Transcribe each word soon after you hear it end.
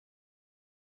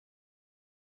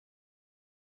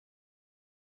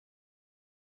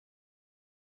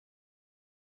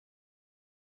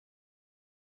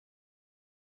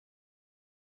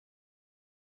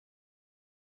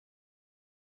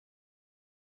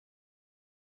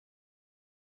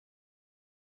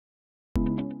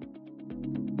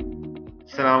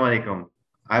Assalamu alaikum.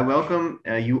 I welcome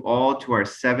you all to our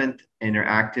seventh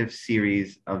interactive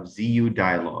series of ZU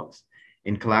Dialogues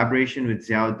in collaboration with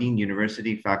Ziauddin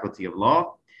University Faculty of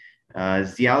Law.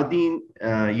 Ziauddin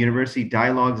University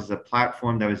Dialogues is a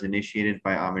platform that was initiated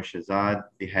by Amir Shahzad,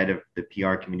 the head of the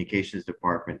PR Communications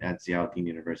Department at Ziauddin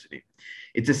University.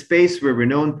 It's a space where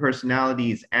renowned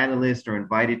personalities, analysts are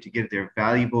invited to give their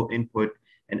valuable input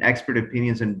and expert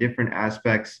opinions on different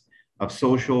aspects of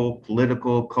social,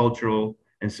 political, cultural,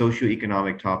 and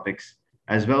socioeconomic topics,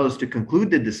 as well as to conclude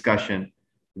the discussion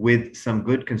with some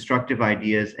good constructive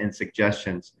ideas and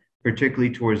suggestions,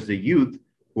 particularly towards the youth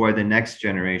who are the next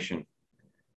generation.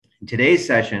 In today's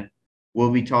session, we'll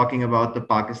be talking about the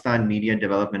Pakistan Media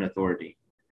Development Authority.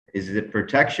 Is it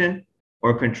protection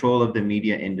or control of the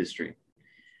media industry?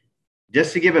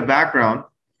 Just to give a background,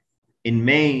 in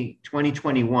May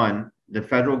 2021, the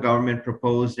federal government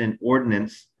proposed an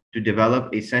ordinance to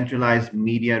develop a centralized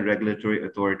media regulatory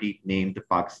authority named the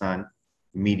Pakistan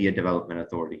Media Development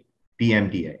Authority,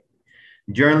 PMDA.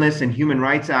 Journalists and human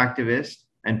rights activists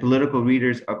and political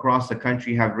readers across the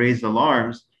country have raised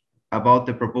alarms about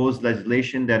the proposed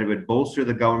legislation that it would bolster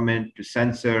the government to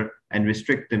censor and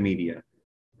restrict the media,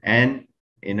 and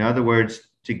in other words,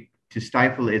 to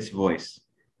stifle its voice.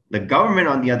 The government,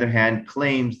 on the other hand,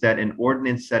 claims that an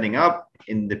ordinance setting up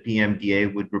in the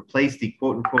PMDA would replace the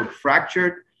quote-unquote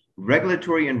fractured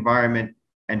regulatory environment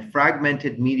and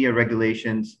fragmented media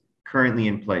regulations currently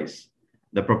in place.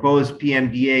 The proposed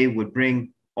PMDA would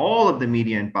bring all of the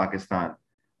media in Pakistan,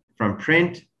 from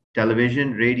print,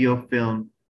 television, radio, film,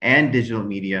 and digital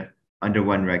media, under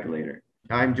one regulator.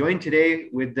 I'm joined today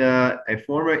with a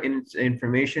former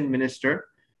information minister,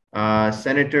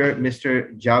 Senator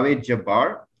Mr. Javed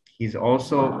Jabbar. He's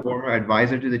also a former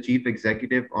advisor to the chief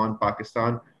executive on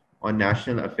Pakistan on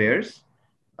National Affairs.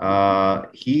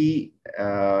 He,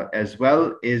 as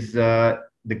well, is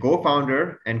the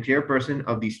co-founder and chairperson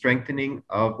of the Strengthening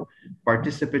of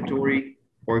Participatory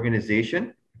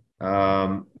Organization,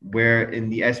 where in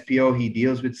the SPO, he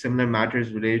deals with similar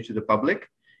matters related to the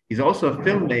public. He's also a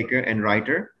filmmaker and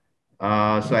writer.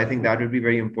 So I think that would be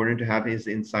very important to have his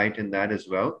insight in that as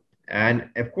well. And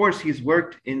of course, he's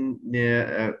worked in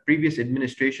the previous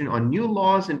administration on new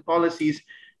laws and policies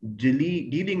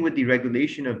dealing with the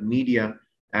regulation of media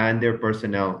and their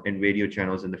personnel and radio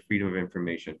channels and the freedom of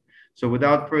information. So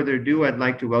without further ado, I'd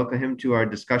like to welcome him to our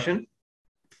discussion.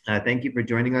 Thank you for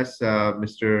joining us,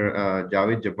 Mr.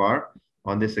 Javed Jabbar,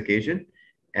 on this occasion.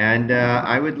 And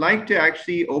I would like to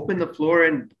actually open the floor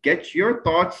and get your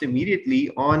thoughts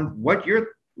immediately on what do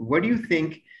you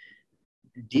think,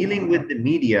 dealing with the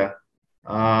media,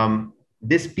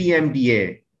 this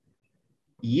PMDA,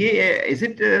 is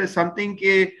it something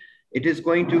it is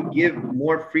going to give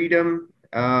more freedom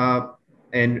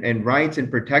and rights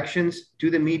and protections to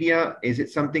the media? Is it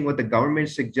something what the government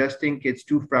is suggesting? It's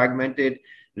too fragmented,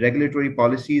 regulatory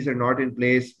policies are not in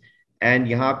place, and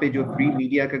यहाँ पे जो free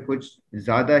media का कुछ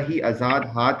ज़्यादा ही आज़ाद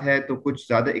हाथ है, तो कुछ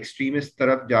ज़्यादा extremist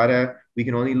तरफ जा रहा है. We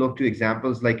can only look to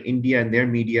examples like India and their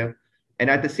media. And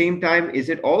at the same time, is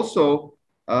it also,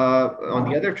 on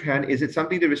the other hand, is it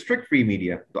something to restrict free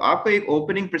media? तो आपका एक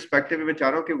opening perspective में मैं चाह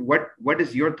रहा हूँ कि what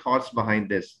is your thoughts behind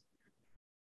this,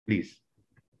 please?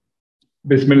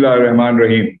 Bismillah ar-Rahman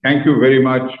Rahim. Thank you very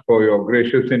much for your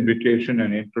gracious invitation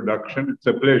and introduction. It's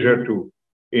a pleasure to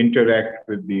interact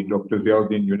with the Dr.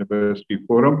 Ziauddin University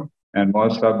Forum, and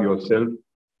Mohassab yourself.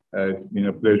 It's been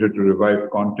a pleasure to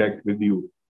revive contact with you.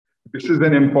 This is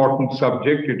an important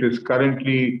subject. It is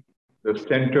currently the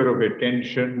center of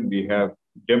attention. We have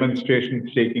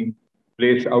demonstrations taking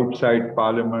place outside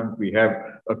Parliament. We have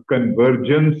a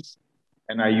convergence,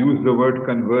 and I use the word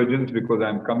convergence because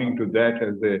I'm coming to that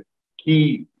as a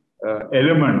key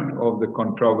element of the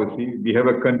controversy. We have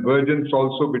a convergence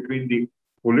also between the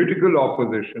political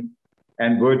opposition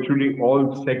and virtually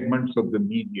all segments of the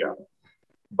media.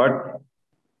 But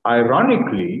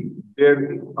ironically,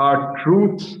 there are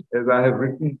truths, as I have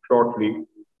written shortly,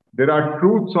 there are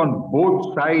truths on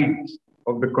both sides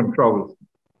of the controversy.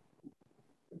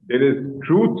 There is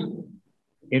truth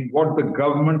in what the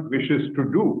government wishes to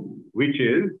do, which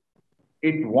is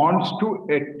it wants to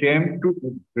attempt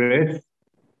to address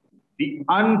the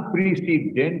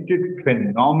unprecedented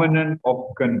phenomenon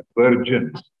of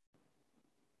convergence.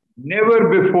 Never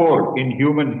before in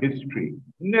human history,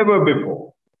 never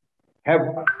before, have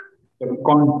the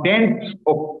contents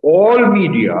of all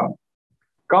media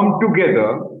come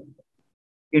together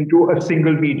into a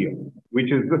single medium,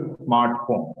 which is the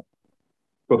smartphone.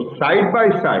 So side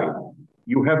by side,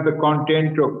 you have the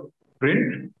content of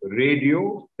print,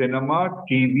 radio, cinema,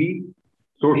 TV,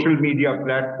 social media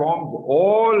platforms,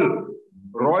 all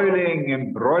broiling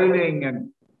and broiling and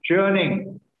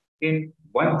churning in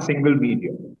one single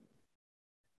medium.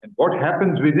 And what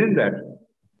happens within that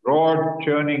broad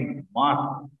churning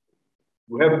mass?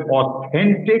 You have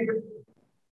authentic,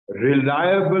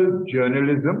 reliable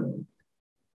journalism.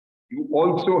 You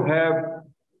also have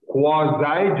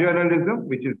quasi-journalism,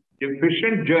 which is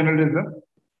deficient journalism.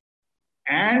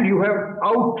 And you have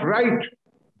outright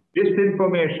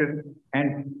disinformation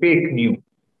and fake news,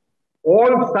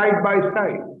 all side by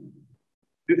side.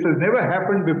 This has never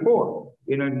happened before.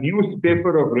 In a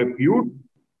newspaper of repute,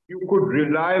 you could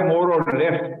rely more or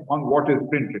less on what is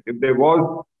printed. If there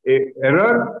was an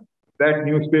error, that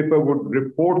newspaper would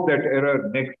report that error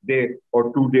next day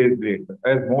or 2 days later,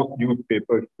 as most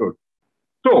newspapers should.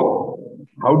 So,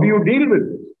 how do you deal with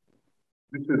this?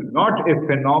 This is not a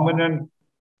phenomenon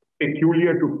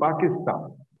peculiar to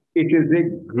Pakistan. It is a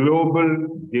global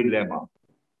dilemma.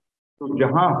 तो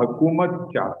जहां हुकूमत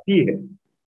चाहती है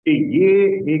कि ये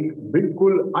एक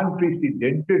बिल्कुल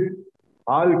unprecedented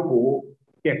हाल को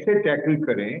कैसे टैकल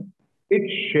करें, it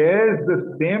shares the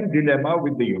same dilemma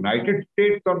with the United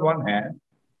States on one hand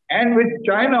and with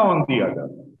China on the other.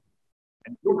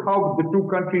 And look how the two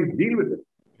countries deal with it.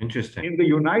 Interesting. In the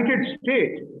United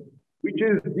States, which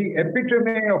is the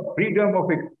epitome of freedom of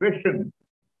expression,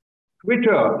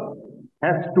 Twitter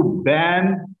has to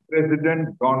ban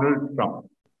President Donald Trump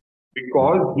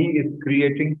because he is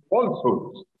creating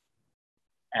falsehoods.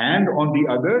 And on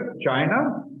the other,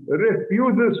 China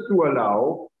refuses to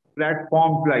allow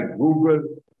platforms like Google,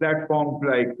 platforms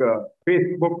like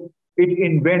Facebook. It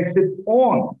invents its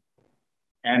own,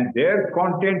 and their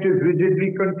content is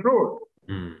rigidly controlled.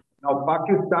 Now,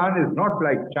 Pakistan is not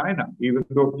like China. Even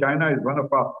though China is one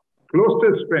of our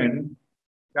closest friends,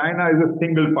 China is a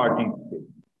single-party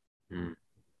state.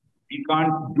 We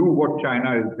can't do what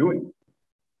China is doing.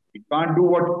 We can't do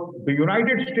what the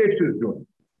United States is doing,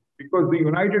 because the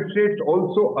United States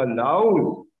also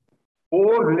allows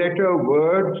 4-letter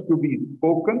words to be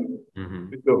spoken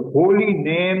with the holy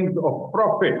names of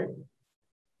prophets.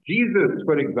 Jesus,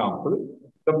 for example,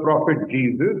 the prophet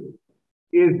Jesus,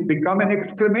 is become an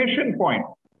exclamation point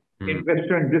in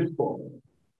Western discourse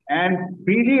and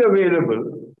freely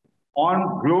available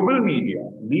on global media,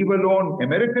 leave alone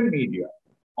American media.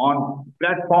 On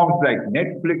platforms like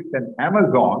Netflix and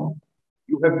Amazon,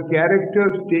 you have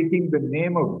characters taking the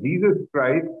name of Jesus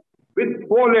Christ with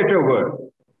 4-letter words.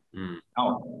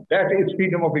 Now, that is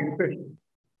freedom of expression,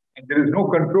 and there is no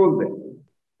control there.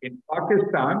 In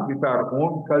Pakistan, with our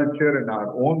own culture and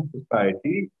our own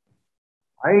society,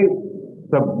 I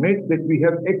submit that we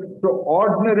have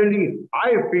extraordinarily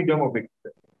high freedom of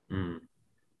expression.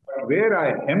 But where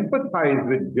I empathize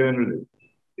with journalists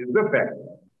is the fact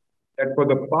that for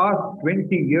the past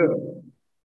 20 years,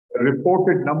 a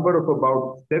reported number of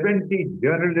about 70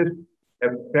 journalists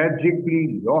have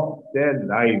tragically lost their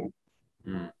lives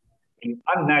in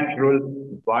unnatural,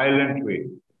 violent ways.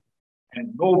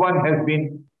 And no one has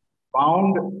been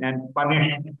found and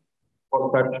punished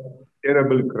for such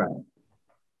terrible crimes.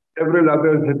 Several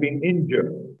others have been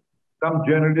injured. Some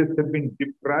journalists have been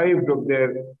deprived of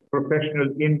their professional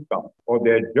income or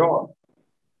their jobs.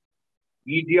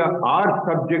 Media are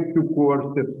subject to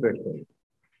coercive pressure.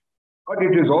 But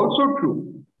it is also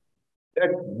true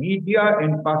that media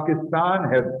in Pakistan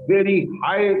have very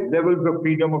high levels of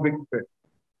freedom of expression.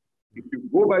 If you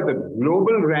go by the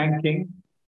global ranking,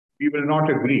 we will not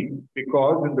agree,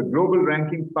 because in the global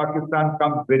rankings, Pakistan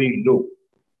comes very low.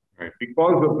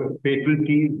 Because of the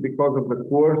fatalities, because of the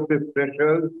coercive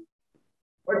pressures.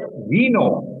 But we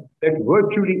know that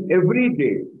virtually every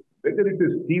day, whether it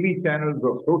is TV channels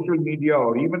or social media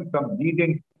or even some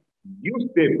leading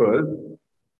newspapers,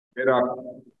 there are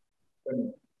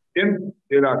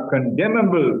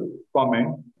condemnable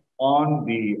comments on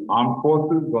the armed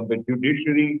forces, on the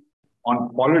judiciary,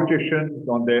 on politicians,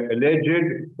 on their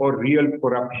alleged or real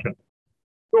corruption.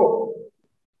 So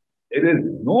there is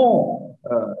no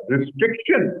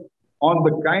restriction on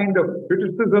the kind of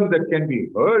criticism that can be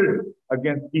hurled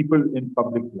against people in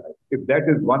public life, if that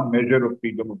is one measure of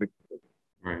freedom of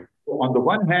expression. So on the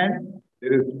one hand,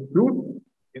 there is truth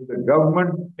in the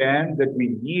government stand that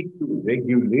we need to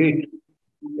regulate,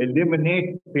 to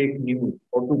eliminate fake news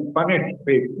or to punish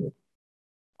fake news.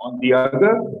 On the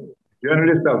other,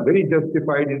 journalists are very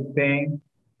justified in saying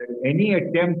that any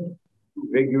attempt to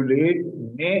regulate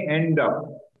may end up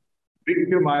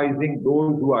victimizing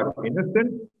those who are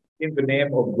innocent in the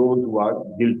name of those who are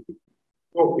guilty.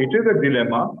 So it is a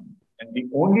dilemma, and the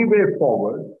only way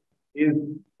forward is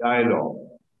dialogue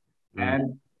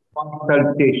and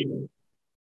consultation,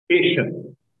 patience,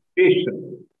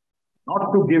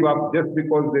 not to give up just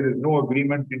because there is no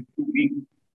agreement in 2 weeks.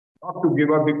 not to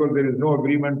give up because there is no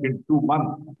agreement in 2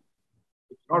 months.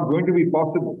 It's not going to be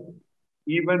possible.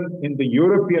 Even in the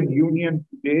European Union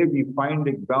today, we find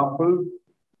examples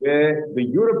where the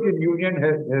European Union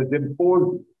has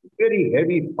imposed very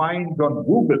heavy fines on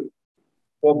Google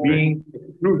for being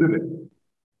exclusivist.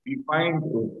 We find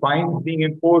fines being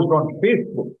imposed on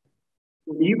Facebook.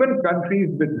 So even countries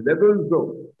with levels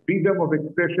of freedom of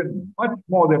expression much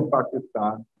more than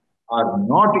Pakistan are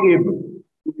not able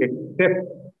to accept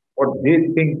what they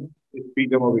think is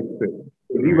freedom of expression.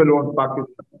 So leave alone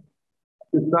Pakistan.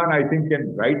 Pakistan, I think,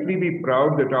 can rightly be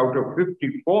proud that out of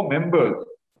 54 members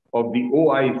of the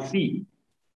OIC,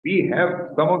 we have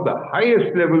some of the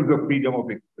highest levels of freedom of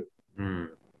expression.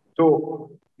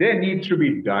 So there needs to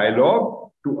be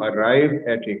dialogue to arrive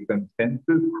at a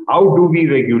consensus. How do we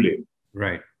regulate?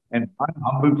 Right. And one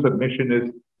humble submission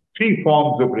is 3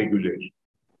 forms of regulation.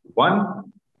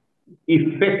 One,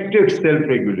 effective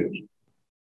self-regulation.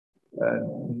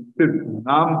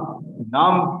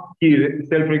 Naam ki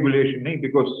self-regulation nahi,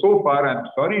 because so far, I'm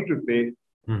sorry to say,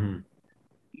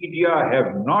 media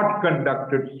have not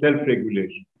conducted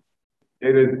self-regulation.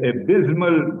 There is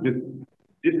abysmal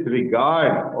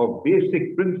disregard of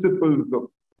basic principles of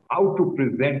how to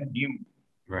present news,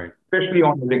 especially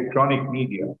on electronic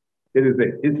media. There is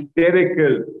a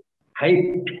hysterical,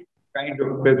 hyped kind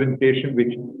of presentation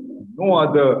which no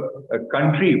other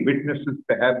country witnesses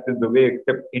perhaps in the way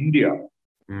except India.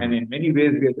 And in many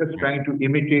ways, we are just trying to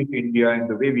imitate India in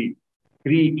the way we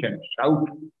preach and shout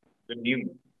the news.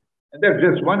 And that's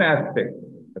just one aspect,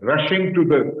 rushing to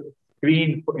the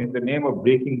screen in the name of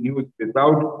breaking news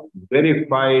without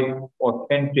verified,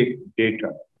 authentic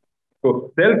data.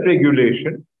 So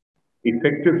self-regulation,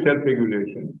 effective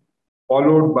self-regulation,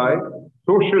 followed by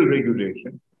social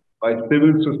regulation by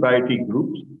civil society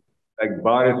groups like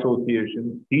bar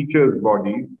associations, teachers'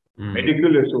 bodies,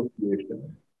 medical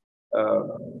associations,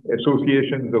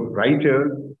 associations of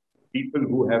writers, people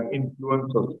who have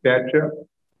influence or stature,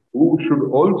 who should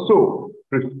also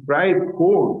prescribe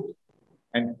codes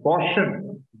and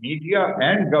caution media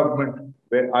and government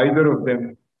where either of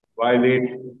them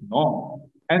violates norms.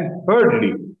 And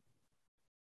thirdly,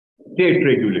 state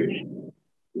regulation,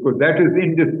 because that is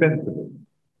indispensable.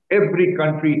 Every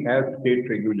country has state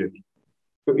regulation.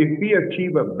 So if we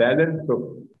achieve a balance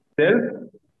of self,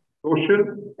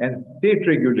 social, and state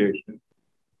regulation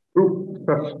through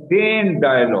sustained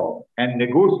dialogue and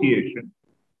negotiation,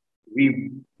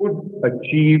 we could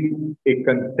achieve a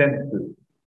consensus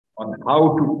on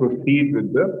how to proceed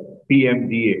with the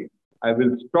PMDA. I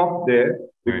will stop there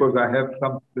because I have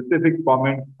some specific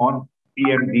comments on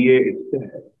PMDA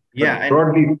itself. Yeah, but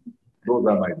broadly, those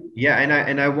are my views. Yeah,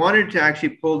 and I wanted to actually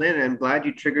pull in, and I'm glad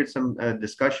you triggered some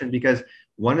discussion, because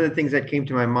one of the things that came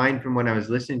to my mind from when I was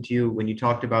listening to you, when you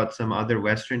talked about some other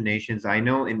Western nations, I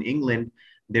know in England,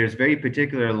 there's very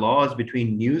particular laws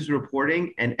between news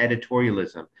reporting and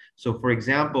editorialism. So for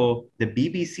example, the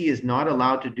BBC is not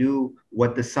allowed to do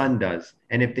what the Sun does.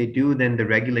 And if they do, then the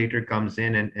regulator comes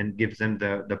in and gives them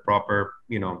the proper,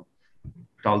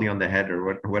 tally on the head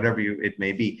or whatever it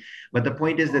may be. But the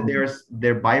point is that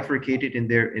they're bifurcated in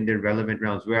their relevant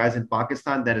realms, whereas in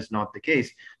Pakistan, that is not the case.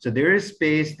 So there is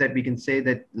space that we can say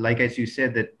that, like as you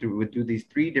said, that through these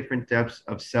 3 different steps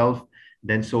of self,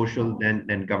 then social,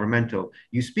 then governmental.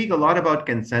 You speak a lot about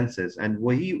consensus, and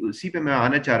उसी पे मैं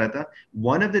आना चाह रहा था.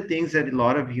 One of the things that a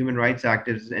lot of human rights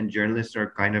activists and journalists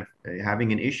are kind of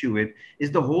having an issue with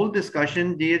is the whole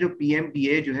discussion. ये जो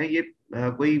PMDA जो है ये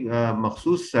कोई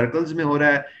मखसूस circles में हो रहा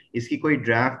है, इसकी कोई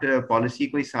draft policy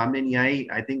कोई सामने नहीं आई.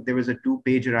 I think there was a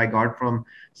 2-pager I got from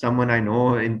someone I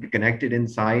know connected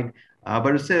inside.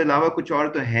 But उससे अलावा कुछ और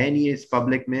तो है नहीं इस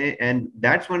public में, and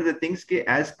that's one of the things कि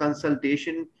as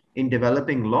consultation in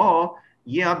developing law,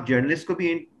 ये आप journalists को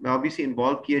भी obviously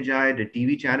involved किया जाए, the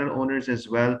TV channel owners as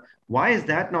well. Why is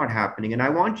that not happening? And I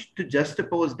want to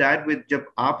juxtapose that with जब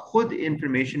आप खुद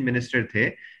information minister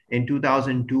थे in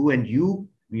 2002, and you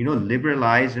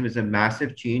liberalized, and it was a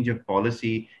massive change of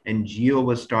policy, and Geo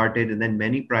was started, and then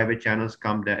many private channels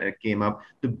came up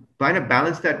to kind of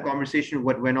balance that conversation.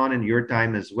 What went on in your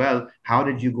time as well? How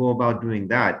did you go about doing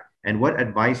that? And what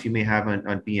advice you may have on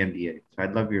PMDA? So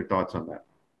I'd love your thoughts on that.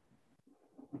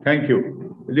 Thank you.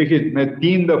 देखिए, मैं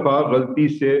 3 दफा गलती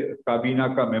से काबीना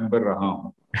का member रहा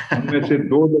हूँ. उनमें से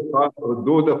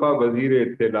 2 दफा वजीर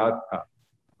इत्तेलात था.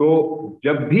 तो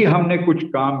जब भी हमने कुछ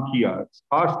काम किया,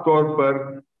 खास तौर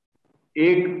पर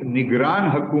एक निगरान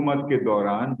हुकूमत के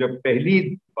दौरान, जब पहली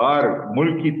बार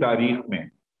मुल्क की तारीख में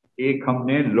एक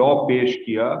हमने लॉ पेश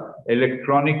किया,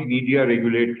 electronic media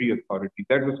regulatory authority,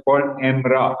 that was called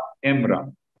एमरा,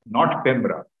 not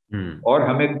PEMRA. और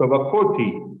हमें तवक्को थी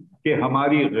कि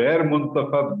हमारी गैर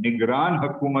मुंतखब निगरान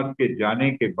हुकूमत के जाने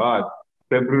के बाद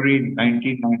फरवरी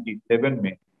 1997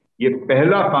 में ये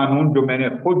पहला कानून जो मैंने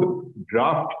खुद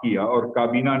ड्राफ्ट किया और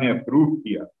काबीना ने अप्रूव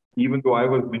किया, even though I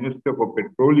was minister for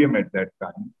petroleum at that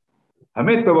time,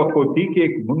 हमें तवक्को थी कि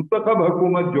एक मुंतखब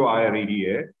हुकूमत जो आ रही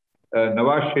है,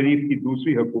 नवाज शरीफ की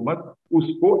दूसरी हुकूमत,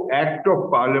 उसको एक्ट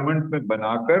ऑफ पार्लियामेंट में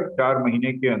बनाकर 4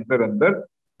 महीने के अंदर अंदर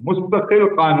मुस्तकिल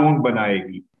कानून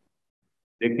बनाएगी।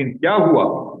 लेकिन क्या हुआ,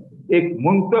 एक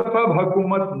मुंतखब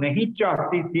हुकूमत नहीं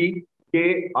चाहती थी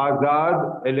कि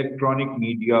आजाद इलेक्ट्रॉनिक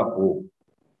मीडिया हो।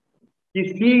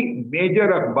 किसी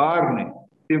मेजर अखबार ने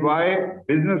सिवाय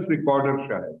बिजनेस रिकॉर्डर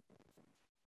शायद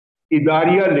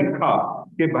इदारिया लिखा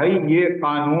कि भाई ये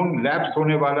कानून लैप्स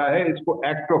होने वाला है, इसको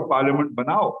एक्ट ऑफ पार्लियामेंट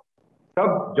बनाओ।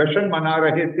 सब जश्न मना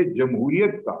रहे थे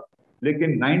जमहूरियत का, लेकिन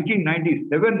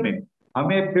 1997 में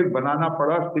हमें फिर बनाना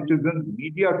पड़ा citizen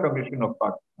media commission of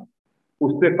Pakistan.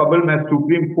 उससे कबल मैं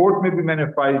सुप्रीम कोर्ट में भी मैंने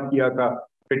फाइल किया था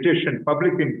पिटिशन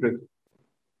पब्लिक इंटरेस्ट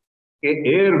के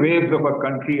airwaves of a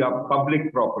country of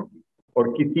public property और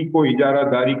किसी को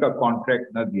इजारादारी का कॉन्ट्रैक्ट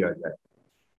न दिया जाए।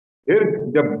 फिर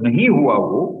जब नहीं हुआ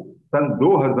वो सन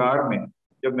 2000 में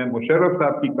जब मैं मुशर्रफ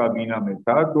साहब की काबीना में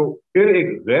था, तो फिर एक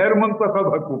गैर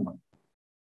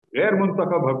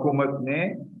मुंतखब हुकूमत ने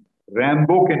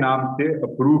रैम्बो के नाम से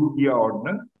अप्रूव किया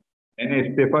ऑर्डिनेंस। मैंने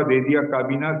इस्तीफा दे दिया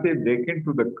काबीना से, लेकिन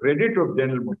to the credit of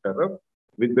general Musharraf,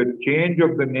 with the change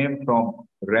of the name from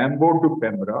Rambo to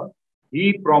Pembra, he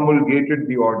promulgated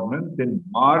the ordinance in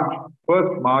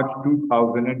first March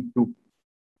 2002.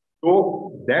 So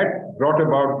that brought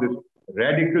about this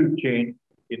radical change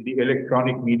in the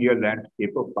electronic media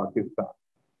landscape of Pakistan.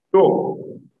 So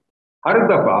हर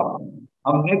दफा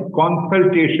हमने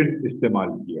consultation इस्तेमाल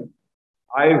किया।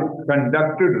 I've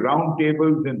conducted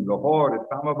roundtables in Lahore,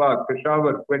 Islamabad,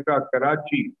 Peshawar, Quetta,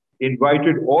 Karachi,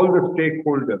 invited all the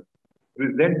stakeholders,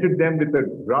 presented them with a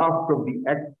draft of the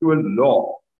actual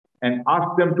law and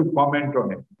asked them to comment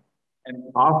on it. And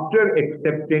after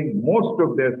accepting most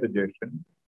of their suggestions,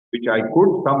 which I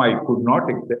could, some I could not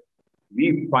accept,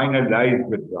 we finalized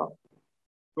the draft.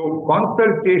 So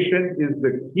consultation is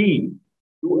the key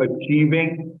to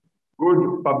achieving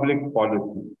good public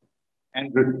policy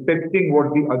and respecting what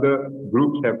the other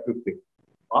groups have to say.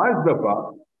 आज दफा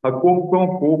हुकूमतों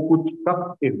को कुछ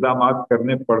सख्त इक़दामात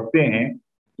करने पड़ते हैं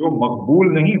जो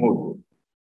मकबूल नहीं होते.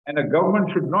 And a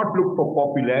government should not look for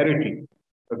popularity.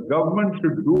 A government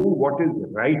should do what is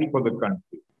right for the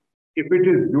country, if it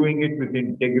is doing it with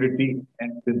integrity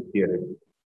and sincerity.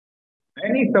 मैं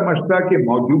नहीं समझता कि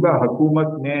मौजूदा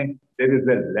हुकूमत में there is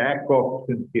a lack of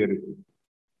sincerity.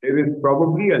 There is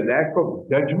probably a lack of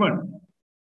judgment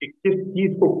कि किस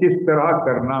चीज को किस तरह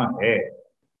करना है.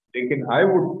 लेकिन I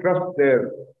would trust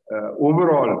their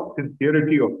overall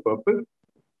sincerity of purpose.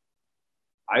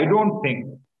 I don't think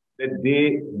that they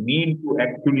mean to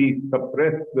actually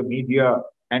suppress the media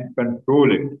and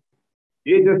control it.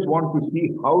 They just want to see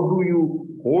how do you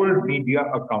hold media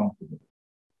accountable.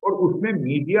 और उसमें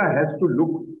media has to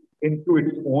look into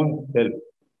its own self.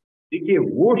 देखिए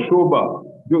वो शोबा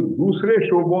जो दूसरे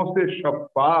शोबों से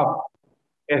शफाफ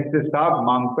एहतसाब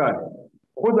मांगता है,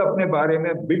 खुद अपने बारे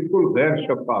में बिल्कुल गैर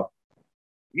शफाफ.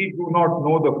 We do not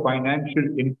know the financial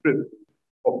interests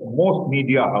of most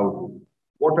media houses.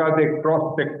 What are their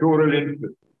cross-sectoral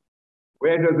interests?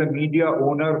 Where does a media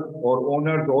owner or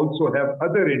owners also have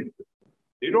other interests?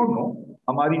 They don't know.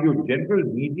 हमारी जो general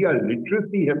media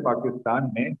literacy है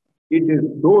पाकिस्तान में, it is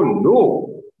so low.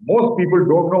 Most people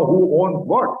don't know who owns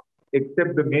what,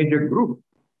 except the major group.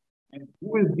 And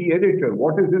who is the editor?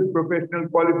 What is his professional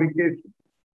qualification?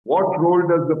 What role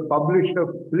does the publisher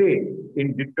play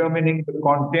in determining the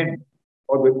content,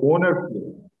 or the owner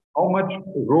play?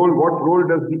 What role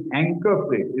does the anchor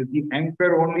play? Is the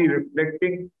anchor only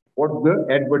reflecting what the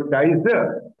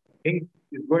advertiser thinks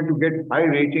is going to get high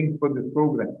ratings for this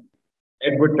program?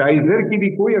 Advertiser की भी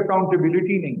कोई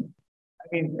accountability नहीं. I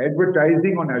mean,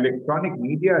 advertising on electronic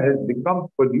media has become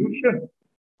pollution.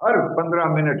 Her 15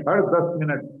 minute, her 10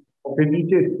 minute, और फिर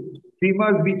नीचे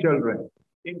streamers भी चल रहे हैं.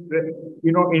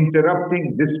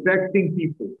 Interrupting, distracting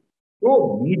people.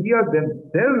 So media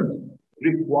themselves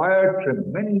require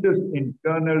tremendous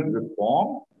internal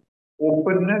reform,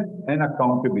 openness and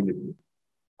accountability.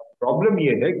 The problem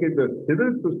here is that the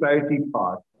civil society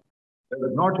part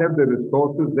does not have the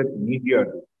resources that media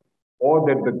do, or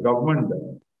that the government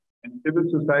does. And civil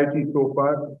society so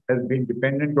far has been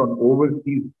dependent on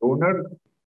overseas donors.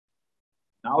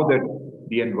 Now that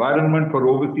the environment for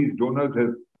overseas donors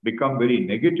has become very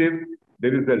negative,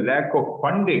 there is a lack of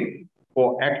funding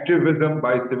for activism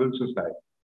by civil society.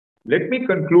 Let me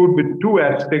conclude with two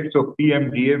aspects of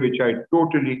PMDA which I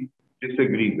totally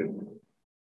disagree with.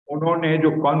 उन्होंने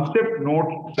जो concept note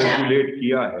circulate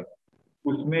किया है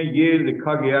उसमें ये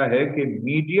लिखा गया है कि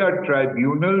मीडिया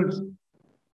ट्राइब्यूनल्स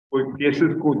कोई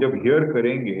केसेस को जब हियर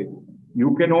करेंगे, you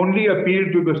can only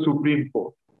appeal to the supreme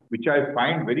court, which I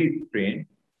find very strange,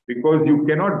 because you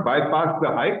cannot bypass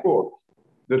the high court.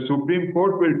 The supreme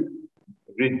court will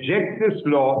reject this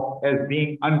law as being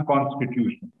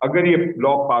unconstitutional अगर ये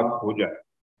law pass हो जाए.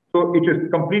 So it is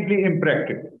completely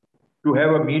impractical to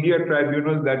have a media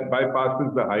tribunal that bypasses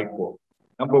the high court.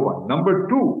 Number one. Number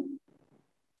two,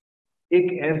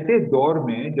 एक ऐसे दौर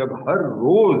में जब हर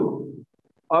रोज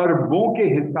अरबों के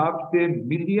हिसाब से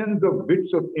millions of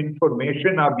bits of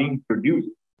information are being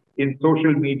produced in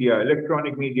social media,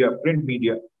 electronic media, print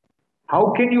media, how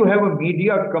can you have a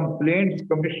media complaints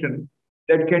commission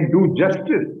that can do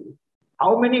justice?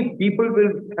 How many people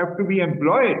will have to be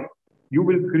employed? You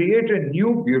will create a new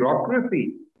bureaucracy.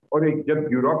 और एक जब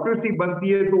bureaucracy बनती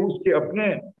है तो उसके अपने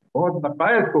बहुत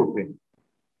नकायस होते हैं.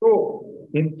 So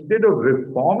instead of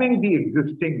reforming the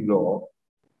existing law,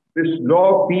 this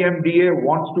law PMDA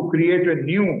wants to create a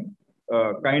new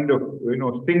kind of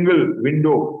single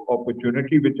window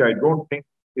opportunity, which I don't think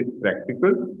is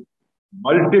practical.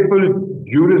 Multiple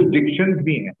jurisdictions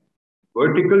भी हैं.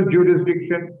 Vertical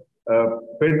jurisdiction,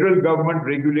 federal government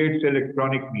regulates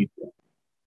electronic media.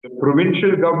 The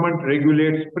provincial government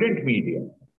regulates print media.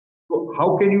 So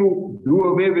how can you do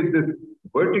away with this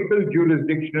vertical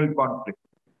jurisdictional conflict?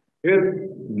 Here,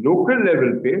 local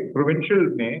level पे, provincial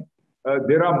में,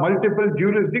 there are multiple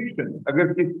jurisdictions.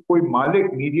 अगर कोई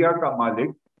मालिक, media का मालिक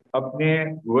अपने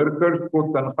workers को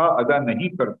तनख्वाह अदा नहीं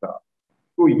करता,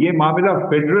 तो ये मामला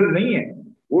फेडरल नहीं है.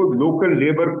 वो लोकल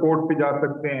लेबर कोर्ट पे जा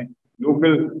सकते हैं,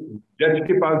 लोकल जज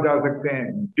के पास जा सकते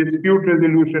हैं, डिस्प्यूट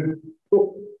रेजोल्यूशन. तो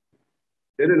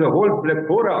there is a whole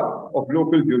plethora of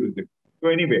local jurisdiction. So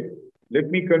anyway, let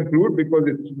me conclude because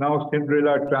it's now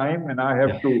Cinderella time and I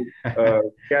have to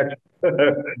catch.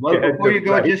 Well, before you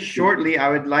go, just shortly, I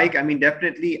would like, I mean,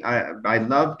 definitely, I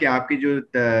love कि आपकी जो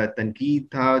तनकीद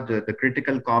था, the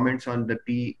critical comments on the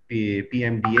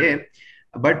PMDA,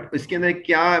 but इसके अंदर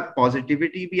क्या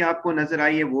positivity भी आपको नजर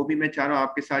आई है, वो भी मैं चाह रहा हूँ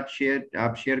आपके साथ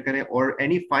आप शेयर करें. और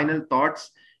any final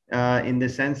thoughts in the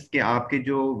sense कि आपके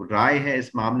जो राय है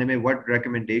इस मामले में, what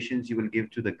recommendations you will give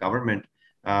to the government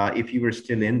if you were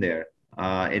still in their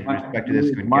in respect to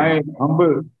this. My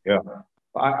humble,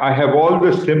 I have all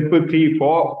the sympathy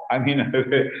for, I mean,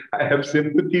 I have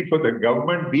sympathy for the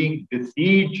government being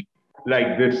besieged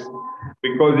like this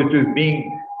because it is being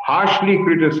harshly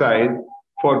criticized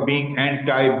for being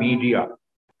anti-media.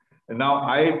 Now,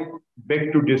 I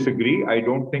beg to disagree. I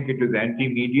don't think it is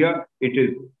anti-media. It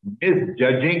is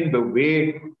misjudging the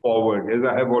way forward, as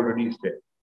I have already said.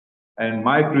 And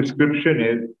my prescription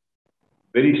is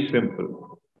very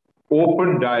simple.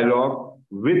 Open dialogue,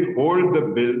 withhold the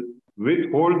bill,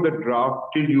 withhold the draft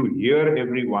till you hear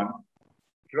everyone.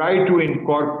 Try to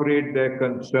incorporate their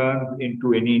concerns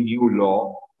into any new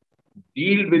law.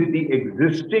 Deal with the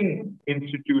existing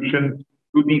institutions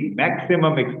to the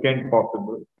maximum extent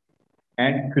possible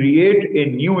and create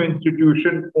a new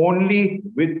institution only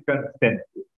with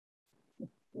consensus.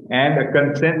 And a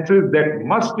consensus that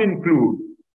must include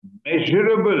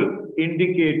measurable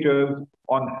indicators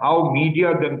on how media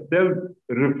themselves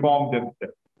reform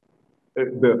themselves.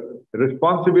 The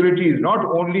responsibility is not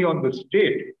only on the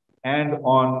state and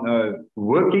on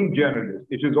working journalists,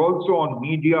 it is also on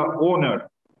media owners.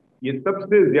 ये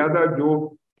सबसे ज्यादा जो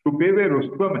छुपे हुए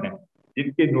रुस्तम हैं,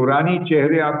 जिनके नूरानी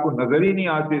चेहरे आपको नजर ही नहीं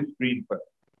आते स्क्रीन पर,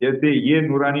 जैसे ये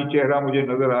नूरानी चेहरा मुझे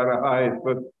नजर आ रहा है इस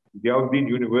वक्त जियाउद्दीन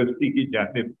यूनिवर्सिटी की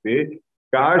जानिब से.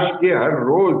 काश के हर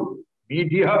रोज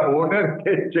मीडिया ओनर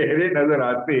के चेहरे नजर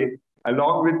आते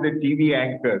along with the TV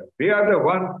anchors. They are the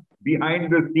ones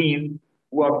behind the scenes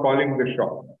who are calling the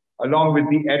shots, along with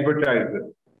the advertisers.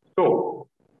 So,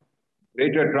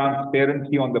 greater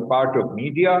transparency on the part of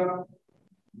media,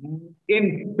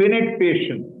 infinite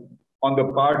patience on the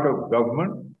part of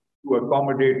government to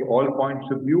accommodate all points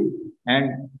of view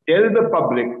and tell the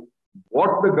public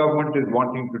what the government is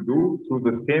wanting to do through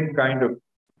the same kind of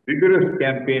vigorous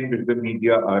campaign which the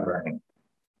media are running.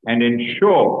 And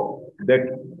ensure that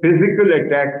physical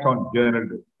attacks on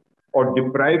journalists or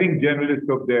depriving journalists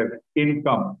of their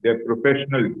income, their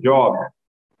professional jobs,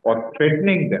 or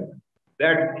threatening them,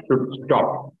 that should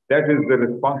stop. That is the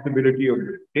responsibility of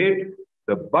the state.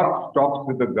 The buck stops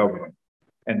with the government,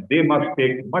 and they must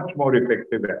take much more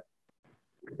effective action.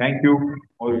 Thank you,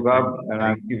 Ozab, and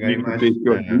thank you very much,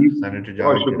 Senator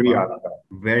Jawabi.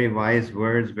 Very wise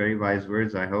words, very wise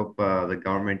words. I hope the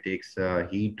government takes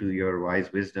heed to your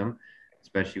wise wisdom,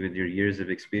 especially with your years of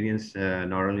experience,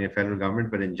 not only in federal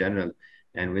government, but in general,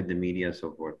 and with the media and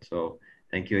so forth. So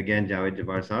Thank you again, Javed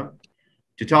Jabbar Saab.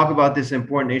 To talk about this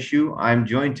important issue, I'm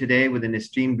joined today with an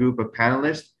esteemed group of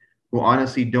panelists who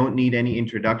honestly don't need any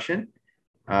introduction.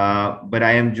 But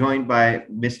I am joined by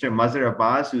Mr. Mazhar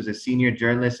Abbas, who's a senior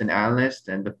journalist and analyst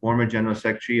and the former general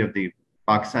secretary of the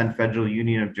Pakistan Federal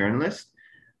Union of Journalists.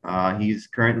 He's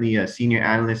currently a senior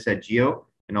analyst at Geo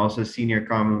and also senior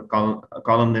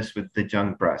columnist with the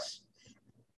Jung Press.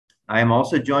 I am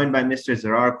also joined by Mr.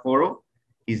 Zarar Khoro.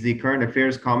 He's the current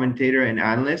affairs commentator and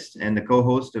analyst and the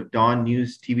co-host of Dawn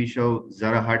News TV show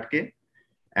Zara Hatke.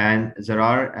 And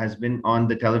Zarar has been on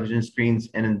the television screens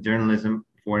and in journalism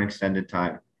for an extended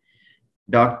time.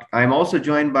 I'm also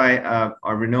joined by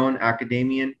our renowned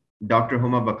academician, Dr.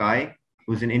 Huma Bakai,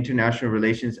 who's an international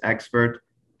relations expert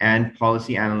and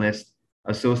policy analyst,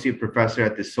 associate professor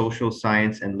at the Social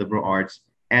Science and Liberal Arts,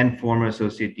 and former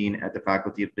associate dean at the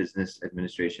Faculty of Business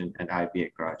Administration at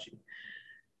IB Karachi.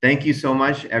 Thank you so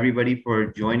much, everybody, for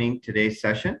joining today's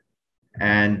session.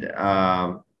 And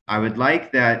I would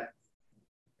like that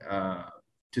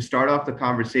to start off the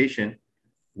conversation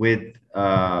with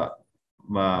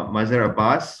Mazhar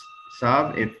Abbas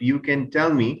Saab, if you can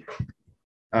tell me,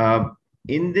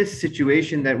 in this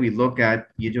situation that we look at,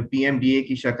 ये जो PMDA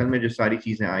की शक्ल में जो सारी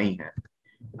चीजें आई हैं,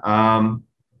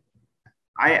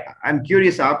 I'm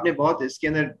curious, आपने बहुत इसके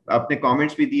अंदर अपने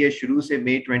comments भी दिए शुरू से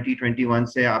May 2021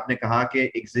 से आपने कहा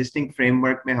कि existing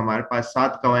framework में हमारे पास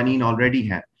 7 कवानीन already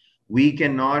हैं. We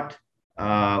cannot,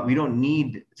 we don't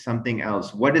need something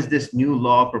else. What is this new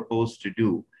law proposed to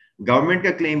do? Government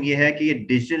का क्लेम ये है कि ये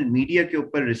डिजिटल मीडिया के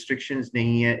ऊपर रिस्ट्रिक्शंस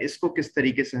नहीं है, इसको किस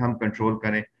तरीके से हम कंट्रोल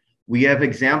करें. We have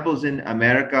examples in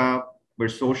America where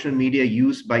social media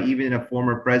used by even a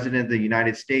former president of the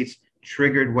United States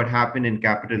triggered what happened in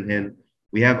Capitol Hill.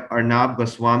 We have Arnab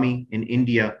Goswami in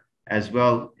India as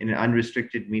well in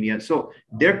unrestricted media. So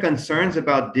there are concerns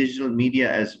about digital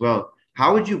media as well.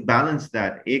 How would you balance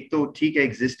that? एक तो ठीक है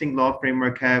existing law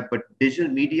framework है, but digital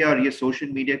media और ये social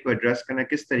media को address करना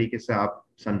किस तरीके से आप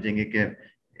समझेंगे कि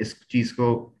इस चीज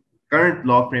को current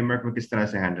law framework में किस तरह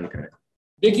से handle करें?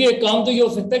 देखिए, एक काम तो ये हो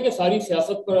सकता है कि सारी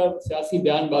सियासत पर, सियासी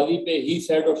बयानबाजी पे ही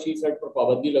said और she said पर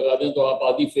पाबंदी लगा दें तो आप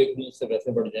आधी फेक न्यूज से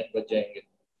वैसे बच जाएंगे.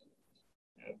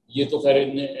 ये तो खैर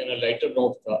in a lighter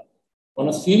note था. On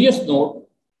a serious note,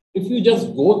 if you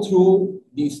just go through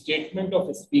the statement of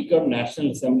the Speaker of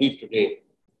National Assembly today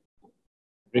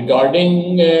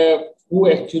regarding who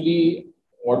actually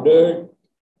ordered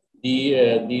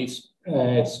the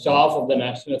staff of the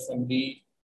National Assembly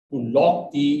to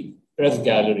lock the press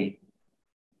gallery.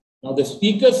 Now, the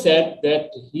Speaker said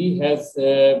that he has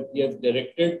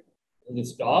directed the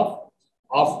staff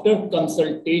after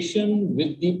consultation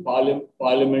with the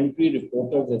Parliamentary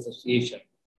Reporters Association.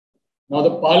 Now,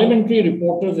 the Parliamentary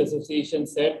Reporters Association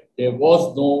said there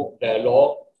was no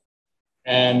dialogue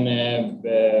and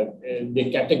they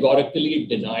categorically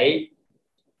denied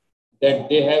that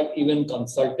they have even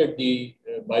consulted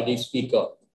by the Speaker.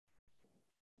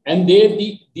 And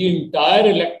the entire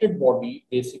elected body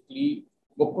basically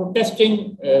were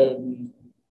protesting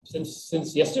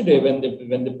since yesterday when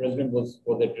the President was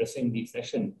addressing the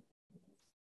session.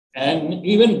 And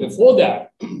even before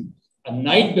that, a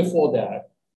night before that,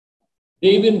 they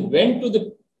even went to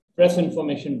the Press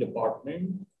Information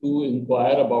Department to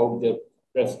inquire about their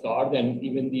press card and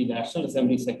even the National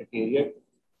Assembly Secretariat.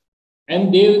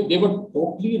 And they were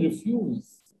totally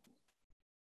refused.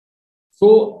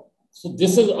 So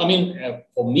this is, I mean,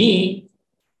 for me,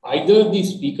 either the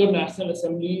Speaker of National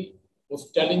Assembly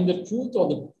was telling the truth or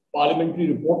the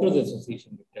Parliamentary Reporters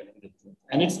Association was telling the truth.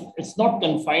 And it's not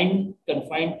confined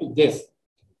to this.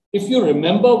 If you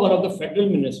remember, one of the federal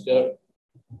ministers,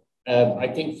 I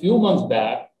think few months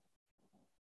back,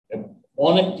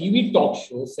 on a TV talk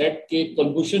show said कि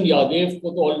कुलभूषण यादव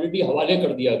को तो already हवाले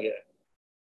कर दिया गया है.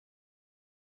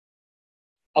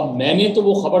 अब मैंने तो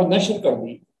वो खबर नशर कर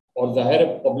दी और जाहिर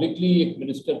है पब्लिकली एक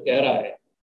मिनिस्टर कह रहा है,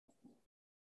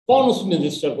 कौन उस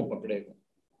मिनिस्टर को पकड़ेगा?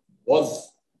 Was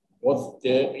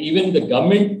even the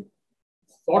government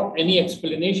sought any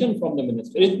explanation from the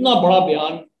minister? इतना बड़ा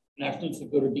बयान national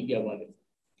security के हवाले से.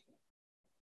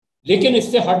 लेकिन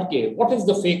इससे हट के, what is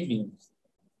the fake news?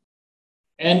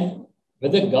 And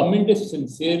whether government is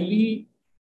sincerely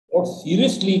or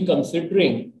seriously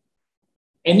considering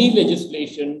any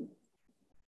legislation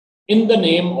in the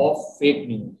name of fake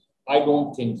news? I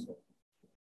don't think so.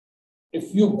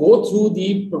 If you go through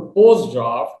the proposed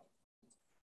draft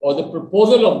or the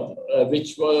proposal of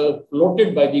which were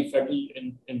floated by the Federal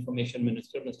Information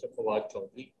Minister, Mr. Fawad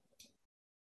Chaudhry,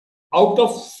 out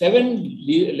of 7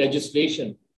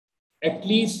 legislation, at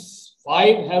least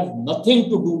 5 have nothing to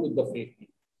do with the fake news.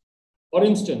 For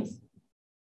instance,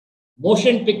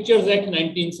 Motion Pictures Act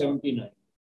 1979.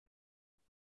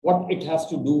 what it has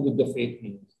to do with the fake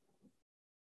news.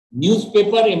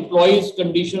 Newspaper Employees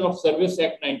Condition of Service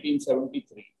Act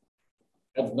 1973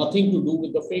 has nothing to do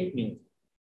with the fake news.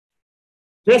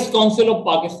 Press Council of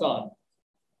Pakistan,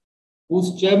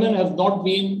 whose chairman has not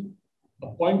been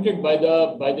appointed by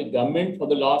the government for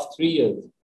the last 3 years,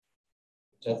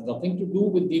 which has nothing to do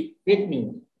with the fake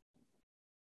news.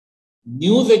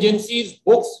 News Agencies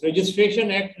Books Registration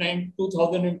Act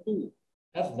 2002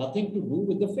 has nothing to do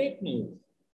with the fake news,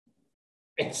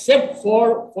 except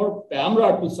for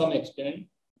PAMRA to some extent,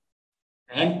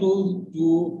 and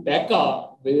to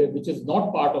PECA, which is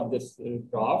not part of this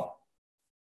draft.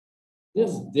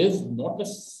 There's not a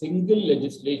single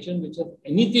legislation which has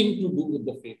anything to do with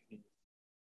the fake news.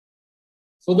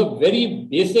 So the very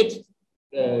basic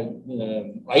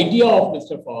idea of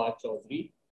Mr. Fawad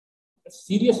Chaudhry, a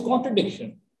serious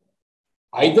contradiction.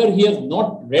 Either he has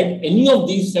not read any of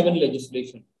these 7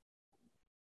 legislations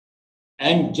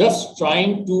and just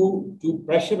trying to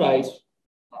pressurize.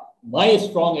 My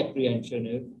strong apprehension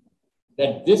is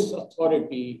that this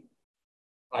authority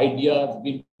idea has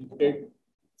been put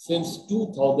since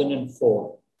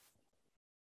 2004.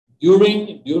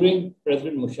 During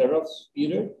President Musharraf's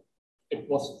period, it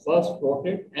was first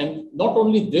floated, and not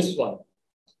only this one,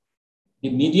 the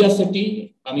Media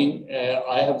City. I mean,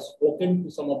 I have spoken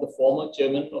to some of the former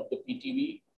chairmen of the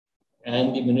PTV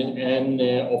and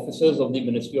officers of the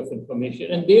Ministry of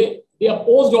Information, and they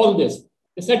opposed all this.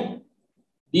 They said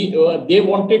they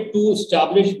wanted to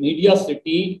establish Media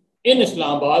City in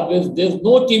Islamabad, where there's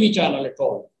no TV channel at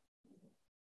all.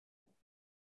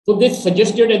 So they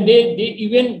suggested, and they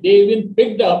even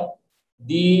picked up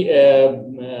the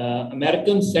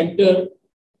American Center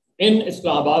in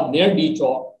Islamabad near D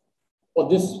Chowk for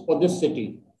this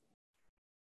city.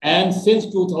 And since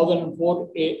 2004,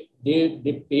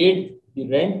 they paid the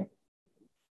rent,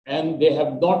 and they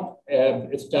have not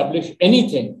established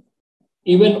anything.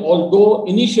 Even although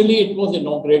initially it was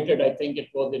inaugurated, I think it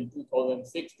was in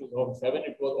 2006, 2007,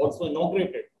 it was also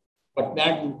inaugurated. But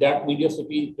that Media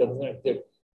City doesn't exist.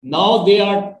 Now they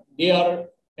are,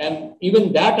 and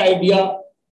even that idea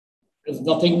is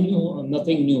nothing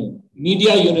new.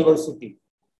 Media University.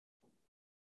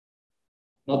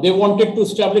 Now they wanted to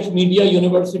establish Media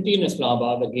University in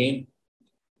Islamabad again,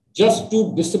 just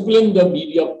to discipline the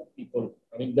media people.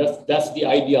 I mean, that's the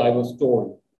idea I was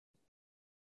told.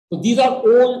 So these are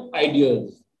old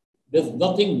ideas. There's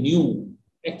nothing new,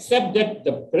 except that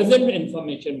the present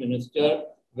information minister,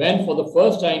 when for the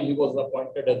first time he was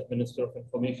appointed as Minister of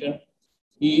Information,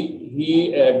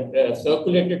 he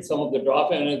circulated some of the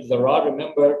draft, and as Zara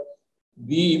remembered,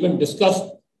 we even discussed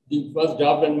the first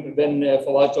draft when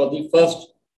Fawad Chaudhry first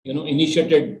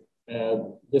initiated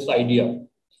this idea.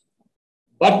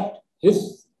 But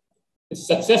his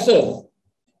successors,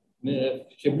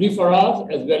 Shibli Faraz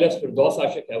as well as Firdaus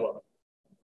Ashik Hewa,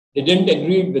 they didn't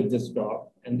agree with this draft,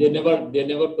 and they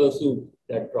never pursued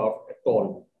that draft at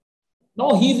all.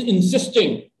 Now he's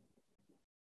insisting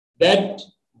that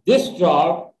this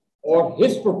draft or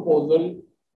his proposal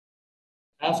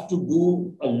has to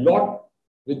do a lot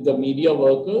with the media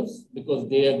workers, because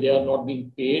they are not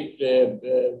being paid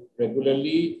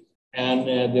regularly, and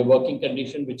their working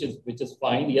condition, which is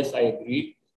fine. Yes, I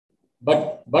agree.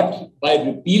 But by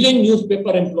repealing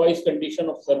Newspaper Employees Condition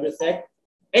of Service Act,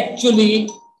 actually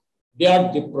they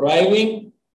are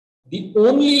depriving the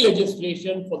only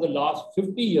legislation for the last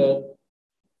 50 years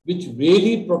which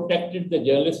really protected the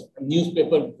journalists and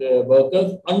newspaper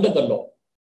workers under the law.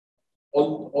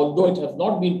 Although it has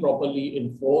not been properly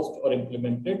enforced or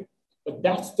implemented, but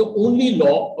that's the only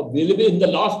law available in the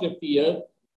last 50 years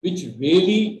which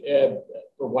really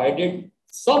provided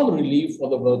some relief for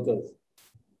the workers.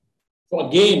 So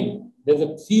again, there's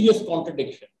a serious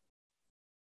contradiction.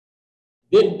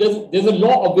 There's a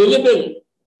law available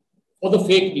for the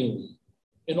fake news.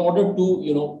 In order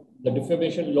to, the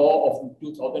defamation law of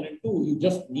 2002, you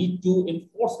just need to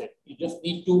enforce it. You just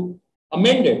need to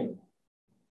amend it.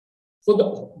 So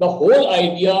the whole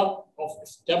idea of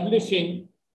establishing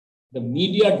the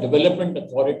Media Development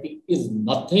Authority is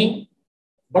nothing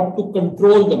but to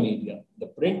control the media, the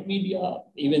print media.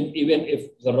 Even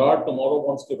if Zarar tomorrow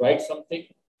wants to write something,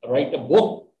 write a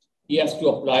book, he has to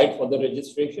apply it for the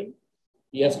registration.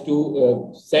 He has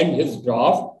to send his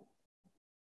draft,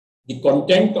 the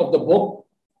content of the book,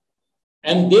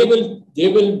 and they will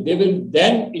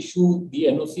then issue the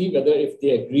NOC, whether if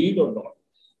they agreed or not.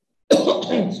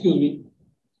 Excuse me.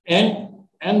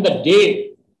 And the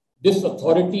day this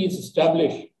authority is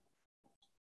established,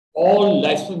 all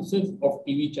licenses of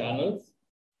TV channels,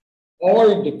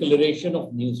 all declaration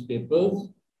of newspapers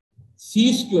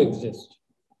cease to exist.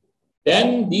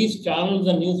 then these channels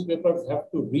and newspapers have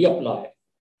to reapply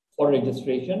for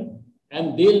registration,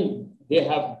 and they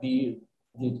have the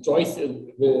choice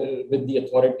with the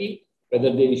authority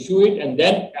whether they issue it, and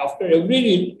then after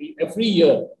every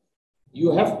year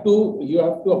you have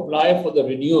to apply for the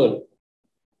renewal.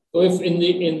 So if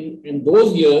in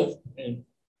those years,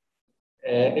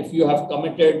 if you have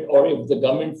committed, or if the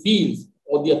government feels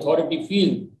or the authority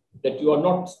feels that you are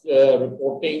not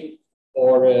reporting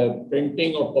or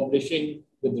printing or publishing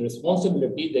with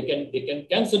responsibility, they can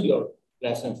cancel your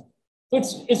license. So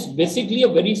it's basically a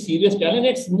very serious challenge.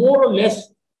 It's more or less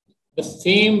the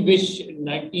same which in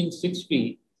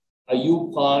 1960,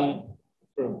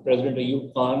 President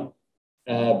Ayub Khan,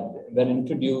 when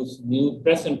introduced new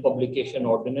press and publication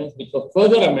ordinance, which was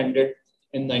further amended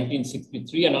in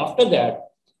 1963. And after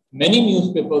that, many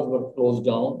newspapers were closed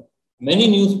down. Many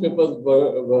newspapers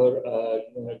were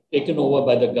taken over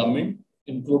by the government,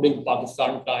 including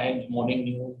Pakistan Times, Morning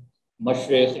News,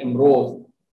 Mashriq, Imroz.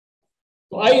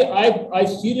 So I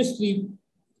seriously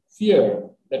fear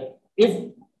that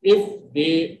if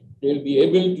they'll be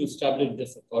able to establish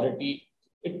this authority,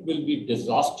 it will be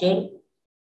disaster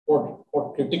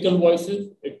for critical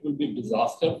voices. It will be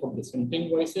disaster for dissenting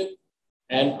voices.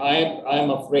 And I'm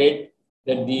afraid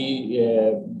that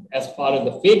as far as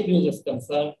the fake news is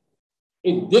concerned,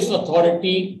 if this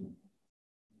authority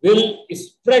will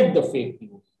spread the fake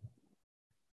news.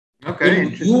 Okay.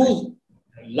 Will use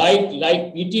like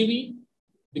PTV,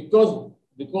 because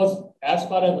as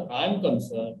far as I'm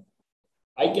concerned,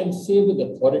 I can say with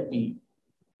authority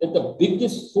that the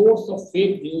biggest source of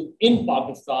fake news in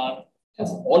Pakistan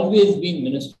has always been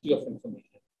Ministry of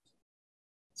Information.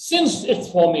 Since its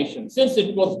formation, since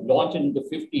it was launched in the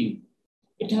 50s,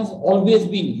 it has always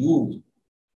been used.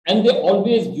 And they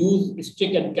always use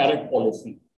stick and carrot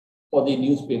policy for the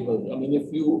newspapers. I mean,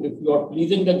 if you are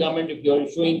pleasing the government, if you are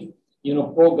issuing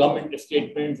pro-government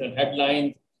statements and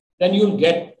headlines, then you'll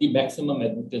get the maximum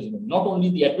advertisement. Not only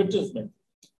the advertisement,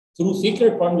 through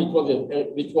secret fund,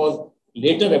 which was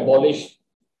later abolished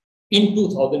in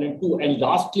 2002. And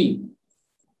lastly,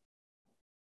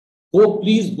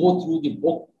 please go through the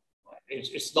book.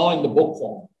 It's now in the book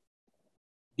form.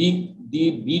 The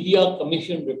Media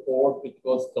Commission report, which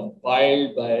was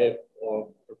compiled by or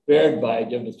prepared by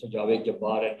Mr. Javed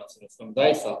Jabbar and Nasir Aslam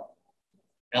Daisa,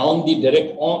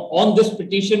 on this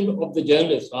petition of the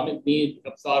journalists, Hamid Mead,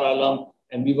 Absar Alam,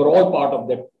 and we were all part of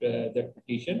that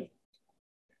petition.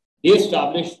 They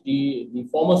established the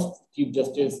former Chief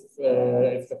Justice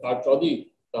Iftikhar Chaudhry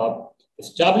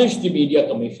established the Media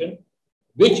Commission,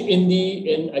 which in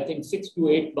I think 6 to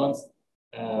 8 months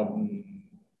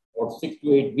or 6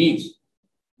 to 8 weeks,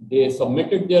 they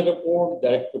submitted their report.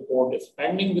 That report is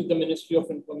pending with the Ministry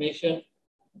of Information,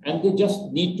 and they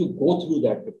just need to go through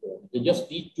that report. They just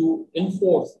need to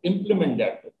implement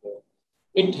that report.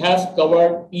 It has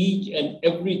covered each and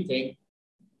everything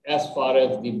as far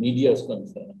as the media is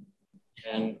concerned.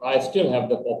 And I still have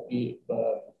the copy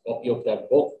of that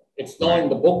book. It's now in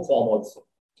the book form also.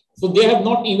 So they have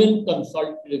not even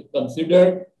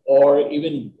considered or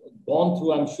even gone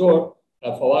through, I'm sure,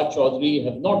 Fawad Chaudhry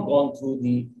have not gone through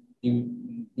the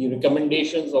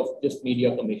recommendations of this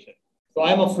Media Commission. So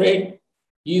I'm afraid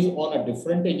he's on a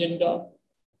different agenda.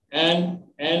 And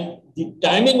the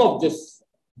timing of this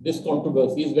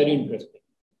controversy is very interesting.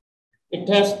 It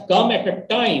has come at a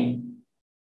time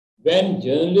when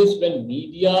journalists, when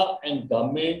media and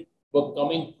government were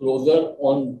coming closer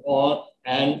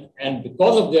and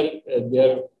because of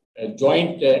their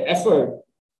joint effort,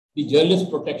 the Journalist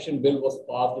Protection Bill was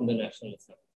passed in the National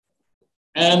Assembly.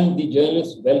 And the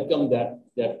journalists welcomed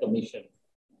that commission,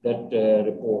 that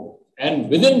report. And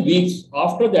within weeks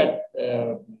after that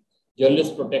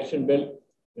Journalist Protection Bill,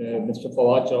 Mr.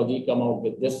 Fawad Chaudhry come out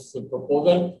with this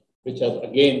proposal, which has,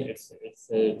 again,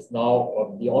 it's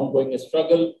now the ongoing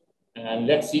struggle. And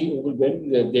let's see who will win.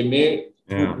 They may,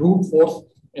 through brute force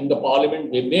in the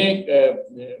parliament, they may,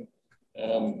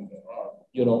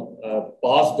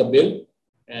 pass the bill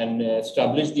and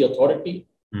establish the authority.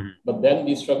 But then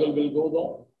the struggle will go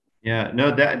on. Yeah,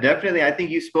 no, definitely. I think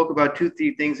you spoke about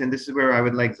 2-3 things, and this is where I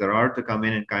would like Zarar to come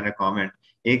in and kind of comment.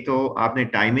 एक तो आपने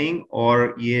timing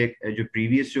और ये जो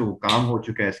previous जो काम हो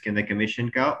चुका है इसके अंदर कमीशन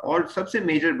का, और सबसे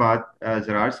मेजर बात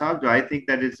जरार साहब जो I think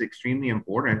that is extremely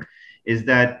important is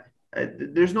that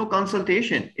there's no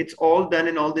consultation. It's all done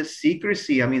in all this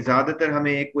secrecy. I mean, ज़्यादातर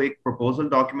हमें एक proposal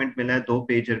document मिला है 2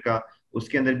 pager का,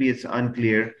 उसके अंदर भी it's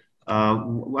unclear.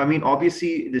 I mean,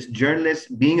 obviously, this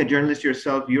journalist, being a journalist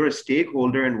yourself, you're a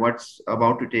stakeholder in what's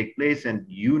about to take place, and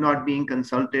you not being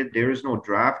consulted, there is no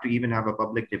draft to even have a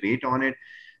public debate on it.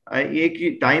 ये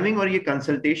timing और ये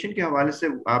consultation के हवाले से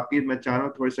आप ये मैं चाह रहा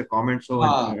हूँ थोड़े से कमेंट्स हो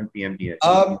PMDA.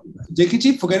 JK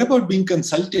ji, forget about being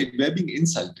consulted. We're being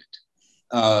insulted.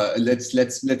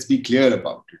 Let's be clear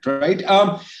about it, right?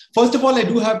 First of all, I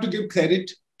do have to give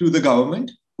credit to the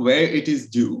government where it is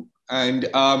due, and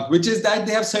which is that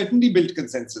they have certainly built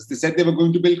consensus. They said they were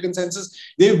going to build consensus.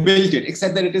 They've built it,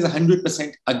 except that it is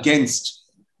 100% against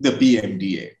the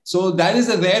PMDA. So that is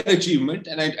a rare achievement,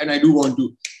 and I do want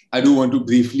to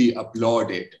briefly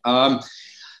applaud it.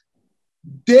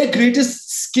 Their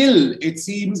greatest skill, it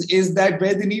seems, is that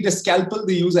where they need a scalpel,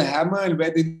 they use a hammer, and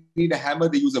where they need a hammer,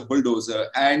 they use a bulldozer.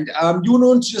 And you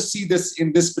don't just see this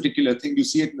in this particular thing. You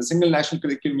see it in the single national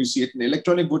curriculum. You see it in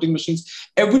electronic voting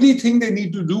machines. Everything they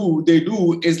need to do, they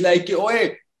do is like,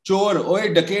 oye, chor,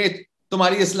 oye, daket,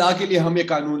 tumhari islah ke liye hum ye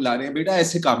कानून ला रहे हैं, बेटा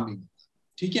ऐसे काम नहीं होता,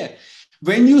 ठीक है?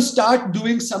 When you start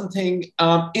doing something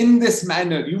in this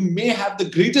manner, you may have the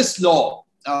greatest law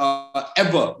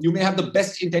ever. You may have the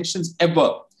best intentions ever.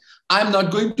 I'm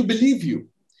not going to believe you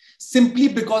simply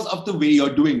because of the way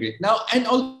you're doing it. Now, and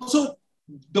also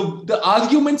the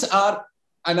arguments are,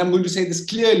 and I'm going to say this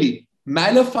clearly,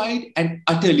 malafide and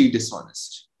utterly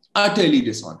dishonest. Utterly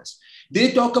dishonest.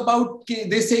 They talk about,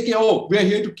 they say, oh, we're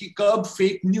here to curb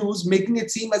fake news, making it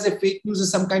seem as if fake news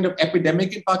is some kind of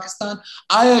epidemic in Pakistan.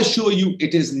 I assure you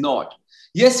it is not.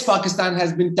 Yes, Pakistan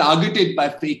has been targeted by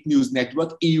fake news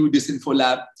network. EU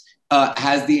Disinfolab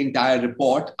has the entire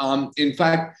report. In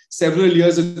fact, several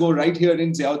years ago, right here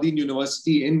in Ziauddin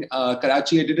University in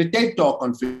Karachi, I did a TED talk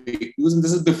on fake news. And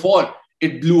this is before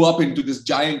it blew up into this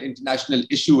giant international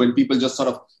issue and people just sort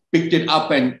of picked it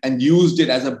up and used it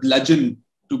as a bludgeon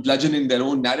to bludgeon in their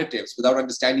own narratives without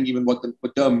understanding even what the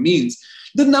term means.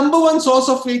 The number one source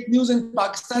of fake news in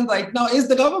Pakistan right now is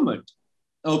the government.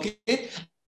 Okay.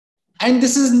 And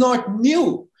this is not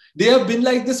new. They have been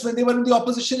like this when they were in the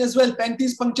opposition as well.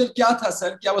 35 puncture kya tha,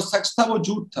 sir? Kya wo sach tha, wo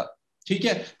jhoot tha? ठीक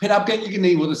है, फिर आप कहेंगे कि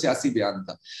नहीं वो तो सियासी बयान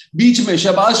था. बीच में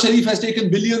शहबाज शरीफ has taken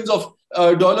billions of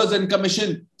dollars in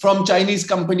commission from Chinese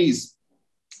companies.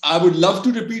 I would love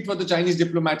to repeat what the Chinese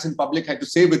diplomats in public had to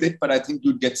say with it, but I think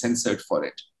you'd get censored for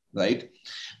it, right?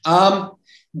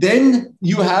 Then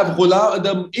you have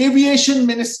the aviation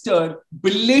minister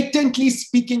blatantly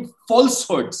speaking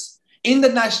falsehoods in the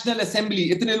National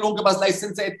Assembly. Itne logon ke paas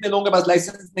license hai, itne logon ke paas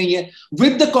license nahi hai,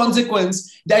 with the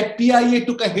consequence that PIA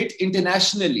took a hit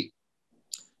internationally.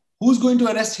 Who's going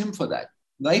to arrest him for that?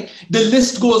 Right? The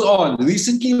list goes on.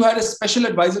 Recently, you had a special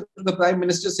advisor to the Prime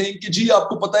Minister saying कि जी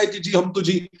आपको पता है कि जी हम तो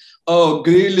जी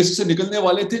grey list से निकलने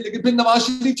वाले थे, लेकिन फिर नवाज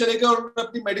शरीफ चले गए और उन्होंने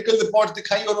अपनी मेडिकल रिपोर्ट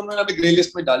दिखाई और उन्होंने हमें ग्रे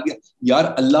लिस्ट में डाल दिया.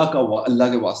 यार अल्लाह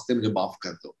के वास्ते मुझे माफ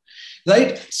कर दो.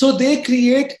 Right? So they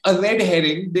create a red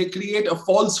herring, they create a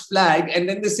false flag, and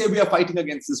then they say we are fighting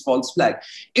against this false flag.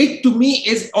 It to me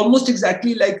is almost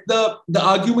exactly like the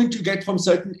argument you get from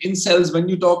certain incels when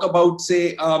you talk about,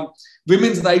 say,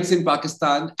 women's rights in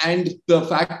Pakistan and the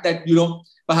fact that, you know,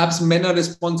 perhaps men are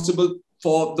responsible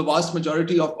for the vast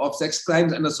majority of sex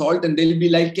crimes and assault, and they'll be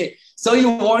like, hey, so you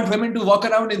want women to walk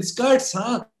around in skirts,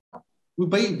 huh?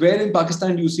 Where in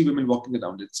Pakistan do you see women walking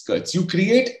around in skirts? You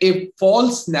create a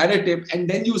false narrative and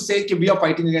then you say we are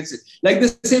fighting against it. Like they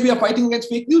say we are fighting against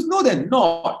fake news. No, they're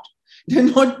not. They're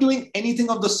not doing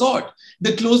anything of the sort.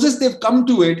 The closest they've come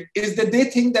to it is that they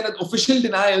think that an official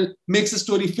denial makes a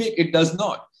story fake. It does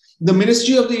not. The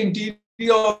Ministry of the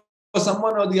Interior or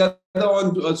someone or the other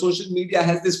on social media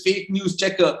has this fake news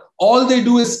checker. All they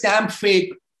do is stamp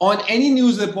fake on any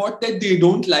news report that they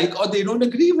don't like or they don't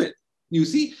agree with. You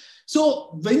see?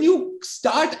 So when you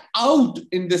start out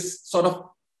in this sort of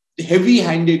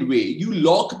heavy-handed way, you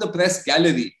lock the press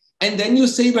gallery and then you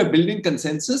say we're building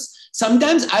consensus.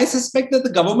 Sometimes I suspect that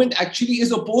the government actually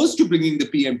is opposed to bringing the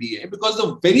PMDA because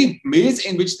the very ways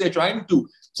in which they're trying to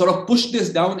sort of push this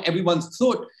down everyone's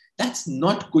throat, that's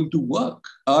not going to work.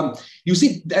 You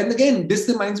see, and again, this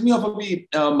reminds me of अभी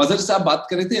मजहर साहब बात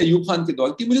कर रहे थे अयूब खान के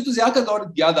दौर की. मुझे तो ज़िया का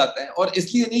दौर याद आता है और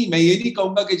इसलिए नहीं, मैं ये नहीं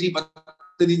कहूँगा कि जी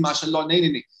बदतरीन माशाल्लाह,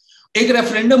 नहीं. एक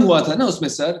रेफरेंडम हुआ था ना उसमें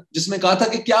सर, जिसमें कहा था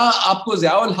कि क्या आपको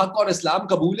ज़ियाउल हक और इस्लाम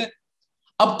कबूल है?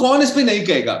 अब कौन इस पे नहीं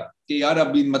कहेगा कि यार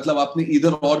अभी मतलब आपने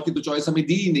इधर और की तो चॉइस हमें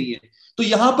दी ही नहीं है. तो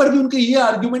यहां पर भी उनका ये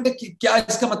आर्गुमेंट है कि क्या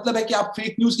इसका मतलब है कि आप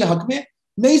फेक न्यूज के हक में?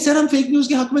 नहीं सर, हम फेक न्यूज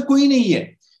के हक में कोई नहीं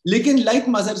है. लेकिन लाइक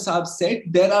मजहर साहब said,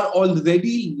 there are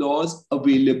already laws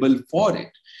available for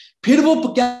it. फिर वो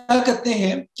क्या करते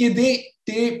हैं कि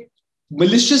दे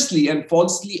maliciously and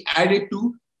falsely add it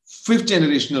to fifth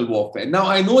generational warfare. Now,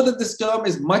 I know that this term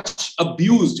is much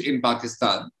abused in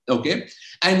Pakistan, okay?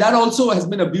 And that also has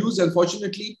been abused,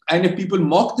 unfortunately. And if people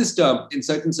mock this term in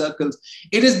certain circles,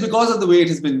 it is because of the way it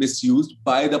has been misused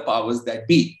by the powers that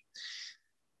be.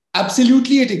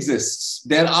 Absolutely, it exists.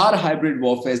 There are hybrid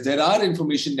warfares. There are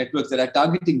information networks that are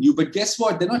targeting you. But guess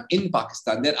what? They're not in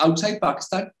Pakistan. They're outside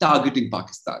Pakistan, targeting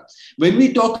Pakistan. When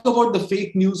we talk about the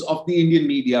fake news of the Indian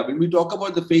media, when we talk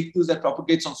about the fake news that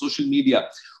propagates on social media,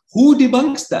 who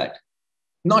debunks that?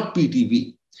 Not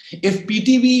PTV. If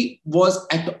PTV was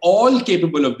at all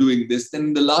capable of doing this, then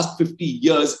in the last 50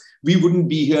 years, we wouldn't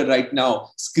be here right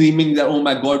now screaming that, oh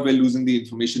my God, we're losing the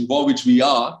information war, which we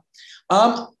are.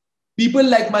 People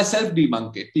like myself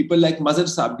debunk it. People like Mazhar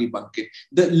Saab debunk it.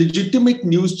 The legitimate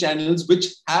news channels, which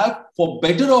have, for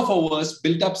better or for worse,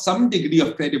 built up some degree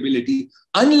of credibility,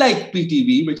 unlike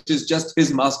PTV, which is just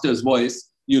his master's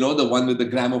voice, you know, the one with the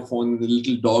gramophone and the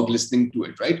little dog listening to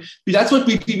it, right? That's what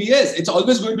PTV is. It's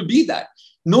always going to be that.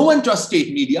 No one trusts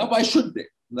state media. Why should they,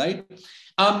 right?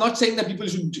 I'm not saying that people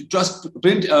should trust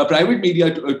private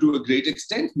media to a great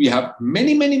extent. We have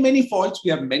many faults. We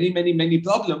have many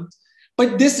problems.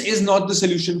 But this is not the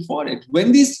solution for it.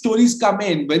 When these stories come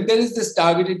in, when there is this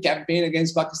targeted campaign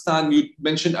against Pakistan, you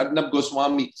mentioned Arnab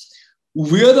Goswami,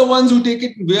 we're the ones who take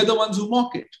it, we're the ones who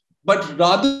mock it. But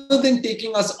rather than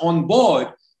taking us on board,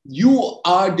 you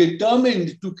are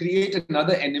determined to create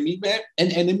another enemy where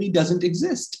an enemy doesn't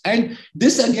exist. And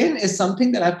this again is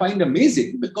something that I find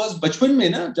amazing, because बचपन में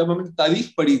ना जब हमने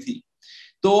तारीख पढ़ी थी,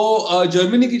 तो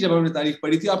Germany की जब हमने तारीख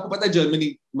पढ़ी थी, आपको पता है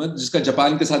जर्मनी जिसका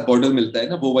जापान के साथ बॉर्डर मिलता है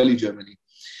ना, वो वाली जर्मनी,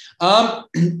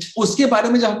 उसके बारे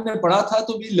में जब हमने पढ़ा था,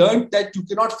 तो we learned that you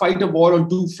cannot fight a war on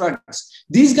two fronts.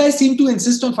 These guys seem to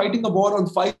insist on fighting a war on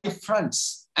 5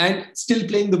 fronts and still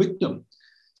playing the victim.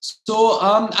 So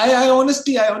I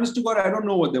honestly, God, I don't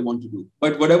know what they want to do.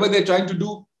 But whatever they're trying to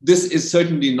do, this is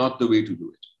certainly not the way to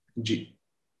do it. Ji.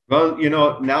 Well, you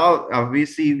know, now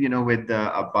obviously, you know, with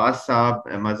Abbas Saab,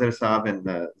 Mazhar Saab, and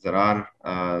Zarar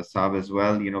Saab as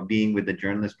well, you know, being with the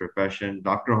journalist profession,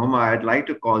 Dr. Homa, I'd like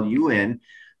to call you in.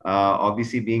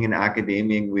 Obviously, being an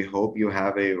academic, we hope you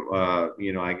have a,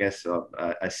 you know, I guess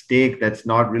a stake that's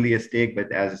not really a stake,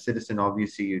 but as a citizen,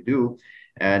 obviously you do,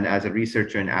 and as a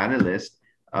researcher and analyst.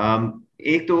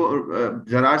 एक तो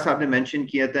जरार साहब ने mention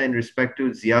किया था in respect to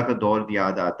जिया का दौर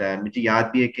याद आता है, मुझे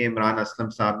याद भी है कि इमरान असलम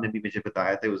साहब ने भी मुझे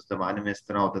बताया था उस जमाने में इस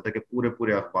तरह होता था कि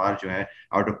पूरे अखबार जो है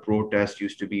out of protest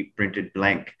used to be printed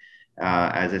blank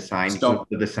as a sign to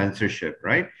the censorship,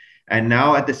 right? And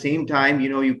now at the same time, you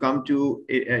know, you come to,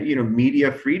 you know,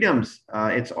 media freedoms,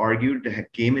 it's argued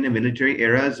came in a military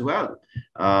era as well,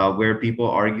 where people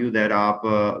argue that,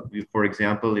 for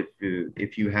example,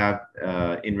 if you have,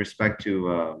 in respect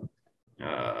to,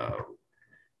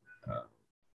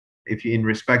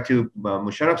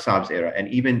 Musharraf Saab's era, and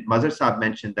even Mazhar Saab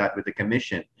mentioned that with the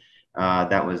commission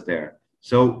that was there.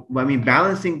 So, I mean,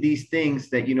 balancing these things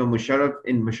that, you know,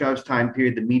 in Musharraf's time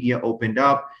period, the media opened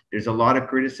up. There's a lot of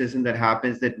criticism that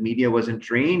happens that media wasn't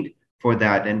trained for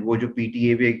that. And wo jo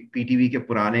PTV ke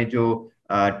purane jo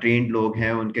trained log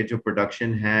hain, unke jo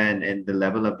production hai and the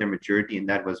level of their maturity, and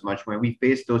that was much more. We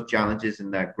faced those challenges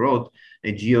in that growth,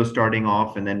 and Geo starting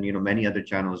off, and then, you know, many other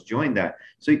channels joined that.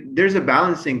 So there's a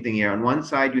balancing thing here. On one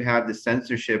side, you have the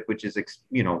censorship, which is,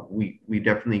 you know, we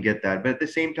definitely get that. But at the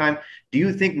same time, do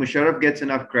you think Musharraf gets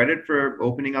enough credit for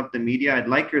opening up the media? I'd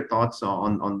like your thoughts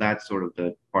on that sort of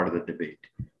the part of the debate.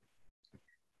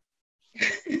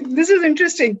 This is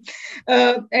interesting.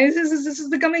 And this is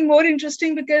becoming more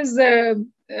interesting because I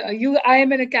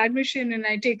am an academician and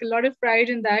I take a lot of pride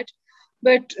in that.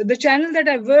 But the channel that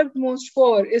I've worked most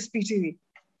for is PTV.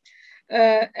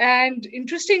 And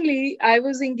interestingly, I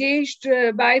was engaged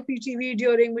by PTV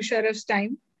during Musharraf's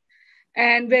time.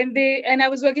 And I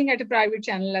was working at a private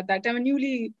channel at that time, a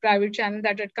newly private channel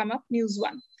that had come up, News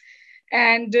One.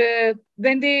 And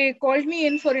when they called me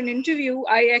in for an interview,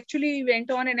 I actually went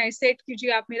on and I said, "Ji,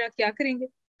 aap mera kya karenge?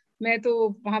 मैं तो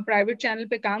वहाँ private channel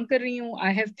पे काम कर रही हूँ.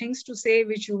 I have things to say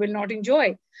which you will not enjoy."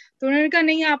 तो उन्होंने कहा,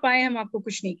 "नहीं आप आए, हम आपको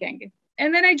कुछ नहीं कहेंगे."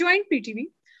 And then I joined PTV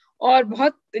और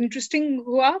बहुत interesting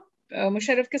हुआ.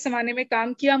 मुशर्रफ के ज़माने में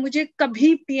काम किया. मुझे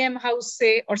कभी PM हाउस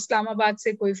से और इस्लामाबाद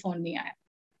से कोई फोन नहीं आया.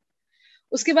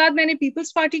 उसके बाद मैंने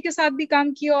पीपल्स पार्टी के साथ भी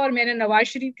काम किया और मैंने नवाज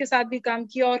शरीफ के साथ भी काम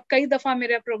किया और कई दफा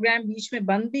मेरा प्रोग्राम बीच में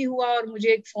बंद भी हुआ और मुझे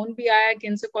एक फोन भी आया कि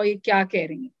इनसे कोई क्या कह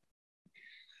रही है.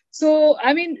 सो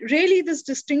I mean really this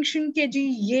distinction के जी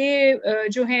ये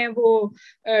जो हैं वो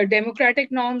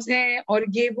डेमोक्रेटिक नॉर्म्स हैं और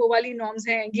ये वो वाली नॉर्म्स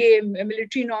हैं, ये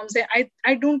मिलिट्री नॉर्म्स हैं.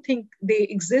 I don't think they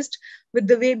exist with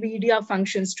the way media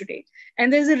functions today.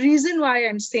 And there's a reason why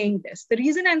I'm saying this. The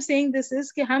reason I'm saying this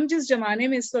is कि हम जिस जमाने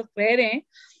में इस वक्त रह रहे हैं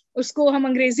उसको हम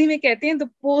अंग्रेजी में कहते हैं द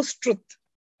पोस्ट ट्रुथ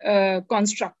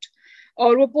कॉन्स्ट्रक्ट.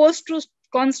 और वो पोस्ट ट्रुथ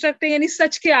कॉन्स्ट्रक्ट है यानी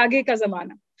सच के आगे का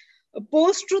जमाना.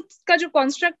 पोस्ट ट्रुथ का जो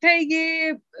कॉन्स्ट्रक्ट है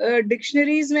ये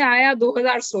डिक्शनरीज में आया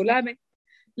 2016 में,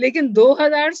 لیکن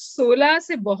 2016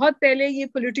 سے بہت پہلے یہ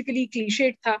پولیٹیکلی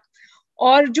کلیشیڈ تھا.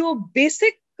 اور جو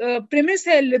بیسک پریمس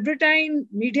ہے لبرٹائن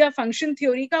میڈیا فنکشن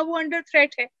تھیوری کا وہ انڈر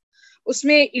تھریٹ ہے. اس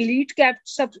میں ایلیٹ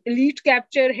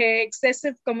کیپچر ہے, ایکسیسو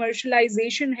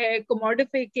کمرشلائزیشن ہے,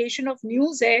 کموڈیفیکیشن آف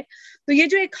نیوز ہے. تو یہ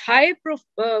جو ایک ہائی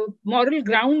مورل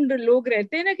گراؤنڈ لوگ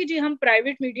رہتے ہیں نا کہ جی ہم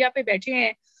پرائیویٹ میڈیا پہ بیٹھے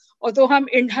ہیں اور تو ہم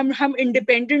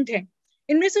انڈیپینڈنٹ ہیں,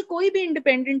 ان میں سے کوئی بھی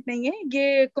انڈیپینڈنٹ نہیں ہے.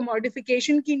 یہ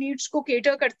کموڈیفیکیشن کی نیڈس کو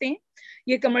کیٹر کرتے ہیں,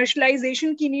 یہ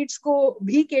کمرشلائزیشن کی نیڈس کو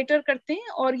بھی کیٹر کرتے ہیں,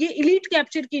 اور یہ ایلیٹ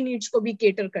کیپچر کی نیڈس کو بھی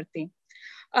کیٹر کرتے ہیں.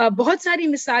 بہت ساری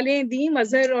مثالیں دی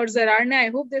مظہر اور زرار نے, I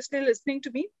hope they still listening to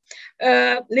me.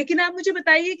 لیکن آپ مجھے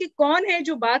بتائیے کہ کون ہے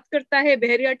جو بات کرتا ہے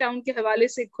بحریہ ٹاؤن کے حوالے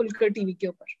سے کھل کر ٹی وی کے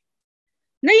اوپر؟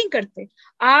 نہیں کرتے.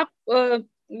 آپ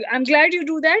I am glad you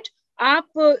do that.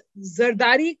 آپ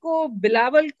زرداری کو,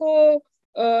 بلاول کو,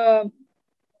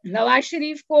 نواز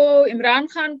شریف کو, عمران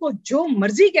خان کو جو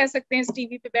مرضی کہہ سکتے ہیں اس ٹی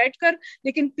وی پہ بیٹھ کر,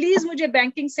 لیکن پلیز مجھے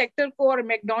بینکنگ سیکٹر کو اور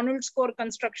میک ڈونلڈس کو اور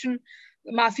کنسٹرکشن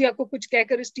مافیا کو کچھ کہہ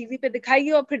کر اس ٹی وی پہ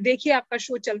دکھائیے, اور پھر دیکھیے آپ کا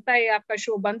شو چلتا ہے یا آپ کا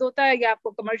شو بند ہوتا ہے, یا آپ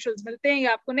کو کمرشلز ملتے ہیں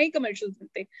یا آپ کو نہیں کمرشلز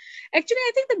ملتے. Actually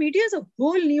I think the media is a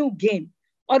whole new game,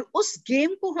 اور اس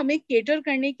گیم کو ہمیں کیٹر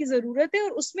کرنے کی ضرورت ہے.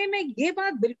 اور اس میں یہ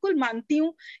بات بالکل مانتی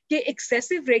ہوں کہ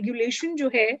ایکسیسو ریگولیشن جو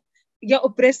ہے یا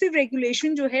اوپریسو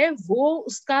ریگولیشن جو ہے وہ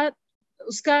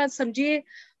اس کا سمجھیے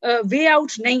وے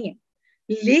آؤٹ نہیں ہے.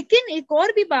 لیکن ایک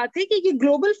اور بھی بات ہے کہ یہ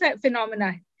گلوبل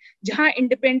فینومینا ہے, جہاں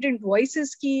انڈیپینڈنٹ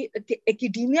وائسز کی,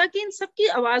 ایکیڈیمیا کی, ان سب کی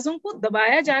آوازوں کو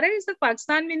دبایا جا رہا ہے. یہ صرف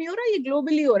پاکستان میں نہیں ہو رہا, یہ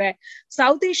گلوبلی ہو رہا ہے,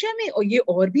 ساؤتھ ایشیا میں, اور یہ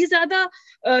اور بھی زیادہ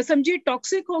سمجھیے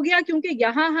ٹاکسک ہو گیا, کیونکہ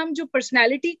یہاں ہم جو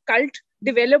پرسنالٹی کلٹ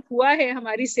ڈیولپ ہوا ہے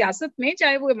ہماری سیاست میں,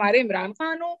 چاہے وہ ہمارے عمران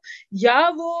خان ہو یا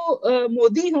وہ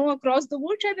مودی ہوں اکراس دا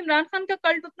ورلڈ. شاید عمران خان کا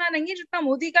کلٹ اتنا نہیں ہے جتنا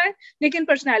مودی کا ہے, لیکن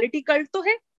پرسنالٹی کلٹ تو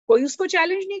ہے, کوئی اس کو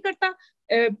چیلنج نہیں کرتا.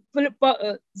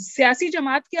 سیاسی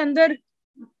جماعت کے اندر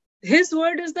his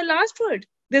word is the last word,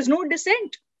 there's no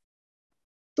dissent.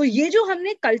 تو یہ جو ہم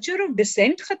نے کلچر آف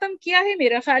ڈسینٹ ختم کیا ہے,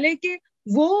 میرا خیال ہے کہ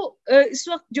وہ اس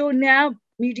وقت جو نیا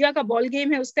میڈیا کا بال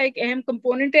گیم ہے اس کا ایک اہم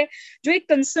کمپوننٹ ہے. جو ایک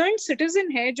کنسرنڈ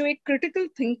سٹیزن ہے, جو ایک کریٹیکل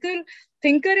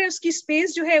تھنکر ہے, اس کی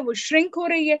اسپیس جو ہے وہ شرنک ہو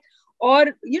رہی ہے. اور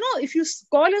if you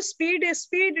call a spade,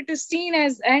 it is seen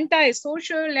as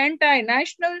anti-social,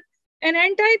 anti-national and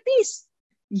anti-peace.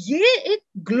 یہ ایک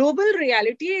گلوبل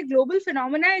ریالٹی ہے, گلوبل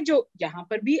فینومینا ہے جو یہاں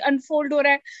پر بھی انفولڈ ہو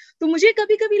رہا ہے. تو مجھے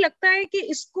کبھی کبھی لگتا ہے کہ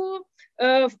اس کو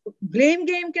بلیم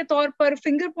گیم کے طور پر,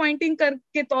 فنگر پوائنٹنگ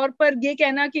کے طور پر یہ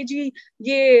کہنا کہ جی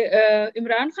یہ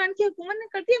عمران خان کی حکومت نے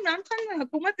کر دی. عمران خان کی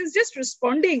حکومت is just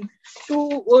responding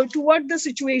to what the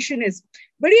situation is.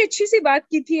 بڑی اچھی سی بات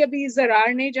کی تھی ابھی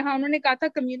زرار نے, جہاں انہوں نے کہا تھا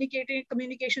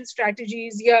کمیونیکیشن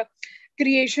اسٹریٹجیز یا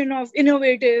creation of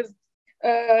innovative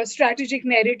strategic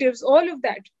narratives, all of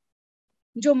that.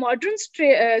 جو modern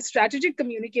strategic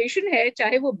communication ہے,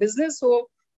 چاہے وہ business who,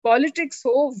 politics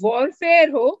who,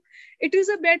 warfare who, it is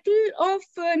a battle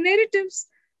of narratives,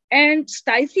 and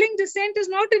stifling dissent is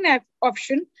not an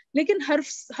option. لیکن ہر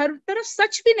طرف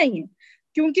سچ بھی نہیں ہے,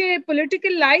 کیونکہ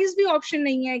political lies بھی option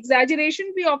نہیں ہے,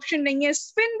 exaggeration بھی option نہیں ہے,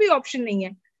 spin بھی option نہیں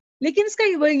ہے. لیکن اس کا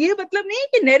یہ مطلب نہیں ہے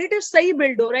کہ narrative صحیح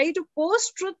build ہو رہا ہے. جو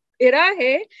post truth ایرا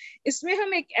ہے, اس میں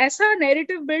ہم ایک ایسا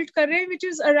نیریٹو بلڈ کر رہے ہیں which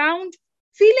is around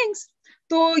feelings.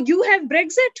 تو you have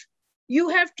Brexit, you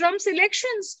have Trump's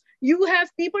elections, you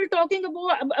have people talking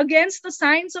about against the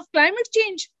science of climate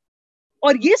change.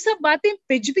 اور یہ سب باتیں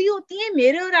پچ بھی ہوتی ہیں,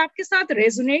 میرے اور آپ کے ساتھ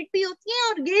ریزونیٹ بھی ہوتی ہیں.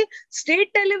 اور یہ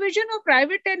اسٹیٹ ٹیلی ویژن اور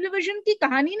پرائیویٹ ٹیلی ویژن کی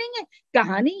کہانی نہیں ہے.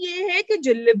 کہانی یہ ہے کہ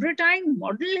جو لبرٹائن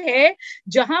ماڈل ہے,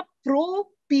 جہاں پرو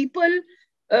پیپل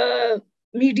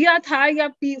میڈیا تھا یا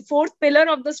fourth pillar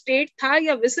of the state تھا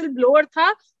یا وسل بلوور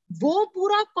تھا, وہ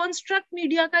پورا کانسٹرکٹ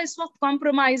میڈیا کا اس وقت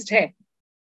کمپرومائزڈ ہے.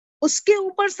 اس کے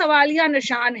اوپر سوالیہ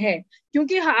نشان ہے,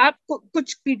 کیونکہ آپ کو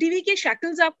کچھ پی ٹی وی کے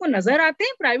شیکلز آپ کو نظر آتے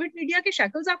ہیں, پرائیویٹ میڈیا کے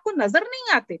شیکلز آپ کو نظر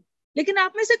نہیں آتے. لیکن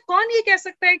آپ میں سے کون یہ کہہ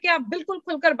سکتا ہے کہ آپ بالکل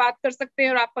کھل کر بات کر سکتے ہیں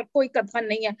اور آپ پر کوئی قدغن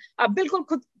نہیں ہے, آپ بالکل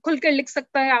کھل کر لکھ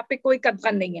سکتا ہے, آپ پہ کوئی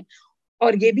قدغن نہیں ہے.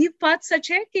 اور یہ بھی بات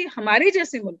سچ ہے کہ ہمارے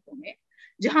جیسے ملکوں میں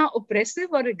جہاں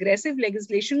اوپریسو اور اگریسو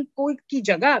لیجسلیشن کی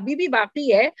جگہ ابھی بھی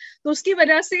باقی ہے, تو اس کی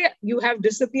وجہ سے you have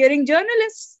disappearing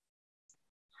journalist,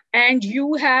 and you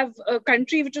have a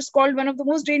country which is called one of the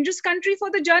most dangerous country for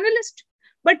the journalist.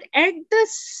 But at the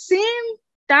same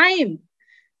time,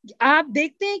 آپ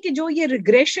دیکھتے ہیں کہ جو یہ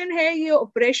ریگریشن ہے, یہ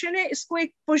آپریشن ہے, اس کو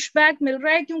ایک پش بیک مل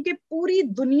رہا ہے, کیونکہ پوری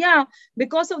دنیا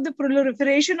because of the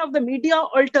proliferation of the media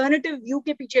alternative view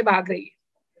کے پیچھے بھاگ رہی ہے.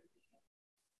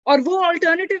 اور وہ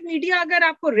آلٹرنیٹیو میڈیا اگر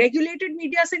آپ کو ریگولیٹڈ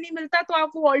میڈیا سے نہیں ملتا, تو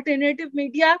آپ وہ آلٹرنیٹیو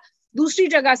میڈیا دوسری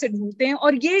جگہ سے ڈھونڈتے ہیں.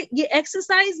 اور یہ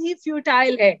ایکسرسائز ہی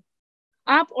فیوٹائل ہے.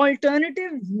 आप ऑल्टरनेटिव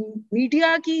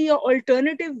मीडिया की या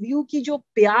ऑल्टरनेटिव व्यू की जो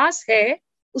प्यास है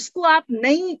उसको आप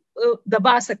नहीं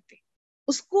दबा सकते,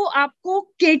 उसको आपको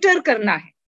केटर करना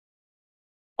है।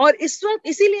 और इस वक्त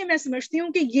इसीलिए मैं समझती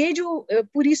हूँ कि ये जो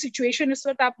पूरी सिचुएशन इस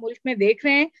वक्त आप मुल्क में देख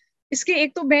रहे हैं, इसके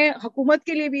एक तो मैं हुकूमत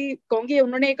के लिए भी कहूंगी,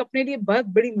 उन्होंने एक अपने लिए बहुत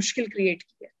बड़ी मुश्किल क्रिएट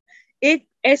की है। एक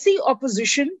ऐसी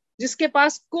ऑपोजिशन जिसके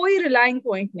पास कोई रिलाइंग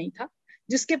पॉइंट नहीं था,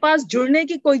 जिसके पास जुड़ने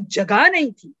की कोई जगह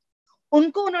नहीं थी,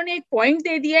 उनको उन्होंने एक पॉइंट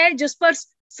दे दिया है जिस पर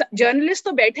जर्नलिस्ट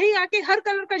तो बैठे ही आके, हर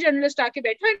कलर का जर्नलिस्ट आके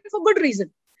बैठा है फॉर गुड रीजन,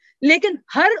 लेकिन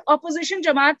हर ऑपोजिशन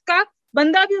जमात का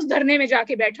बंदा भी उस धरने में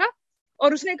जाके बैठा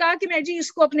और उसने कहा कि मैं जी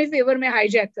इसको अपने फेवर में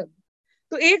हाईजैक करूं।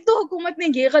 तो एक तो हुकूमत ने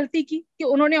ये गलती की कि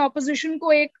उन्होंने ऑपोजिशन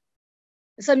को एक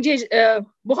समझे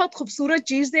बहुत खूबसूरत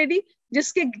चीज दे दी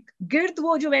जिसके गिर्द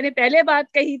वो जो मैंने पहले बात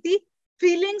कही थी,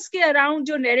 फीलिंग्स के अराउंड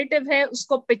जो नैरेटिव है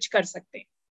उसको पिच कर सकते हैं।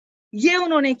 ये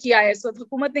उन्होंने किया है, इस वक्त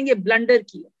हुकूमत ने ये ब्लंडर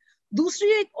किया। दूसरी,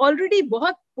 एक ऑलरेडी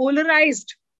बहुत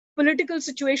पोलराइज्ड पॉलिटिकल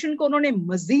सिचुएशन को उन्होंने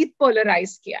मजीद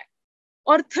पोलराइज किया है।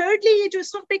 और थर्डली, ये जो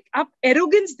इस वक्त एक आप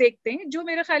एरोगेंस देखते हैं, जो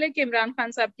मेरा ख्याल है कि इमरान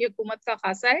खान साहब की हुकूमत का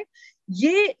खासा है,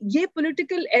 ये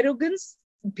पॉलिटिकल एरोगेंस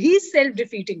भी सेल्फ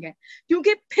डिफीटिंग है,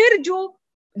 क्योंकि फिर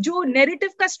जो नैरेटिव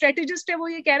का स्ट्रेटेजिस्ट है वो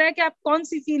ये कह रहा है कि आप कौन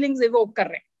सी फीलिंग्स इवोक कर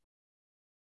रहे हैं,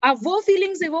 आप वो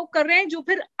फीलिंग्स इवोक कर रहे हैं जो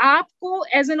फिर आपको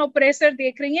एज एन ऑपरेसर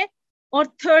देख रही हैं। और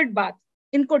थर्ड बात,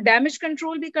 इनको डैमेज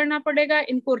कंट्रोल भी करना पड़ेगा,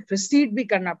 इनको रिसीड भी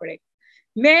करना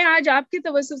पड़ेगा। मैं आज आपकी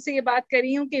तवज्जो से ये बात कर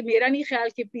रही हूँ कि मेरा नहीं ख्याल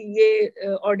कि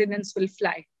ये ordinance will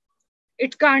fly,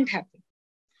 it can't happen.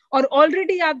 और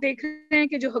ऑलरेडी आप देख रहे हैं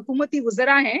कि जो हुकूमती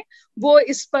वज़रा हैं वो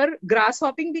इस पर ग्रास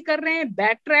हॉपिंग भी कर रहे हैं,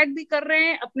 बैक ट्रैक भी कर रहे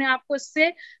हैं, अपने आप को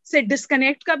इससे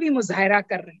डिस्कनेक्ट का भी मुजाहरा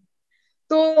कर रहे हैं।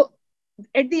 तो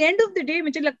at the end of the day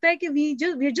मुझे लगता है कि we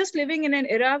are just living in an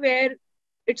era where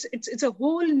it's a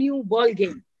whole new ball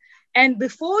game, and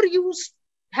before you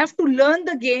have to learn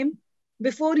the game,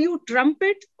 before you trump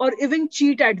it or even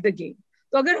cheat at the game.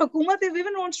 So agar hukumat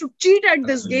even wants to cheat at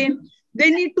this game,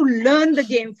 they need to learn the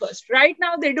game first. Right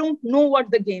now they don't know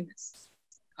what the game is.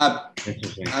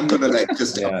 I'm gonna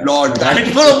just applaud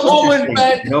that for a moment,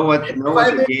 man. Know what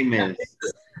the game is.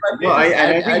 No,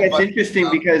 I think it's interesting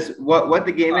because what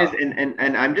the game is,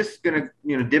 and I'm just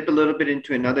gonna dip a little bit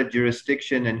into another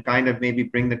jurisdiction and kind of maybe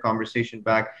bring the conversation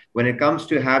back when it comes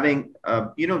to having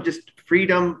just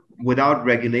freedom without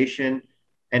regulation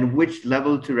and which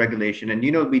level to regulation. And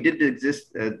we did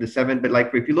exist the 7, but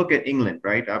like if you look at England,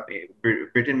 right, आप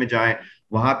Britain में जाएं,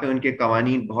 वहाँ पे उनके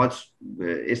कावानीन बहुत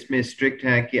इसमें strict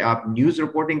हैं कि आप न्यूज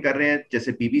रिपोर्टिंग कर रहे हैं,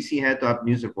 जैसे बीबीसी है तो आप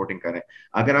न्यूज रिपोर्टिंग कर रहे हैं,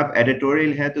 अगर आप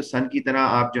एडिटोरियल हैं तो सन की तरह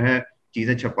आप जो है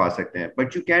चीजें छपा सकते हैं,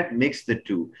 but you can't mix the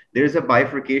two. There is a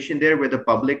bifurcation there where the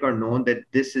public are known that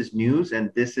this is news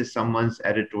and this is someone's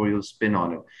editorial spin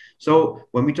on it. So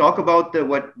when we talk about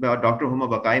what Dr. Huma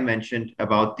Bakai mentioned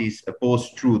about these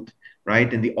post-truth,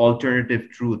 right, and the alternative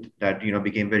truth that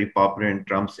became very popular in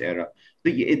Trump's era,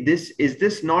 so is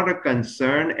this not a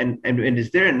concern, and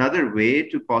is there another way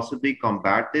to possibly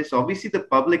combat this? Obviously the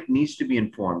public needs to be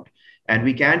informed, and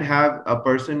we can't have a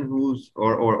person who's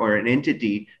or an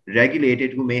entity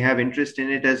regulated who may have interest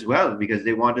in it as well because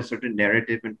they want a certain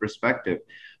narrative and perspective.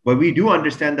 But we do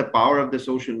understand the power of the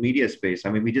social media space.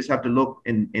 I mean, we just have to look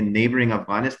in neighboring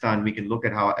Afghanistan. We can look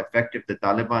at how effective the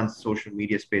Taliban's social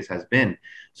media space has been.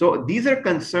 So these are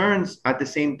concerns at the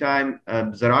same time.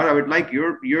 Zarar, I would like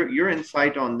your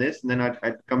insight on this, and then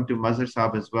I'd come to Mazhar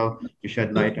Saab as well to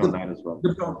shed light on that as well.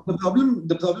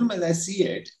 The problem as I see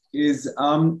it is,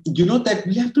 that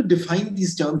we have to define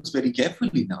these terms very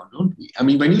carefully now, don't we? I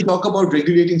mean, when you talk about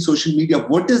regulating social media,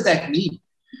 what does that mean?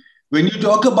 When you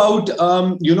talk about,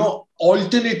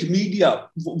 alternate media,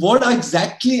 what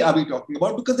exactly are we talking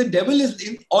about? Because the devil is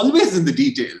always in the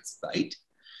details, right?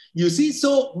 You see,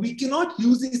 so we cannot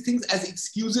use these things as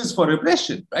excuses for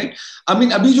repression, right? I mean,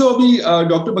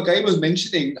 Dr. Bakai was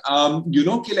mentioning,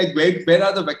 like where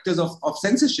are the vectors of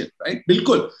censorship, right?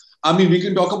 Bilkul. I mean, we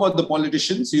can talk about the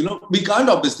politicians, we can't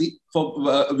obviously,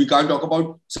 we can't talk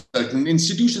about certain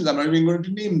institutions. I'm not even going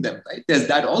to name them, right? There's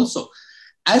that also.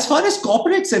 As far as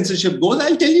corporate censorship goes,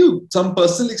 I'll tell you some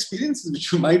personal experiences,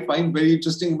 which you might find very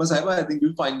interesting. Masaiba, I think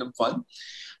you'll find them fun.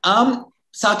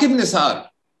 Saqib Nisar,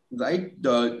 right?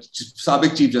 The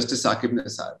Sabiq Chief Justice Saqib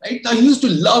Nisar, right? Now, he used to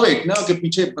love it. Now, कि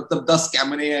पीछे मतलब 10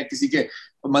 कैमरे हैं, किसी के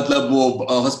मतलब वो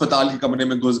अस्पताल के कमरे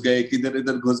में घुस गए, किधर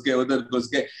घुस गए, उधर घुस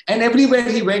गए. And everywhere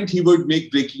he went, he would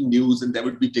make breaking news and there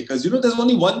would be tickers. There's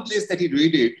only one place that he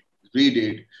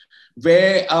raided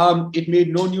where it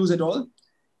made no news at all.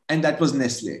 And that was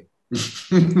Nestle.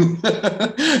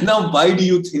 Now, why do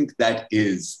you think that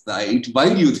is, right?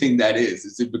 Why do you think that is?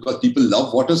 Is it because people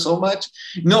love water so much?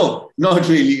 No, not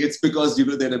really. It's because,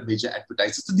 they're a major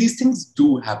advertiser. So these things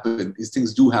do happen.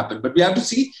 But we have to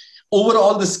see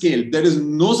overall the scale. There is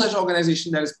no such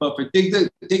organization that is perfect.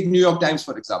 Take New York Times,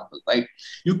 for example, right?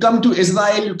 You come to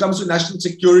Israel, you come to national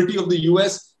security of the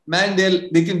US, man,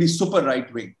 they can be super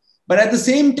right-wing. But at the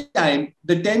same time,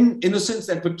 the 10 innocents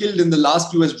that were killed in the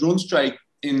last US drone strike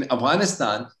in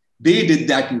Afghanistan, they did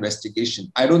that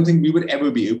investigation. I don't think we would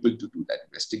ever be able to do that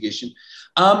investigation.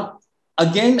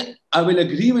 Again, I will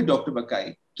agree with Dr.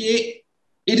 Bakai.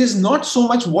 It is not so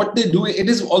much what they're doing. It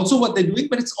is also what they're doing,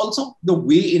 but it's also the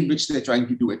way in which they're trying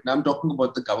to do it. Now I'm talking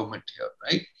about the government here,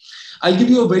 right? I'll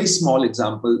give you a very small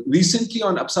example. Recently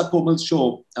on Apsa Komal's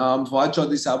show, Fawad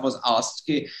Chaudhry Sahab was asked,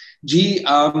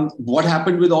 what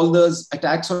happened with all those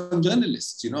attacks on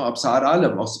journalists? Absar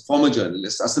Alam, former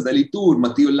journalists, Asad Ali Toor,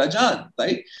 Matiullah Jan,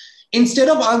 right? Instead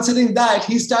of answering that,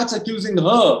 he starts accusing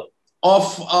her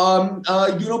of,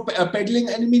 peddling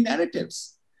enemy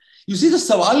narratives. You see, the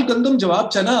Sawal Gandam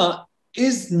Jawab Chana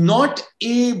is not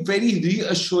a very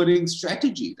reassuring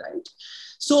strategy, right?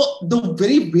 So the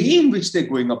very way in which they're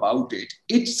going about it,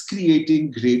 it's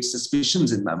creating great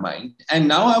suspicions in my mind. And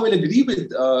now I will agree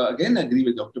with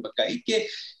Dr. Bakai,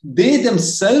 they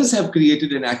themselves have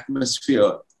created an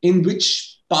atmosphere in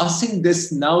which passing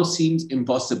this now seems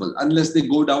impossible unless they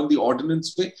go down the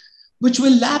ordinance way, which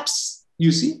will lapse,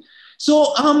 you see.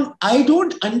 So I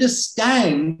don't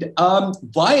understand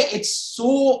why it's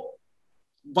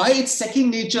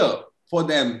second nature for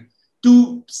them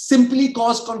to simply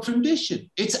cause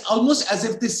confrontation. It's almost as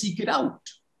if they seek it out.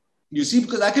 You see,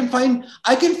 because I can find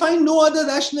no other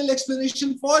rational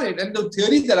explanation for it. And the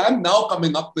theory that I'm now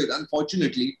coming up with,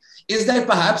 unfortunately, is that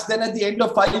perhaps then at the end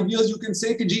of 5 years, you can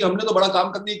say कि जी हमने तो बड़ा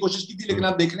काम करने की कोशिश की थी, लेकिन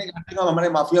आप देखने के हमारे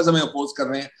माफियाज हमें अपोज कर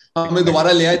रहे हैं, हमें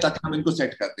दोबारा ले आए ताकि हम इनको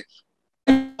सेट कर दें.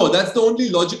 That's the only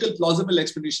logical, plausible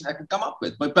explanation I can come up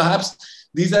with. But perhaps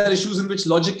these are issues in which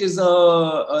logic is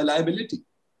a liability.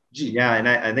 Yeah, and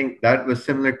I think that was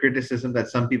similar criticism that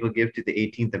some people give to the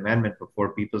 18th Amendment before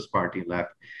People's Party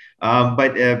left.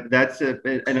 But that's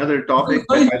another topic.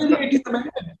 The 18th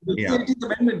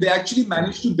Amendment, they actually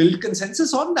managed to build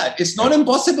consensus on that. It's not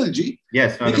impossible, Ji.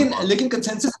 Yes, not impossible. लेकिन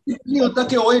consensus नहीं होता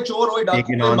कि ओए चोर ओए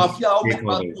डाकू ओए mafia आओ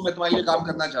मैं तुम्हारे लिए काम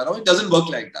करना चाह रहा हूँ. It doesn't work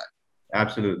like that.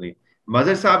 Absolutely.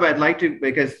 Mazhar Saab, I'd like to,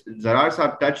 because Zarar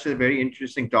Saab touched a very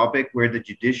interesting topic where the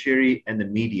judiciary and the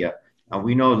media.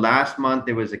 We know last month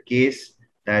there was a case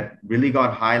that really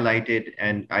got highlighted,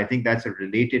 and I think that's a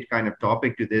related kind of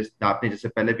topic to this.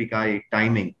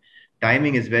 Timing.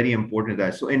 Timing is very important to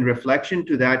that. So in reflection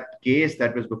to that case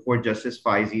that was before Justice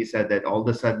Faizi said that all of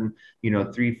a sudden,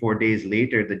 3-4 days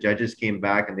later, the judges came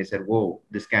back and they said, whoa,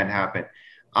 this can't happen.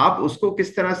 आप उसको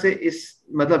किस तरह से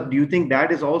do you think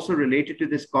that is also related to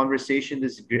this conversation,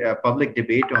 this public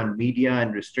debate on media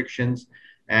and restrictions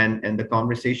and the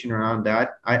conversation around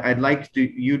that? I'd like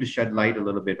you to shed light a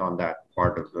little bit on that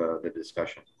part of the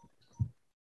discussion.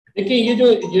 देखिए ये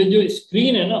जो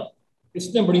screen है ना,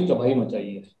 इसने बड़ी तबाही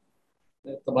मचाई है.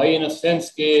 तबाही इन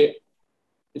सेंस के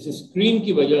इस स्क्रीन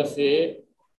की वजह से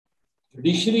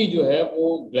जुडिशरी जो है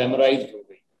वो ग्लैमराइज हो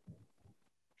गई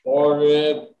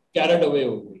और कैरेड अवे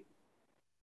हो गई.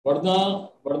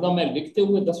 वरना मैं लिखते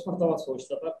हुए 10 मरतबा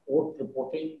सोचता था court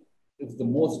reporting is the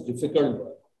most difficult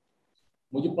work.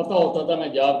 मुझे पता होता था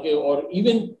मैं जाके, और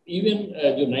इवन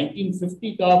जो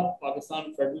 1950 का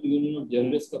Pakistan federal union of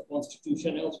journalist का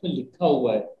कॉन्स्टिट्यूशन है उसमें लिखा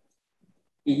हुआ है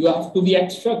कि you have to be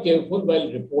extra careful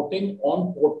while reporting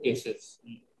on court cases,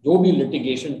 जो भी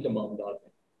लिटिगेशन के मामला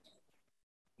हैं.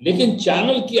 लेकिन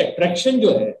चैनल की अट्रैक्शन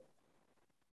जो है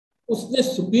उसने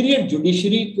सुपीरियर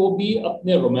जुडिशरी को भी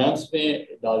अपने रोमांस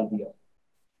में डाल दिया.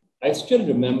 आई स्टिल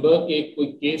रिमेंबर कि कोई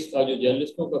केस था जो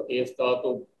जर्नलिस्टों का केस था,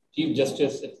 तो चीफ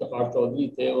जस्टिस इफ्तिखार चौधरी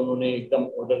थे, उन्होंने एकदम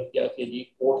ऑर्डर किया कि जी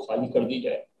कोर्ट खाली कर दी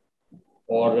जाए.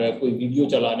 और कोई वीडियो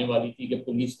चलाने वाली थी कि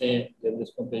पुलिस ने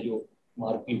जर्नलिस्टों पे जो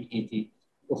मारपीट की थी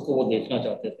उसको वो देखना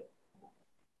चाहते थे.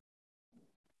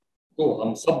 तो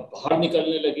हम सब बाहर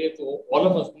निकलने लगे. तो ऑल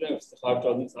ऑफ अस ने, इफ्तिखार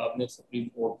चौधरी साहब ने सुप्रीम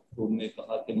कोर्ट रूम में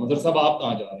कहा कि मदर साहब आप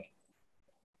कहाँ जा रहे हैं,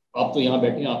 आप तो यहाँ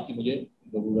बैठे हैं, आपकी मुझे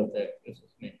जरूरत है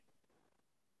इसमें.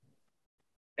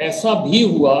 ऐसा भी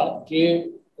हुआ कि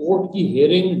कोर्ट की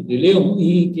हियरिंग डिले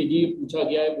हुई कि जी पूछा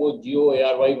गया है वो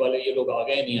GOARY वाले ये लोग आ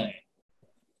गए नहीं आए.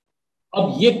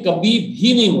 अब ये कभी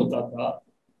भी नहीं होता था,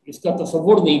 इसका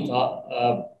तसव्वुर नहीं था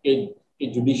कि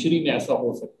जुडिशरी में ऐसा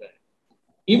हो सकता है.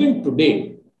 Even today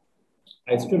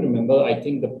I still remember, I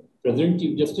think the present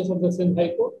chief justice of the Sindh high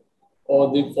court और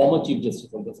the former chief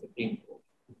justice of the supreme court,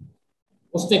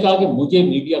 उसने कहा कि मुझे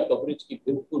मीडिया कवरेज की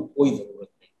बिल्कुल कोई जरूरत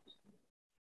नहीं.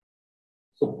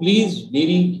 तो प्लीज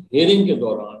मेरी हेयरिंग के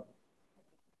दौरान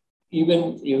इवन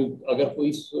अगर कोई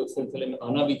इस सिलसिले में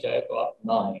आना भी चाहे तो आप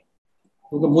ना आए,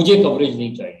 क्योंकि मुझे कवरेज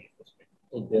नहीं चाहिए उसमें.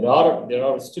 तो there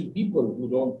are still people who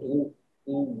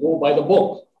go by the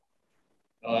book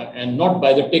and not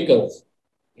by the tickers.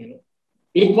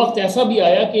 एक वक्त ऐसा भी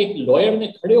आया कि एक लॉयर ने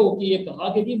खड़े होकर ये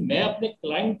कहा कि जी मैं अपने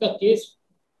क्लाइंट का केस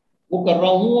वो कर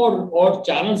रहा हूं और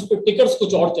चैनल्स पे टिकर्स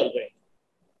कुछ और चल रहे हैं,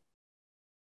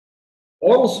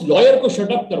 और उस लॉयर को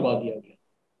शटअप करवा दिया गया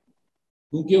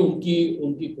क्योंकि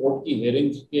उनकी कोर्ट की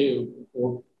हेयरिंग्स के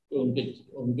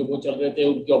उनके वो चल रहे थे,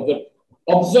 उनके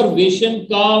ऑब्जर्वेशन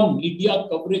का मीडिया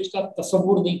कवरेज का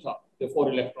तस्वुर नहीं था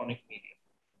before electronic media,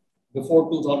 before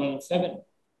 2007.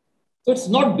 So it's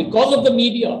not because of the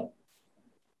media,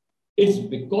 it's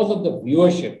because of the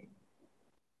viewership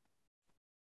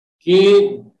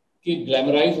कि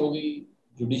ग्लैमराइज हो गई,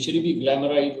 जुडिशरी भी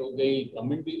ग्लैमराइज हो गई,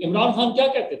 गवर्नमेंट भी. इमरान खान क्या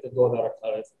कहते थे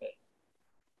 2018 से पहले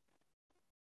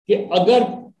कि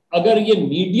अगर ये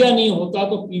मीडिया नहीं होता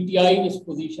तो पीटीआई इस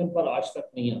पोजीशन पर आज तक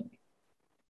नहीं आती.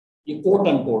 ये कोट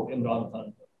अनकोट इमरान खान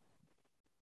का.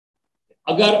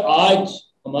 अगर आज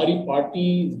हमारी पार्टी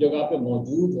इस जगह पे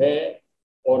मौजूद है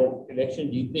और इलेक्शन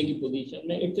जीतने की पोजीशन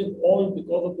में, it is all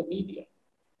because of the media.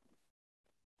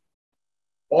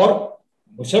 और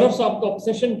मुशर्रफ साहब का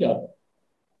ऑब्सेशन क्या था?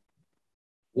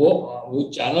 वो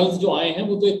चैनल्स जो आए हैं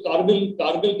वो तो एक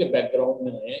कारगिल के बैकग्राउंड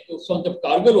में आए हैं कि उस वक्त जब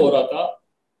कारगिल हो रहा था,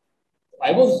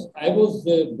 I was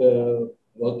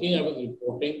working, I was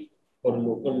reporting for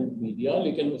local media,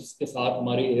 लेकिन उसके साथ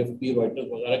हमारे AFP, रॉयटर्स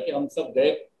वगैरह के हम सब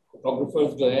गए,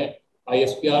 फोटोग्राफर्स जो है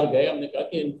ISPR गए, हमने कहा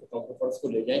कि इन फोटोग्राफर्स को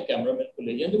ले जाएं, कैमरामैन को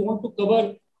ले जाएं, they want to cover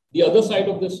the other side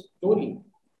of this story.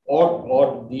 और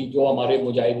जो हमारे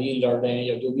मुजाहिदीन लड़ रहे हैं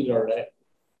या जो भी लड़ रहा है,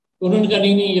 तो उन्होंने कहा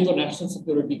नहीं ये तो नेशनल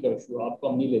सिक्योरिटी का इशू है, आपको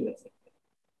हम नहीं ले जा सकते.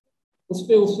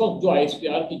 उस वक्त जो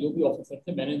ISPR के जो भी ऑफिसर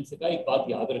थे, मैंने उनसे कहा एक बात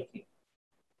याद रखिए,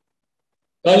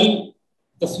 कल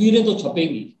तस्वीरें तो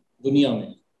छपेंगी दुनिया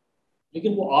में,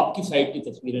 लेकिन वो आपकी साइड की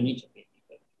तस्वीरें नहीं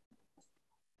छपेंगी,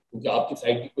 क्योंकि आपकी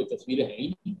साइड की कोई तस्वीरें हैं ही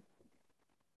नहीं.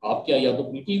 आप क्या या तो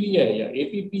PTV है या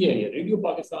APP है या रेडियो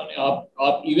पाकिस्तान है,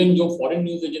 आप इवन जो फॉरेन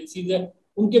न्यूज एजेंसीज है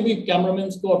उनके भी कैमरामैन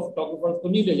को और फोटोग्राफर्स को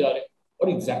नहीं ले जा रहे. और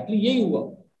एग्जैक्टली यही हुआ.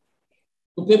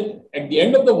 तो फिर at the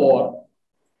end of the war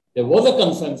there was a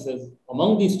consensus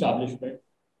among the establishment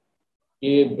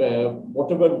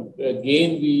whatever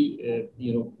gain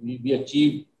we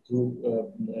achieved through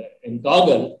in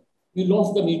Kargil, we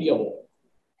lost the media war.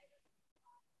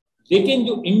 लेकिन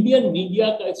जो इंडियन मीडिया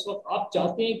का इस वक्त आप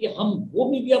चाहते हैं कि हम वो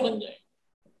मीडिया बन जाएं,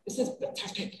 this is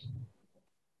pathetic.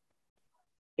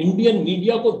 Indian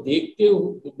media को देखते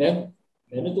हुए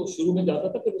मैंने तो शुरू में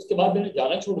जाता था, फिर उसके बाद मैंने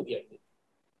जाना छोड़ दिया.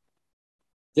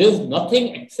 There is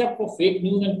nothing except for fake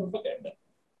news and propaganda.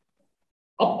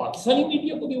 अब पाकिस्तानी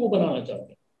मीडिया को भी वो बनाना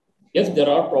चाहते हैं. Yes, there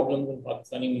are problems in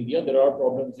Pakistani media. There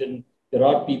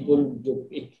are people जो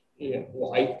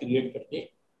वो hype create करते हैं,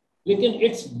 लेकिन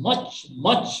it's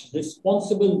much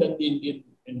responsible than the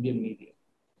Indian media.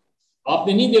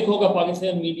 आपने नहीं देखा होगा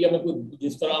पाकिस्तान मीडिया में कोई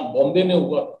जिस तरह बॉम्बे में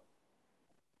हुआ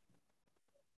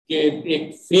कि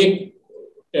एक फेक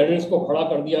टेररिस्ट को खड़ा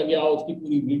कर दिया गया, उसकी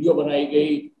पूरी वीडियो बनाई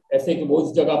गई ऐसे कि वो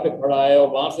इस जगह पे खड़ा है और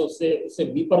वहां से उससे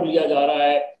बीपर लिया जा रहा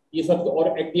है, ये सब.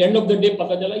 और at the end of the day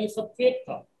पता चला ये सब फेक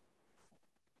था.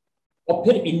 और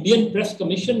फिर इंडियन प्रेस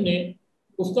कमीशन ने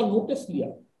उसका नोटिस लिया.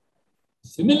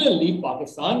 सिमिलरली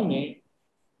पाकिस्तान में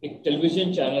एक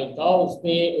टेलीविजन चैनल था,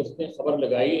 उसने खबर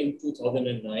लगाई इन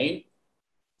 2009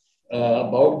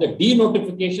 about the D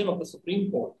notification of the supreme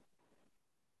court.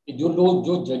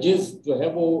 जो जजेस जो है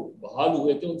वो बहाल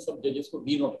हुए थे, उन सब जजेस को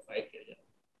डी नोटिफाई किया जाए.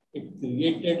 इट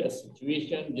क्रिएटेड अ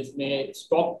सिचुएशन जिसमें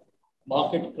स्टॉक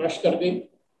मार्केट क्रश कर गई.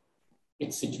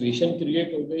 एक सिचुएशन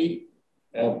क्रिएट हो गई.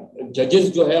 जजेस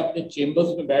जो है अपने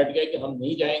चेम्बर्स में बैठ गए कि हम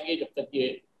नहीं जाएंगे जब तक ये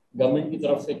गवर्नमेंट की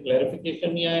तरफ से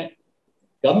क्लैरिफिकेशन नहीं आए.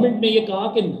 गवर्नमेंट ने ये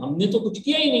कहा कि हमने तो कुछ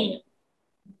किया ही नहीं है.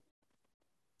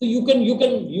 तो you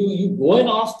go and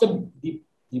ask the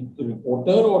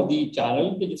reporter और the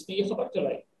channel के जिसने ये खबर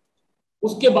चलाई.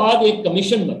 उसके बाद एक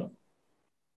कमीशन बना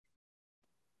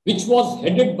which was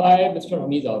headed by Mr.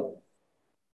 Hamid Arun,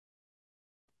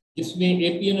 जिसमें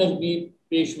APNS भी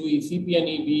पेश हुई,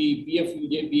 CPNE भी,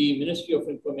 PFUJ भी, मिनिस्ट्री ऑफ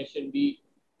इंफॉर्मेशन भी.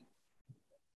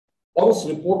 और उस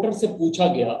रिपोर्टर से पूछा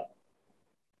गया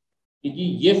कि जी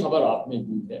ये खबर आपने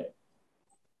दी है,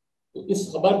 तो इस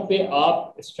खबर पे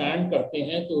आप स्टैंड करते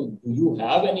हैं, तो do you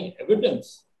have any evidence?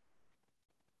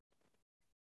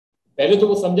 पहले तो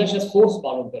वो समझा शायद सोर्स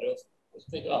मालूम करे.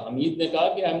 उसने कहा, हमीद ने कहा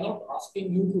कि I am not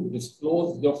asking you to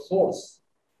disclose your source,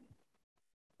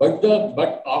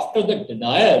 but after the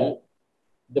denial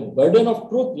the burden of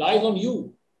truth lies on you.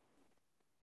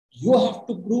 You have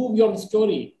to prove your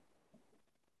story.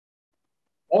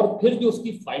 اور پھر جو اس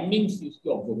کی فائنڈنگس تھی, اس کی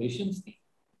آبزرویشنس تھی,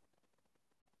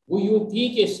 وہ یہ تھی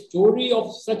کہ story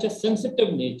of such a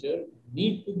sensitive nature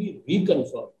need to be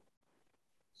reconfirm.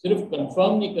 صرف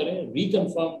کنفرم نہیں کریں,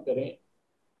 ریکنفرم کریں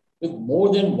with more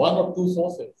than one or two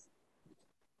sources.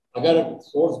 اگر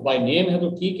سورس بائی نیم ہے تو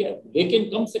ٹھیک ہے, لیکن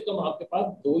کم سے کم آپ کے پاس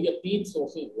 2 یا 3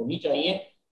 سورسز ہونی چاہیے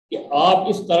کہ آپ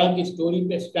اس طرح کی اسٹوری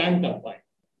پہ اسٹینڈ کر پائیں.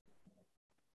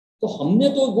 تو ہم نے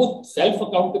تو وہ سیلف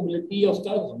اکاؤنٹیبلٹی اور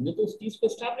ہم نے تو اس چیز کو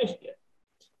اسٹیبلش کیا.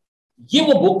 یہ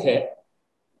وہ بک ہے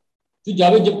جو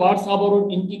جاوید جبار صاحب اور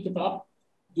ان کی کتاب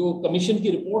جو کمیشن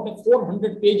کی رپورٹ ہے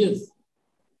 400 پیجز.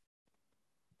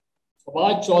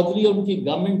 فواد چودھری اور ان کی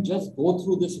government just go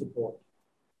through this report.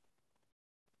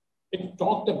 It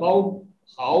talked about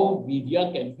how media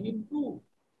can be improved.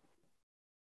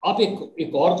 آپ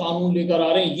ایک اور قانون لے کر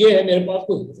آ رہے ہیں. یہ ہے میرے پاس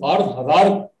کوئی ہزار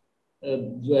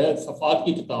جو ہے صفحات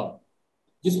کی کتاب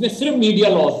جس میں صرف میڈیا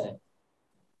لاس ہے.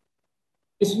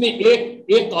 اس میں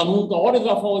ایک قانون کا اور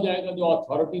اضافہ ہو جائے گا جو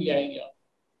اتھارٹی لے آئیں گے آپ.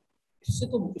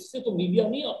 اس سے تو میڈیا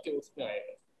نہیں آپ کے اس میں آئے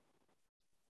گا.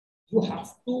 You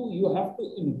have to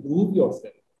improve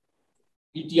yourself.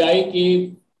 P T I کے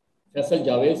فیصل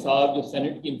جاوید صاحب جو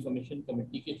سینٹ کی انفارمیشن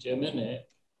کمیٹی کے چیئرمین ہیں,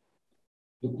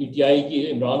 جو پی ٹی آئی کی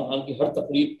عمران خان کی ہر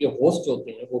تقریب کے ہوسٹ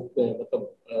ہوتے ہیں, وہ مطلب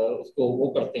اس کو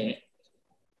وہ کرتے ہیں,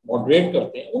 ماڈریٹ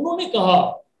کرتے ہیں, انہوں نے کہا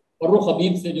فروخ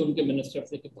حبیب سے جو ان کے منسٹر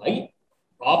سے کہ بھائی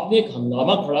آپ نے ایک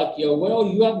ہنگامہ کھڑا کیا ہوا ہے اور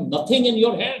you have nothing in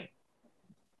your hand.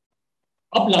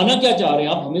 آپ لانا کیا چاہ رہے ہیں,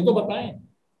 آپ ہمیں تو بتائیں.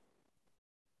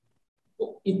 تو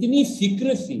اتنی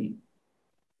سیکریسی,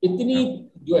 اتنی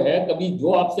جو ہے, کبھی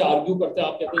جو آپ سے آرگیو کرتے ہیں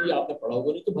آپ کہتے ہیں جی آپ نے پڑھا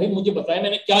ہوگا نہیں, تو بھائی مجھے بتائیں میں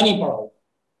نے کیا نہیں پڑھا ہوگا.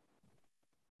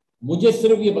 مجھے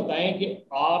صرف یہ بتائیں کہ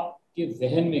آپ کے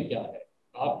ذہن میں کیا ہے.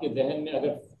 آپ کے ذہن میں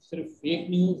اگر صرف فیک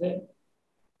نیوز ہے,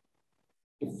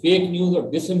 فیک نیوز اور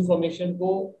ڈس انفارمیشن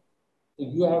کو, تو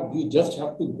you just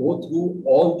have to go through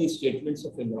all these statements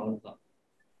of Imran Khan.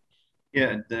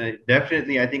 Yeah,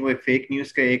 definitely. I think وہ fake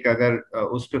news کا ایک اگر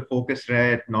اس پہ فوکس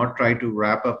رہے, not try to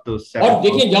wrap up those. اور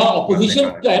دیکھیں جہاں اپوزیشن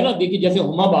کا ہے نا, دیکھیں جیسے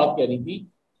ہما بات کہہ رہی تھی,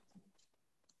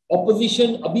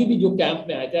 اپوزیشن ابھی بھی جو کیمپ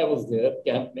میں آیا تھا, I was there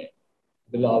کیمپ میں,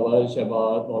 بلاول,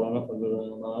 شہباز, مولانا فضل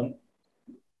الرحمان,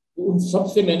 ان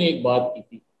سب سے میں نے ایک بات کی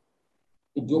تھی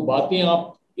کہ جو باتیں آپ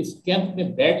اس کیمپ میں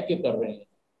بیٹھ کے کر رہے ہیں,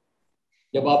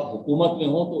 جب آپ حکومت میں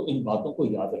ہوں تو ان باتوں کو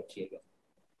یاد رکھیے گا,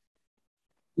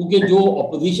 کیونکہ جو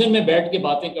اپوزیشن میں بیٹھ کے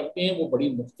باتیں کرتے ہیں وہ بڑی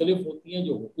مختلف ہوتی ہیں,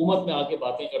 جو حکومت میں آ کے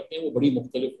باتیں کرتے ہیں وہ بڑی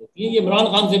مختلف ہوتی ہیں. یہ عمران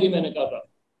خان سے بھی میں نے کہا تھا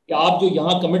کہ آپ جو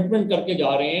یہاں کمٹمنٹ کر کے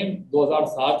جا رہے ہیں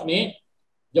 2007 میں,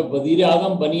 جب وزیر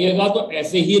اعظم بنیے گا تو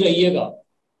ایسے ہی رہیے گا.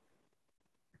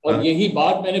 اور یہی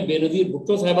بات میں نے بے نظیر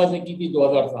بھٹو صاحبہ سے کی تھی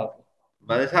 2007 میں.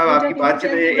 Brother Sahab, آپ کی بات سے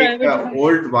مجھے ایک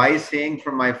old wise saying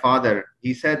from my father.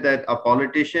 He said that a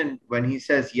politician, when he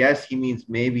says yes, he means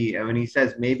maybe, and when he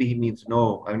says maybe, he means no,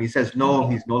 and when he says no,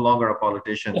 he's no longer a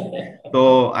politician.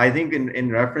 So I think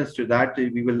in reference to that,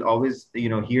 we will always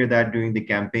hear that during the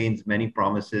campaigns, many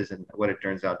promises and what it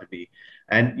turns out to be.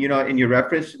 And in your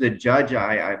reference to the judge,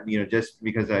 I just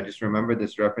because I just remember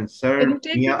this reference, Sir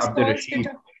Mia Abdul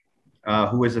Rashid,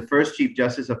 who was the first Chief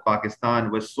Justice of Pakistan,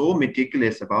 was so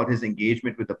meticulous about his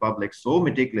engagement with the public, so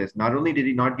meticulous. Not only did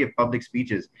he not give public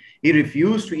speeches, he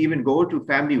refused to even go to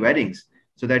family weddings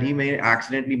so that he may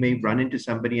accidentally run into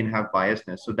somebody and have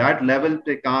biasness. So that level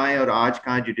pe kahan hai aur aaj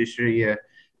kahan judiciary hai,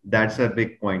 that's a big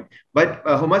point. But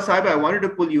Huma Sahib, I wanted to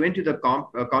pull you into the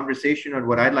conversation on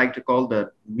what I'd like to call the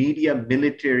media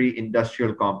military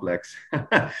industrial complex.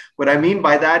 What I mean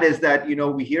by that is that,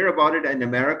 we hear about it in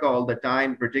America all the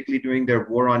time, particularly during their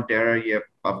war on terror,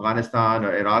 Afghanistan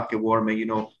or Iraq war,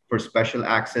 for special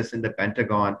access in the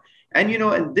Pentagon. And,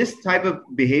 and this type of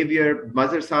behavior,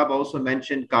 Mazhar Sahab also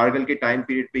mentioned Kargil ke time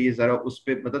period pe ye zara us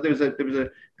pe, there was a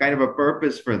kind of a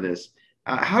purpose for this.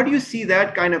 How do you see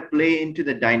that kind of play into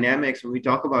the dynamics when we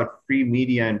talk about free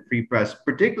media and free press,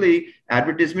 particularly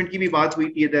advertisement ki bhi baat hui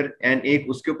thi idhar, and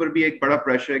uske upar bhi ek bada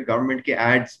pressure hai, government ke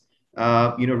ads.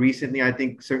 Recently I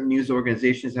think certain news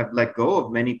organizations have let go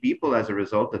of many people as a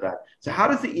result of that. So how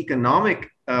does the economic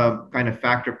kind of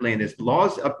factor play in this?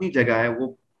 Laws apni jagah hai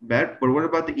wo, but what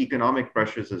about the economic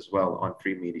pressures as well on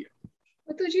free media?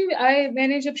 تو جی میں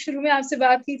نے جب شروع میں آپ سے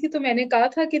بات کی تھی تو میں نے کہا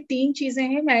تھا کہ 3 چیزیں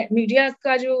ہیں میڈیا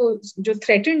کا جو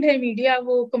تھریٹنڈ ہے میڈیا,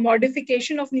 وہ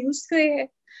کموڈیفیکیشن آف نیوز سے ہے,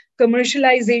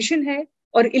 کمرشلائزیشن ہے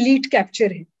اور ایلیٹ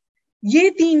کیپچر ہے. یہ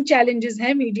 3 چیلنجز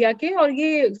ہیں میڈیا کے, اور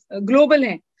یہ گلوبل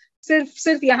ہیں,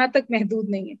 صرف یہاں تک محدود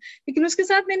نہیں ہے. لیکن اس کے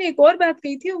ساتھ میں نے ایک اور بات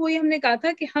کہی تھی, وہی ہم نے کہا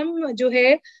تھا کہ ہم جو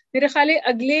ہے میرے خیال ہے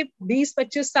اگلے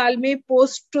 20-25 سال میں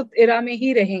پوسٹ ٹروتھ ایرا میں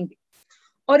ہی رہیں گے,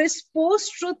 اور اس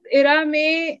پوسٹ ٹروتھ ایرا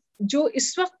میں جو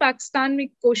اس وقت پاکستان میں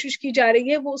کوشش کی جا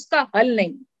رہی ہے وہ اس کا حل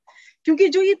نہیں, کیونکہ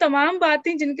جو یہ تمام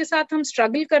باتیں جن کے ساتھ ہم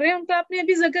اسٹرگل کر رہے ہیں ان کا آپ نے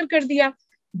ابھی ذکر کر دیا.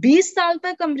 20 سال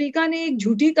تک امریکہ نے ایک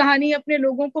جھوٹی کہانی اپنے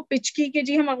لوگوں کو پچ کی کہ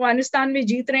جی ہم افغانستان میں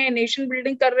جیت رہے ہیں, نیشن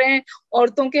بلڈنگ کر رہے ہیں,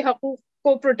 عورتوں کے حقوق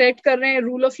کو پروٹیکٹ کر رہے ہیں,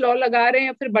 رول آف لا لگا رہے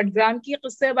ہیں, پھر بٹگرام کی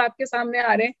قصے اب آپ کے سامنے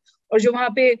آ رہے ہیں, اور جو وہاں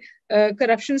پہ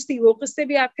کرپشنز تھی وہ قصے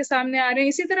بھی آپ کے سامنے آ رہے ہیں.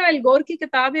 اسی طرح الگور کی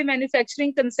کتاب ہے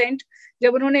مینوفیکچرنگ کنسینٹ,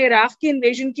 جب انہوں نے عراق کی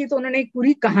انویژن کی تو انہوں نے ایک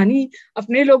پوری کہانی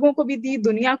اپنے لوگوں کو بھی دی,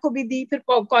 دنیا کو بھی دی. پھر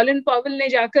کولن پاول نے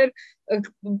جا کر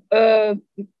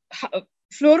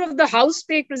فلور آف دا ہاؤس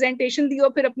پہ ایک پریزنٹیشن دی اور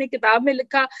پھر اپنی کتاب میں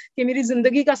لکھا کہ میری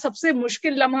زندگی کا سب سے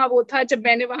مشکل لمحہ وہ تھا جب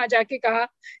میں نے وہاں جا کے کہا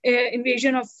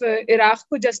انویژن آف عراق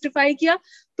کو جسٹیفائی کیا.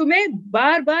 تو میں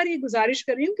بار بار یہ گزارش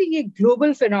کر رہی ہوں کہ یہ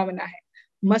گلوبل فینومینا ہے.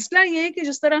 مسئلہ یہ ہے کہ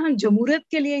جس طرح ہم جمہوریت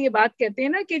کے لیے یہ بات کہتے ہیں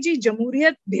نا کہ جی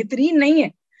جمہوریت بہترین نہیں ہے,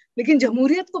 لیکن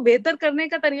جمہوریت کو بہتر کرنے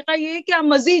کا طریقہ یہ ہے کہ آپ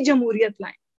مزید جمہوریت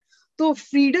لائیں. تو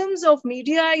فریڈمز آف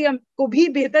میڈیا یا کو بھی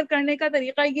بہتر کرنے کا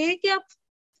طریقہ یہ ہے کہ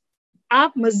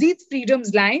آپ مزید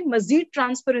فریڈمز لائیں, مزید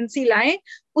ٹرانسپیرنسی لائیں.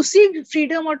 اسی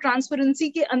فریڈم اور ٹرانسپیرنسی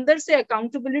کے اندر سے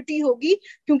اکاؤنٹیبلٹی ہوگی,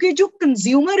 کیونکہ جو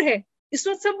کنزیومر ہے, اس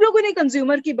وقت سب لوگوں نے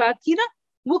کنزیومر کی بات کی نا,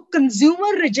 وہ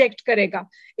کنزیومر ریجیکٹ کرے گا.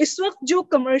 اس وقت جو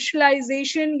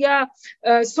کمرشلائزیشن یا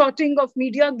sorting of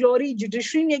media glory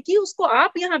judiciary نے کی, اس کو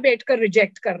آپ یہاں بیٹھ کر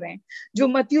ریجیکٹ کر رہے ہیں. جو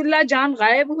متی اللہ جان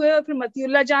غائب ہوئے اور پھر متی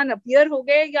اللہ جان اپیئر ہو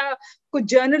گئے, یا کچھ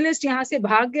جرنلسٹ یہاں سے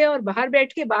بھاگ گئے اور باہر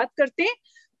بیٹھ کے بات کرتے ہیں.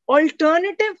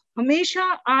 آلٹرنیٹو ہمیشہ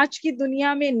آج کی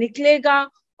دنیا میں نکلے گا,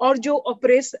 اور جو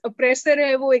اپریسر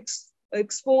ہے وہ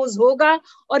ایکسپوز ہوگا.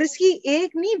 اور اس کی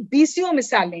ایک نہیں 20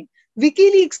 مثالیں. وکی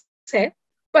لیکس ہے,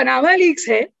 پناما لیکس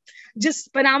ہے,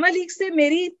 جس پناما لیکس سے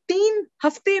میری 3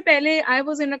 ہفتے پہلے I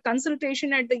was in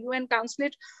consultation at the UN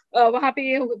کاؤنسلیٹ, وہاں پہ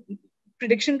یہ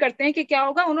پریڈکشن کرتے ہیں کہ کیا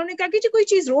ہوگا. انہوں نے کہا کہ جی کوئی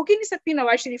چیز روک ہی نہیں سکتی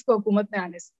نواز شریف کو حکومت میں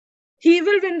آنے سے, ہی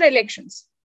ول one the elections.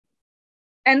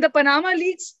 And the Panama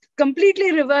leaks completely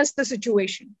reverse the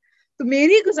situation. تو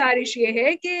میری گزارش یہ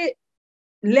ہے کہ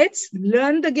let's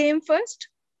learn the game first,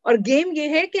 اور گیم یہ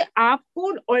ہے کہ آپ کو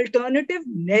الٹرنیٹیو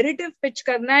نیریٹو پچ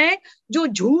کرنا ہے جو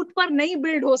جھوٹ پر نہیں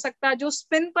بلڈ ہو سکتا, جو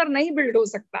اسپن پر نہیں بلڈ ہو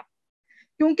سکتا.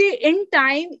 کیونکہ ان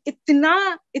ٹائم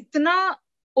اتنا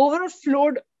اوور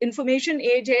فلوڈ انفارمیشن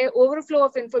ایج ہے, اوور فلو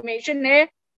آف انفارمیشن ہے,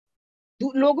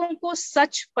 لوگوں کو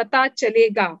سچ پتا چلے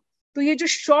گا. تو یہ جو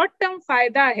شارٹ ٹرم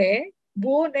فائدہ ہے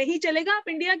وہ نہیں چلے گا. آپ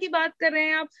انڈیا کی بات کر رہے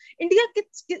ہیں, آپ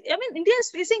India is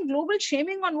facing global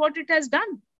shaming on what it has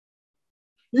done,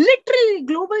 literally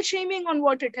global shaming on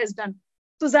what it has done.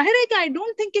 تو ظاہر ہے کہ I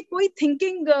don't think کہ کوئی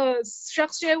thinking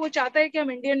شخص جو ہے وہ چاہتا ہے کہ ہم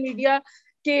انڈین میڈیا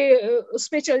کے اس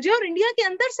پہ چل جائے. اور انڈیا کے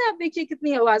اندر سے آپ دیکھیے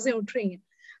کتنی آوازیں اٹھ رہی ہیں.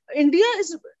 India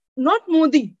is not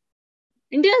Modi,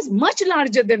 India is much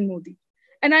larger than Modi.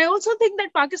 And I also think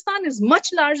that Pakistan is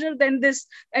much larger than this,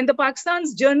 and the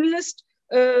Pakistan's journalist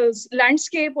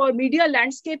landscape or media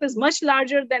landscape is much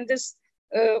larger than this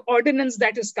ordinance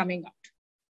that is coming out.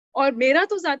 اور میرا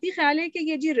تو ذاتی خیال ہے کہ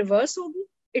یہ جی reverse ہوگی,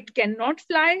 it cannot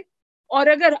fly, اور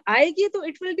اگر آئے گی تو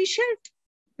it will be shelved,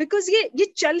 because یہ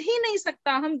چل ہی نہیں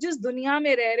سکتا. ہم جس دنیا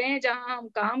میں رہ رہے ہیں, جہاں ہم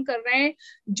کام کر رہے ہیں,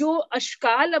 جو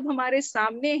اشکال اب ہمارے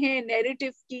سامنے ہیں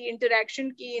نیریٹو کی,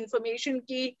 انٹریکشن کی, انفارمیشن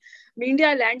کی,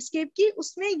 میڈیا لینڈسکیپ کی,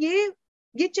 اس میں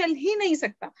یہ چل ہی نہیں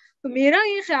سکتا. تو میرا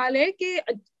یہ خیال ہے کہ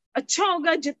اچھا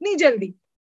ہوگا جتنی جلدی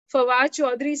فواد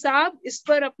چودھری صاحب اس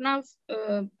پر اپنا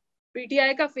پی ٹی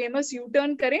آئی کا فیمس یو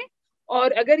ٹرن کریں.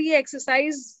 اور اگر یہ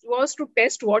exercise was to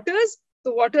test waters,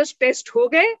 تو واٹرز ٹیسٹ ہو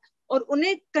گئے, اور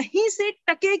انہیں کہیں سے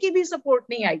ٹکے کی بھی سپورٹ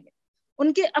نہیں آئی ہے.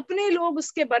 ان کے اپنے لوگ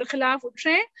اس کے برخلاف اٹھ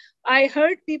رہے ہیں. I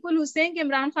heard people who seeing کہ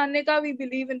عمران خان نے کہا we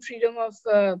believe in freedom of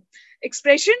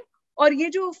expression, اور یہ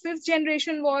جو 5th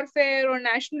جنریشن وارفیئر اور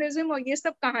نیشنلزم اور یہ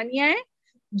سب کہانیاں ہیں,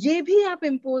 یہ بھی آپ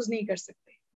امپوز نہیں کر سکتے.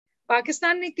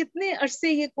 پاکستان نے کتنے عرصے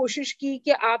یہ کوشش کی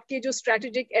کہ آپ کے جو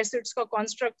اسٹریٹجک ایسٹس کا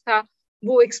کانسٹرکٹ تھا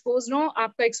وہ ایکسپوز نہ ہو,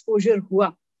 آپ کا ایکسپوجر ہوا.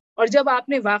 اور جب آپ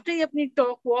نے واقعی اپنی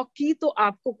ٹاک واک کی تو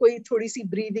آپ کو کوئی تھوڑی سی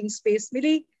بریدنگ اسپیس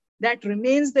ملی. That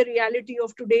remains the reality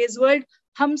of today's world.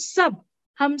 ہم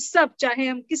سب چاہے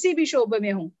ہم کسی بھی شعبے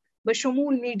میں ہوں,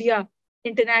 بشمول میڈیا,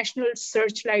 انٹرنیشنل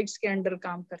سرچ لائٹس کے انڈر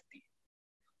کام کرتے ہیں.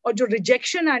 اور جو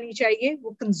ریجیکشن آنی چاہیے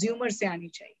وہ کنزیومر سے آنی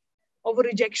چاہیے, اور وہ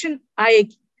ریجیکشن آئے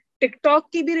گی. ٹک ٹاک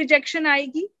کی بھی ریجیکشن آئے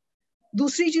گی,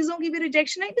 دوسری چیزوں کی بھی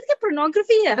ریجیکشن آئے گی. دیکھیے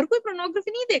پورنوگرافی ہے, ہر کوئی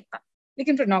پورنوگرافی نہیں دیکھتا,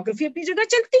 لیکن پورنوگرافی اپنی جگہ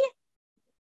چلتی ہے.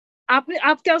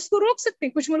 آپ کیا اس کو روک سکتے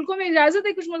ہیں؟ کچھ ملکوں میں اجازت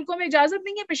ہے, کچھ ملکوں میں اجازت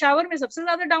نہیں ہے. پشاور میں سب سے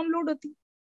زیادہ ڈاؤن لوڈ ہوتی ہے.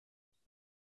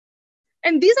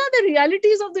 And these are the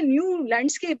realities of the new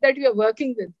landscape that we are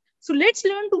working with. So let's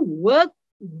learn to work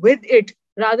with it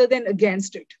rather than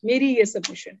against it. میری یہ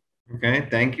سبمیشن. Okay,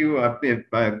 thank you.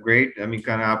 आपके great. I mean,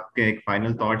 kind of आपके एक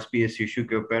final thoughts भी इस issue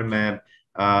के ऊपर मैं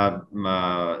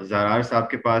ज़रार साहब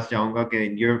के पास जाऊंगा कि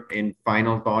in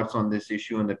final thoughts on this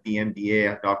issue on the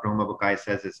PMDA. Dr. Homa Bukai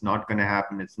says it's not going to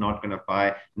happen. It's not going to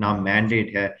fly. Now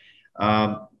mandate है.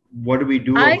 What do we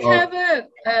do about?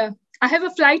 I have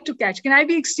a flight to catch. Can I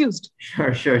be excused?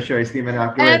 Sure. इसलिए मैंने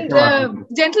आपके And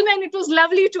gentlemen, it was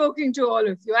lovely talking to all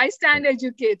of you. I stand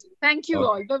educated. Thank you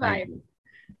all. Bye bye.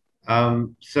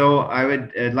 So I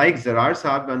would like Zarar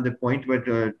Saab on the point what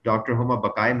Dr. Homa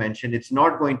Bakai mentioned. It's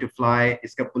not going to fly.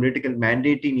 Iska political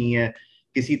mandate ही नहीं है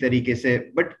किसी तरीके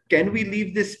से. But can we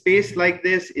leave this space like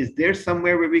this? Is there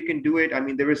somewhere where we can do it? I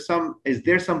mean, is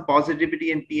there some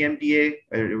positivity in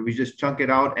PMDA? We just chunk it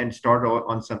out and start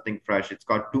on something fresh. It's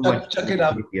got too much. Chuck it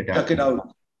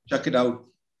out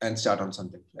and start on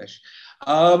something fresh.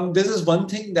 This is one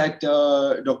thing that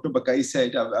Dr. Bakai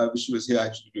said. I wish she was here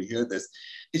actually to hear this.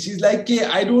 She's like,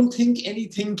 I don't think any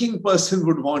thinking person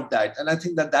would want that. And I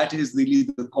think that is really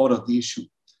the core of the issue.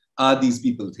 Are these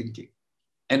people thinking?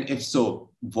 And if so,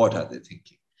 what are they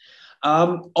thinking?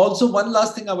 Also, one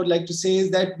last thing I would like to say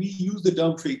is that we use the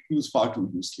term fake news far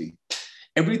too loosely.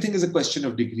 Everything is a question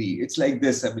of degree. It's like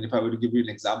this. I mean, if I were to give you an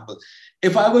example,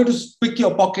 if I were to pick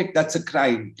your pocket, that's a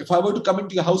crime. If I were to come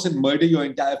into your house and murder your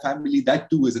entire family, that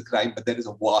too is a crime, but there is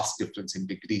a vast difference in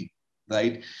degree,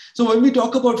 right? So when we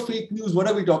talk about fake news, what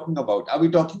are we talking about? Are we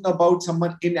talking about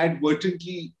someone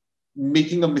inadvertently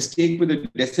making a mistake with a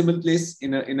decimal place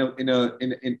in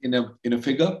a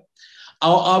figure?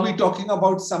 Or are we talking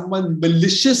about someone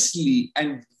maliciously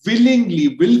and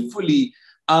willfully,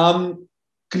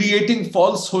 creating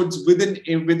falsehoods with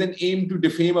an aim to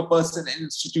defame a person, an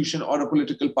institution, or a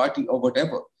political party, or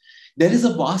whatever? There is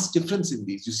a vast difference in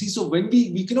these. You see, so when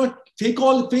we cannot fake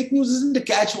news isn't a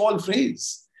catch-all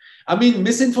phrase. I mean,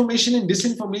 misinformation and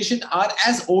disinformation are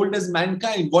as old as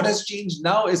mankind. What has changed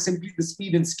now is simply the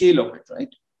speed and scale of it,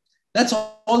 right? That's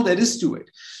all there is to it.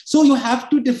 So you have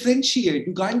to differentiate.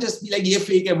 You can't just be like, ye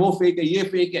fake hai, wo fake hai, ye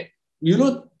fake hai. You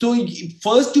know, so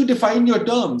first you define your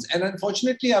terms. And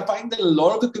unfortunately, I find that a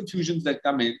lot of the confusions that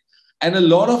come in and a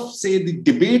lot of, say, the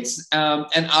debates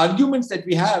and arguments that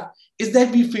we have is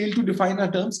that we fail to define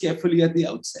our terms carefully at the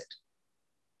outset.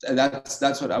 And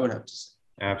that's what I would have to say.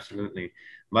 Absolutely.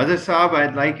 Mazhar Saab,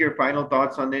 I'd like your final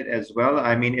thoughts on it as well.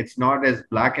 I mean, it's not as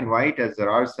black and white as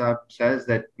Zarar Saab says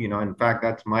that, in fact,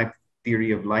 that's my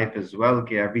theory of life as well.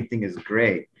 Okay, everything is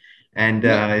gray. And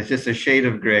it's just a shade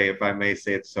of gray, if I may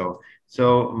say it so.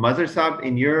 So, Mazhar Saab,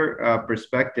 in your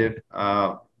perspective,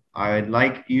 I'd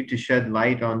like you to shed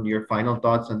light on your final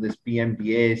thoughts on this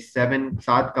PMDA. 7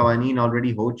 qawaneen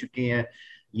already ho chuke hain.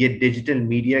 ये digital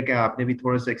media का आपने भी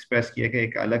थोड़ा सा express किया कि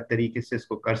एक अलग तरीके से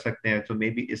इसको कर सकते हैं, तो मे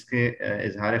बी इसके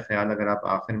इजहार ख्याल अगर आप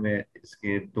आखिर में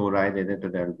इसके 2 राय दे दें तो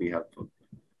that will be helpful.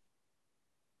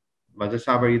 Mazhar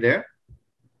Saab, are you there?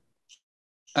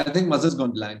 I think Mazhar's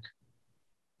gone blank.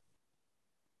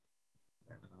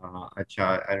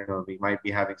 Acha, I don't know, we might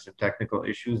be having some technical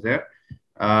issues there.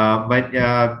 But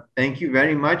thank you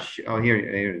very much. Oh, here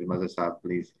is Mazhar Saab,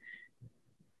 please.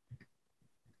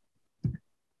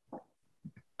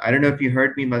 I don't know if you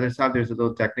heard me, Mazhar Saab. There's a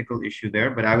little technical issue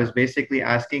there, but I was basically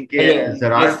asking कि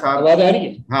Zarar Saab,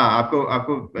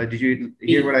 आपको did you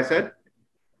hear what I said?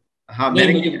 हाँ,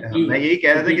 मैं यही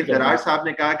कह रहा था कि Zarar Saab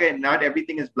ने कहा कि not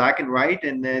everything is black and white,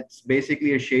 and it's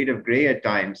basically a shade of gray at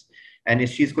times. And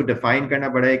इस चीज को define करना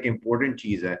बड़ा एक important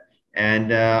चीज है.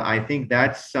 And I think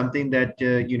that's something that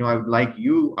I would like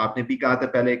you. आपने भी कहा था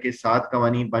पहले कि 7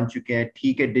 कवानीन बन चुके हैं.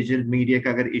 ठीक है, डिजिटल मीडिया का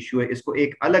अगर इशू है, इसको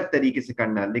एक अलग तरीके से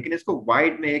करना है, लेकिन इसको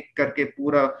वाइड में एक करके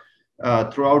पूरा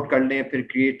थ्रू आउट कर लें, फिर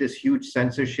create this huge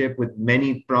censorship with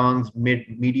many prongs,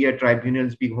 media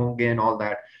tribunals भी होंगे एंड ऑल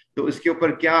दैट. तो इसके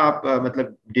ऊपर क्या आप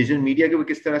मतलब डिजिटल मीडिया के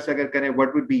किस तरह से अगर करें,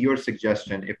 what would be your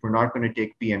suggestion if we are not going to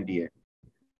take PMDA?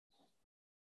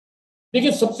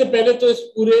 देखिए, सबसे पहले तो इस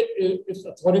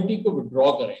अथॉरिटी को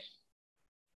विड्रॉ करें.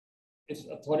 इस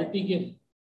अथॉरिटी के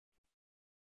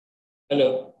हेलो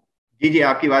जी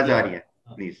आपकी आवाज आ रही है,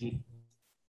 प्लीज.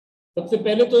 सबसे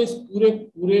पहले तो इस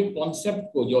पूरे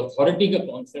कॉन्सेप्ट को, जो अथॉरिटी का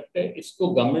कॉन्सेप्ट है, इसको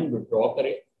गवर्नमेंट विड्रॉ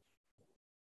करे.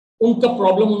 उनका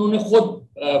प्रॉब्लम उन्होंने खुद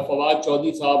फवाद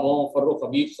चौधरी साहब हों, फर्रुख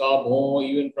हबीब साहब हों,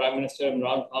 even prime minister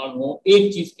Imran Khan हों,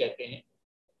 एक चीज कहते हैं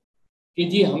कि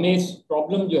जी हमें इस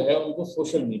प्रॉब्लम जो है उनको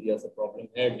सोशल मीडिया से प्रॉब्लम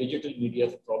है, डिजिटल मीडिया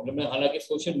से प्रॉब्लम है. हालांकि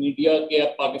सोशल मीडिया के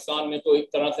अब पाकिस्तान में तो एक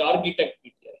तरह से आर्किटेक्ट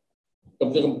किया है,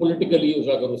 कम से कम पॉलिटिकली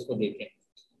अगर उसको देखें.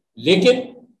 लेकिन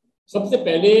सबसे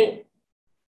पहले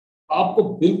आपको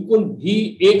बिल्कुल भी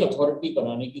एक अथॉरिटी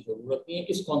बनाने की जरूरत नहीं है.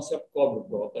 इस कॉन्सेप्ट को आप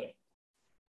विड्रॉ करें.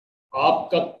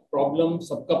 आपका प्रॉब्लम,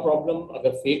 सबका प्रॉब्लम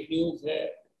अगर फेक न्यूज है,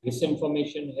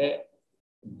 डिसइंफॉर्मेशन है,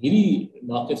 میری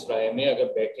ناقص رائے میں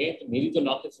اگر بیٹھیں تو میری تو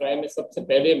ناقص رائے میں سب سے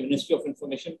پہلے منسٹری آف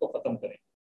انفارمیشن کو ختم کریں.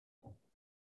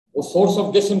 وہ سورس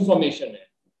آف ڈس انفارمیشن ہے.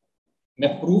 میں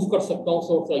پروف کر سکتا ہوں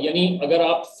سورس, یعنی اگر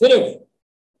آپ صرف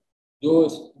جو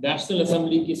نیشنل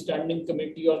اسمبلی کی اسٹینڈنگ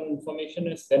کمیٹی اور انفارمیشن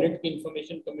ہے, سینٹ کی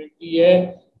انفارمیشن کمیٹی ہے,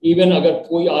 ایون اگر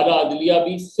کوئی اعلیٰ عدلیہ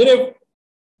بھی صرف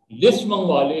لسٹ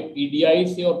منگوا لے پی ڈی آئی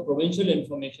سے اور پروونشل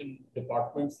انفارمیشن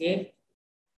ڈپارٹمنٹ سے,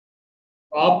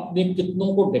 آپ نے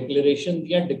کتنوں کو ڈکلیریشن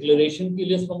دیا, ڈکلیریشن کی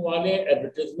لسٹ منگوا لیں,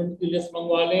 ایڈورٹیزمنٹ کی لسٹ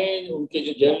منگوا لیں, ان کے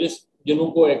جو جرنلسٹ جنہوں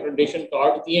کو ایکریڈیشن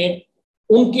کارڈ دیے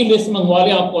ان کی لسٹ منگوا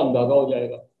لیں, آپ کو اندازہ ہو جائے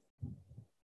گا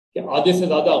کہ آدھے سے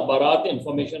زیادہ اخبارات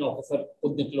انفارمیشن آفیسر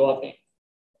خود نکلواتے ہیں.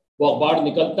 وہ اخبار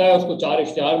نکلتا ہے, اس کو 4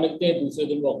 اشتہار ملتے ہیں, دوسرے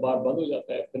دن وہ اخبار بند ہو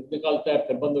جاتا ہے, پھر نکالتا ہے,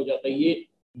 پھر بند ہو جاتا ہے.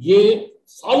 یہ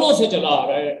سالوں سے چلا آ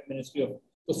رہا ہے منسٹری آف.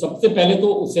 تو سب سے پہلے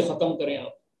تو اسے ختم کریں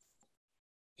آپ.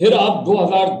 پھر آپ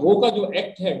 2002 کا جو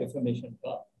ایکٹ ہے ڈیفیمیشن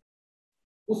کا,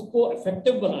 اس کو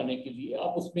افیکٹو بنانے کے لیے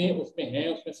آپ اس میں ہیں,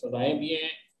 اس میں سزائیں بھی ہیں.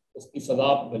 اس کی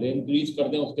سزا بھلے انکریز کر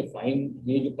دیں, اس کے فائن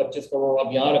یہ جو 25 کروڑ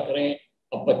آپ یہاں رکھ رہے ہیں,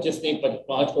 اب 25 نہیں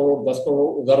 5 کروڑ 10 کروڑ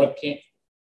ادھر رکھیں.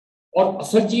 اور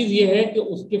اصل چیز یہ ہے کہ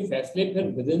اس کے فیصلے پھر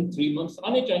ودن 3 months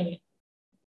آنے چاہیے.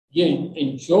 یہ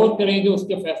انشور کریں کہ اس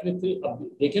کے فیصلے. اب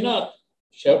دیکھیں نا,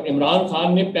 عمران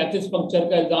خان نے 35 پنکچر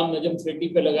کا الزام نجم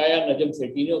سیٹھی پہ لگایا, نجم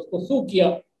سیٹھی نے اس کو سو کیا,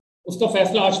 اس کا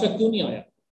فیصلہ آج تک کیوں نہیں آیا؟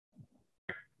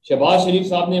 شہباز شریف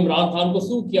صاحب نے عمران خان کو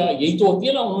سو کیا, یہی تو ہوتی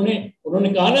ہے نا. انہوں نے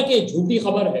کہا نا کہ جھوٹی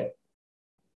خبر ہے,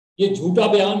 یہ جھوٹا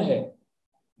بیان ہے,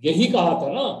 یہی کہا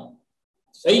تھا نا.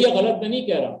 صحیح یا غلط میں نہیں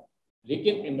کہہ رہا,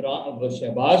 لیکن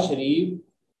شہباز شریف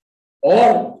اور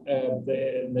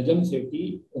نجم سیٹھی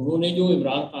انہوں نے جو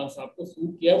عمران خان صاحب کو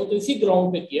سو کیا وہ تو اسی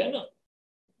گراؤنڈ پہ کیا ہے نا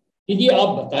کہ جی آپ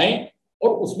بتائیں.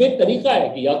 اور اس میں ایک طریقہ ہے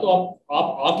کہ یا تو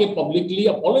آپ آ کے پبلکلی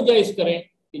اپولوجائز کریں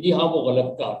کہ جی ہاں وہ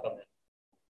غلط کہا تھا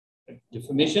میں.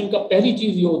 ڈیفیمیشن کا پہلی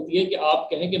چیز یہ ہوتی ہے کہ آپ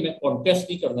کہیں کہ میں کانٹیسٹ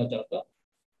نہیں کرنا چاہتا,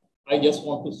 I just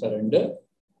want to surrender,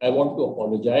 I want to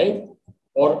apologise.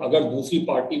 اور اگر دوسری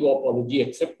پارٹی وہ اپولوجی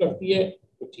ایکسیپٹ کرتی ہے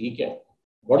تو ٹھیک ہے,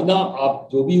 ورنہ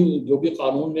آپ جو بھی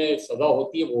قانون میں سزا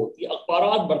ہوتی ہے وہ ہوتی ہے.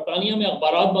 اخبارات, برطانیہ میں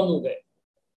اخبارات بند ہو گئے.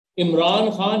 Imran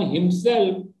Khan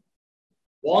himself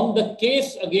won the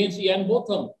case against Ian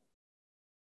Botham.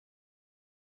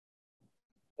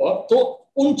 اور تو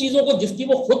ان چیزوں کو جس کی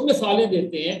وہ خود مثالیں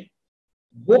دیتے ہیں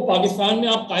وہ پاکستان میں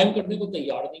آپ قائم کرنے کو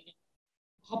تیار نہیں ہیں.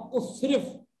 آپ کو صرف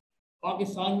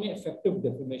پاکستان میں افیکٹو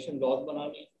ڈیفیمیشن لاز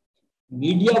بنانے ہیں.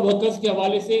 میڈیا ورکرز کے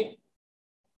حوالے سے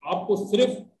آپ کو صرف,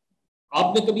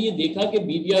 آپ نے کبھی یہ دیکھا کہ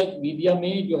میڈیا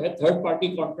میں جو ہے تھرڈ پارٹی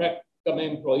کانٹریکٹ کا میں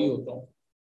امپلائی ہوتا ہوں,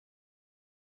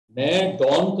 میں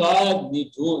ڈان کا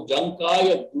جنگ کا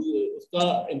یا اس کا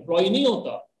امپلائی نہیں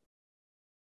ہوتا.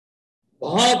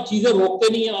 وہاں چیزیں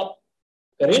روکتے نہیں ہیں. آپ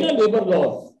کریں نا لیبر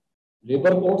لاز,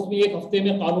 لیبر کورٹس میں 1 ہفتے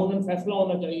میں قانوناً فیصلہ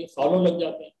ہونا چاہیے, سالوں لگ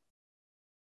جاتے ہیں.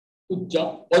 تو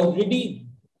already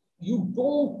you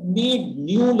don't need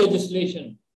new legislation,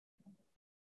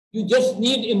 you just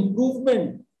need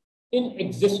improvement in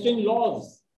existing laws.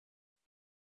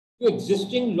 جو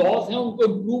ایگزسٹنگ لاز ہیں ان کو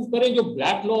امپروو کریں, جو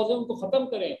بلیک لاز ہیں ان کو ختم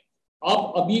کریں.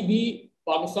 آپ ابھی بھی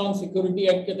پاکستان سیکورٹی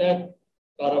ایکٹ کے تحت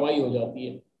کارروائی ہو جاتی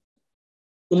ہے.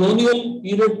 کلونیل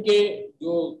پیریڈ کے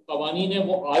جو قوانین ہیں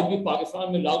وہ آج بھی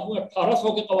پاکستان میں لاگو ہیں.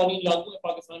 1800 کے قوانین لاگو ہیں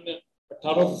پاکستان میں.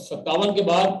 1857 کے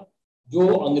بعد جو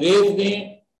انگریز نے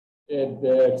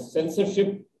سینسرشپ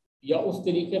یا اس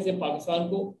طریقے سے پاکستان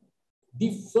کو, the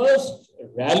first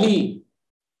rally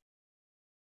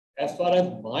as far as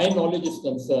my knowledge is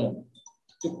concerned,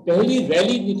 جو پہلی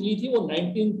ریلی نکلی تھی وہ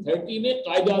 1930 میں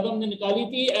قائد اعظم نے نکالی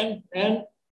تھی. and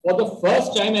for the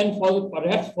first time and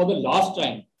perhaps for the last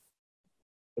time,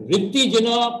 Ritti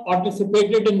Jinnah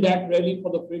participated in that rally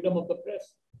for the freedom of the press.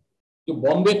 جو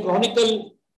بامبے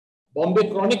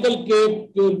کرونیکل کے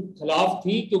جو خلاف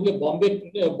تھی, کیونکہ بامبے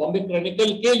کرونیکل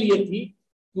کے لیے تھی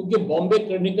کیونکہ بامبے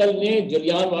کرونیکل نے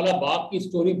جلیان والا باغ کی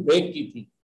سٹوری بریک کی تھی.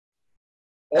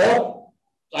 اور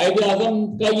قائد اعظم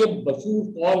کا یہ مشہور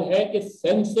قول ہے کہ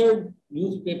سینسرڈ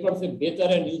نیوز پیپر سے بہتر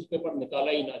ہے نیوز پیپر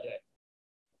نکالا ہی نہ جائے.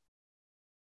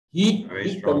 He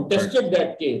contested that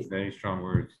case. Very strong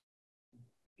words.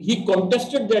 He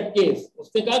contested that case.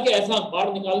 اس نے کہا کہ ایسا اخبار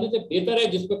نکالنے سے بہتر ہے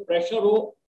جس پہ پریشر ہو,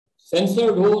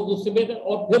 سینسرڈ ہو, اس سے بہتر.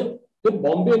 اور پھر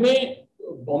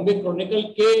بامبے کرونیکل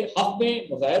کے حق میں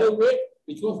مظاہرے ہوئے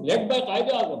which was led by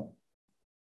Quaid Azam.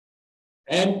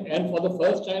 And for the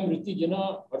first time, Ritti Jinnah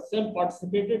herself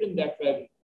participated in that rally.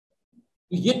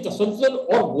 یہ تسلسل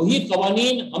اور وہی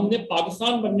قوانین ہم نے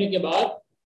پاکستان بننے کے بعد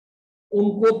ان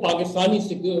کو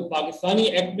پاکستانی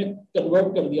ایکٹ میں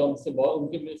کنورٹ کر دیا. ان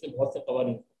کے میں سے بہت سے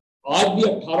قوانین آج بھی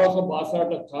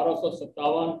 1862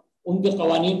 1857 ان کے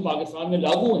قوانین پاکستان میں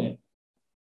لاگو ہیں.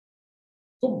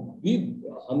 तो भी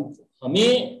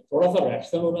हमें थोड़ा सा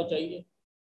रैशनल होना चाहिए,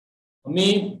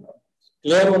 हमें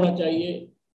क्लियर होना चाहिए।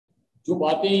 जो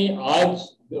बातें आज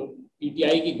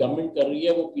पीटीआई की गवर्नमेंट कर रही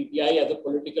है वो PTI as a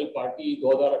political party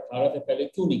 2018 से पहले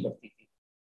क्यों नहीं करती थी?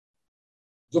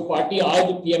 जो पार्टी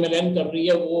आज पीएमएलएन कर रही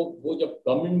है वो जब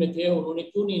गवर्नमेंट में थे उन्होंने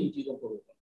क्यों नहीं इन चीजों को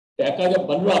रोका? पैका जब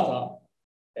बन रहा था,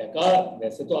 पैका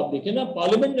वैसे तो आप देखें ना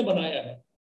पार्लियामेंट ने बनाया है,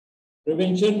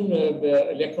 प्रिवेंशन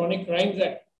इलेक्ट्रॉनिक क्राइम्स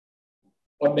एक्ट।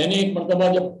 और मैंने एक मरतबा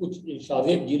जब कुछ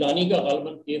शाजिब जिलानी का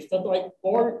गालबन केस था तो I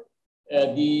called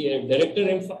the director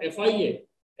FIA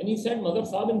and he said मगर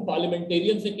साहब इन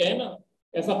पार्लियामेंटेरियन से कहे ना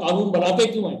ऐसा कानून बनाते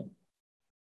क्यों हैं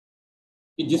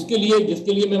कि जिसके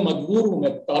लिए मैं मजबूर हूं,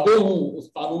 मैं ताबे हूं उस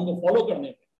कानून को फॉलो करने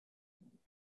में।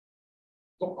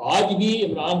 तो आज भी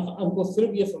इमरान खान को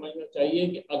सिर्फ ये समझना चाहिए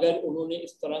कि अगर उन्होंने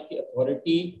इस तरह की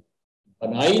अथॉरिटी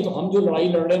बनाई तो हम जो लड़ाई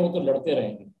लड़ रहे हैं वो तो लड़ते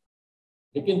रहेंगे,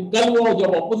 लेकिन कल वो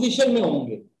जब अपोजिशन में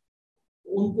होंगे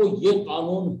तो उनको ये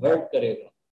कानून हर्ट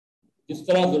करेगा। जिस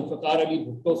तरह जुल्फकार अली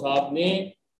भुट्टो साहब ने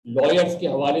लॉयर्स के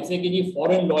हवाले से कि जी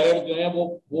फॉरेन लॉयर जो है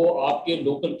वो आपके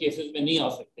लोकल केसेस में नहीं आ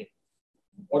सकते,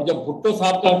 और जब भुट्टो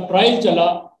साहब का ट्रायल चला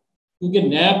क्योंकि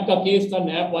नैब का केस था,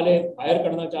 नैब वाले फायर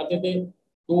करना चाहते थे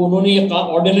तो उन्होंने ये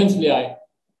ऑर्डिनेंस ले आए।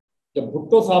 जब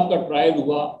भुट्टो साहब का ट्रायल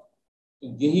हुआ तो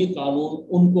यही कानून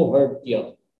उनको हर्ट किया।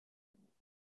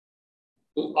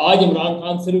 तो आज इमरान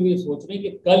खान सिर्फ ये सोच रहे हैं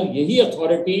कि कल यही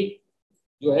अथॉरिटी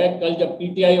जो है, कल जब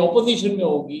पीटीआई ऑपोजिशन में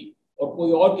होगी और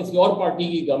कोई और किसी और पार्टी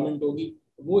की गवर्नमेंट होगी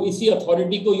वो इसी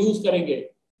अथॉरिटी को यूज करेंगे।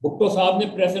 भुट्टो साहब ने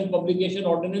प्रेस एंड पब्लिकेशन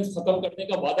ऑर्डिनेंस खत्म करने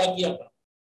का वादा किया था,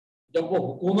 जब वो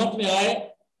हुकूमत में आए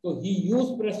तो ही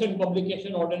use press and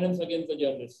publication ordinance against the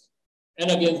journalist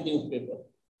and against newspaper.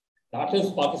 That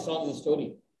is पाकिस्तान's story.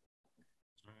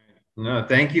 No,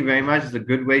 thank you very much. It's a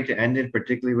good way to end it,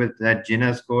 particularly with that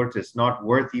Jinnah's court. It's not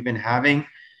worth even having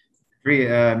free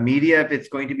media. If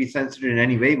it's going to be censored in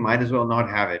any way, might as well not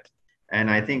have it.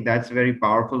 And I think that's a very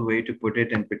powerful way to put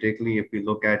it. And particularly if we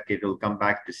look at it, it'll come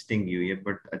back to sting you. Yeah,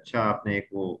 but acha aapne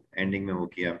ek wo ending mein wo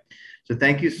kiya. So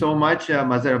thank you so much,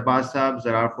 Mazhar Abbas Saab,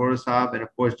 Zarar Forough Saab, and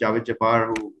of course Javed Jabbar,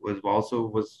 who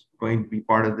was going to be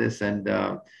part of this, and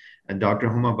Dr.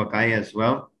 Huma Bakai as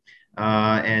well.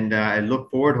 And I look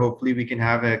forward. Hopefully, we can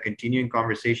have a continuing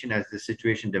conversation as the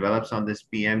situation develops on this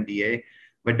PMDA.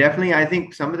 But definitely, I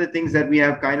think some of the things that we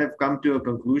have kind of come to a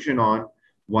conclusion on.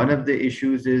 One of the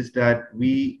issues is that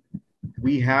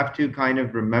we have to kind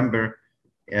of remember,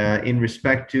 in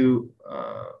respect to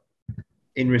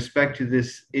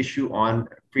this issue on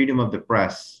freedom of the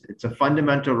press. It's a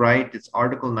fundamental right. It's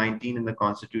Article 19 in the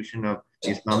Constitution of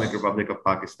the Islamic Republic of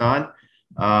Pakistan.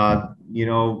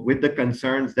 With the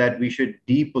concerns that we should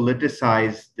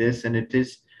depoliticize this, and it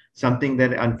is something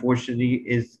that unfortunately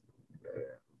is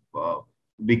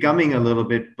becoming a little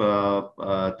bit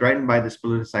threatened by this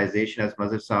politicization, as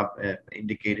Mazhar Saab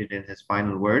indicated in his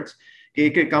final words.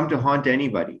 It could come to haunt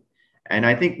anybody. And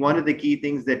I think one of the key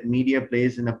things that media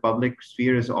plays in the public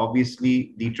sphere is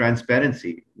obviously the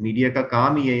transparency. Media का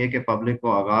काम ही है कि public को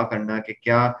आगाह करना कि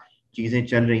क्या चीजें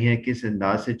चल रही हैं, किस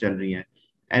अंदाज से चल रही हैं.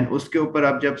 And उसके ऊपर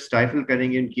आप जब stifle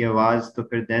करेंगे उनकी आवाज तो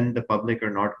फिर then the public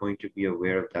are not going to be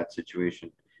aware of that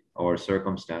situation or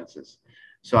circumstances.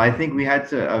 So I think we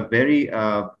had a very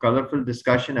colorful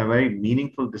discussion, a very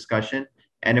meaningful discussion.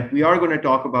 And if we are going to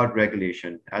talk about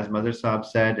regulation, as Mazhar Saab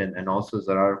said, and also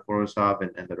Zarar Forough Saab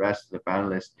and the rest of the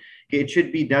panelists, it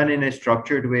should be done in a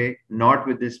structured way, not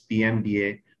with this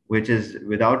PMDA, which is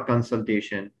without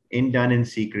consultation, done in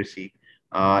secrecy.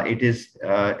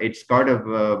 It's part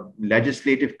of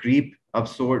legislative creep of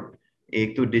sort.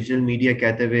 एक तो digital media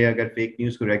कहते हुए अगर fake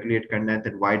news को regulate करना है,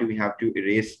 then why do we have to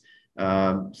erase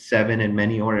 7 and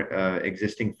many more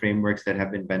existing frameworks that have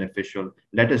been beneficial?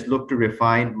 Let us look to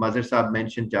refine. Mazhar Saab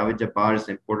mentioned Javed Jabbar's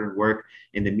important work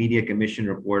in the Media Commission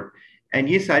report. And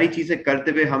ये सारी चीजें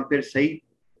करते हुए हम फिर सही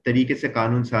तरीके से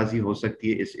कानून साजी हो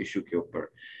सकती है इस issue के ऊपर.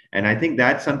 And I think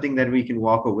that's something that we can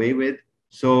walk away with.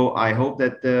 So I hope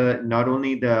that not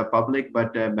only the public,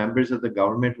 but members of the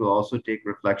government will also take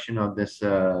reflection on this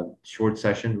short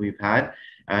session we've had.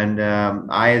 And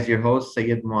I, as your host,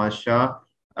 Syed Muaz Shah,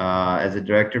 as a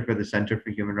director for the Center for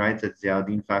Human Rights at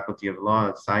Ziauddin Faculty of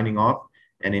Law, signing off.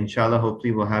 And inshallah,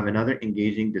 hopefully we'll have another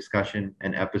engaging discussion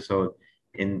and episode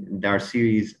in our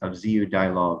series of ZU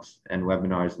dialogues and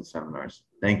webinars and seminars.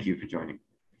 Thank you for joining.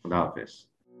 Allah Hafiz.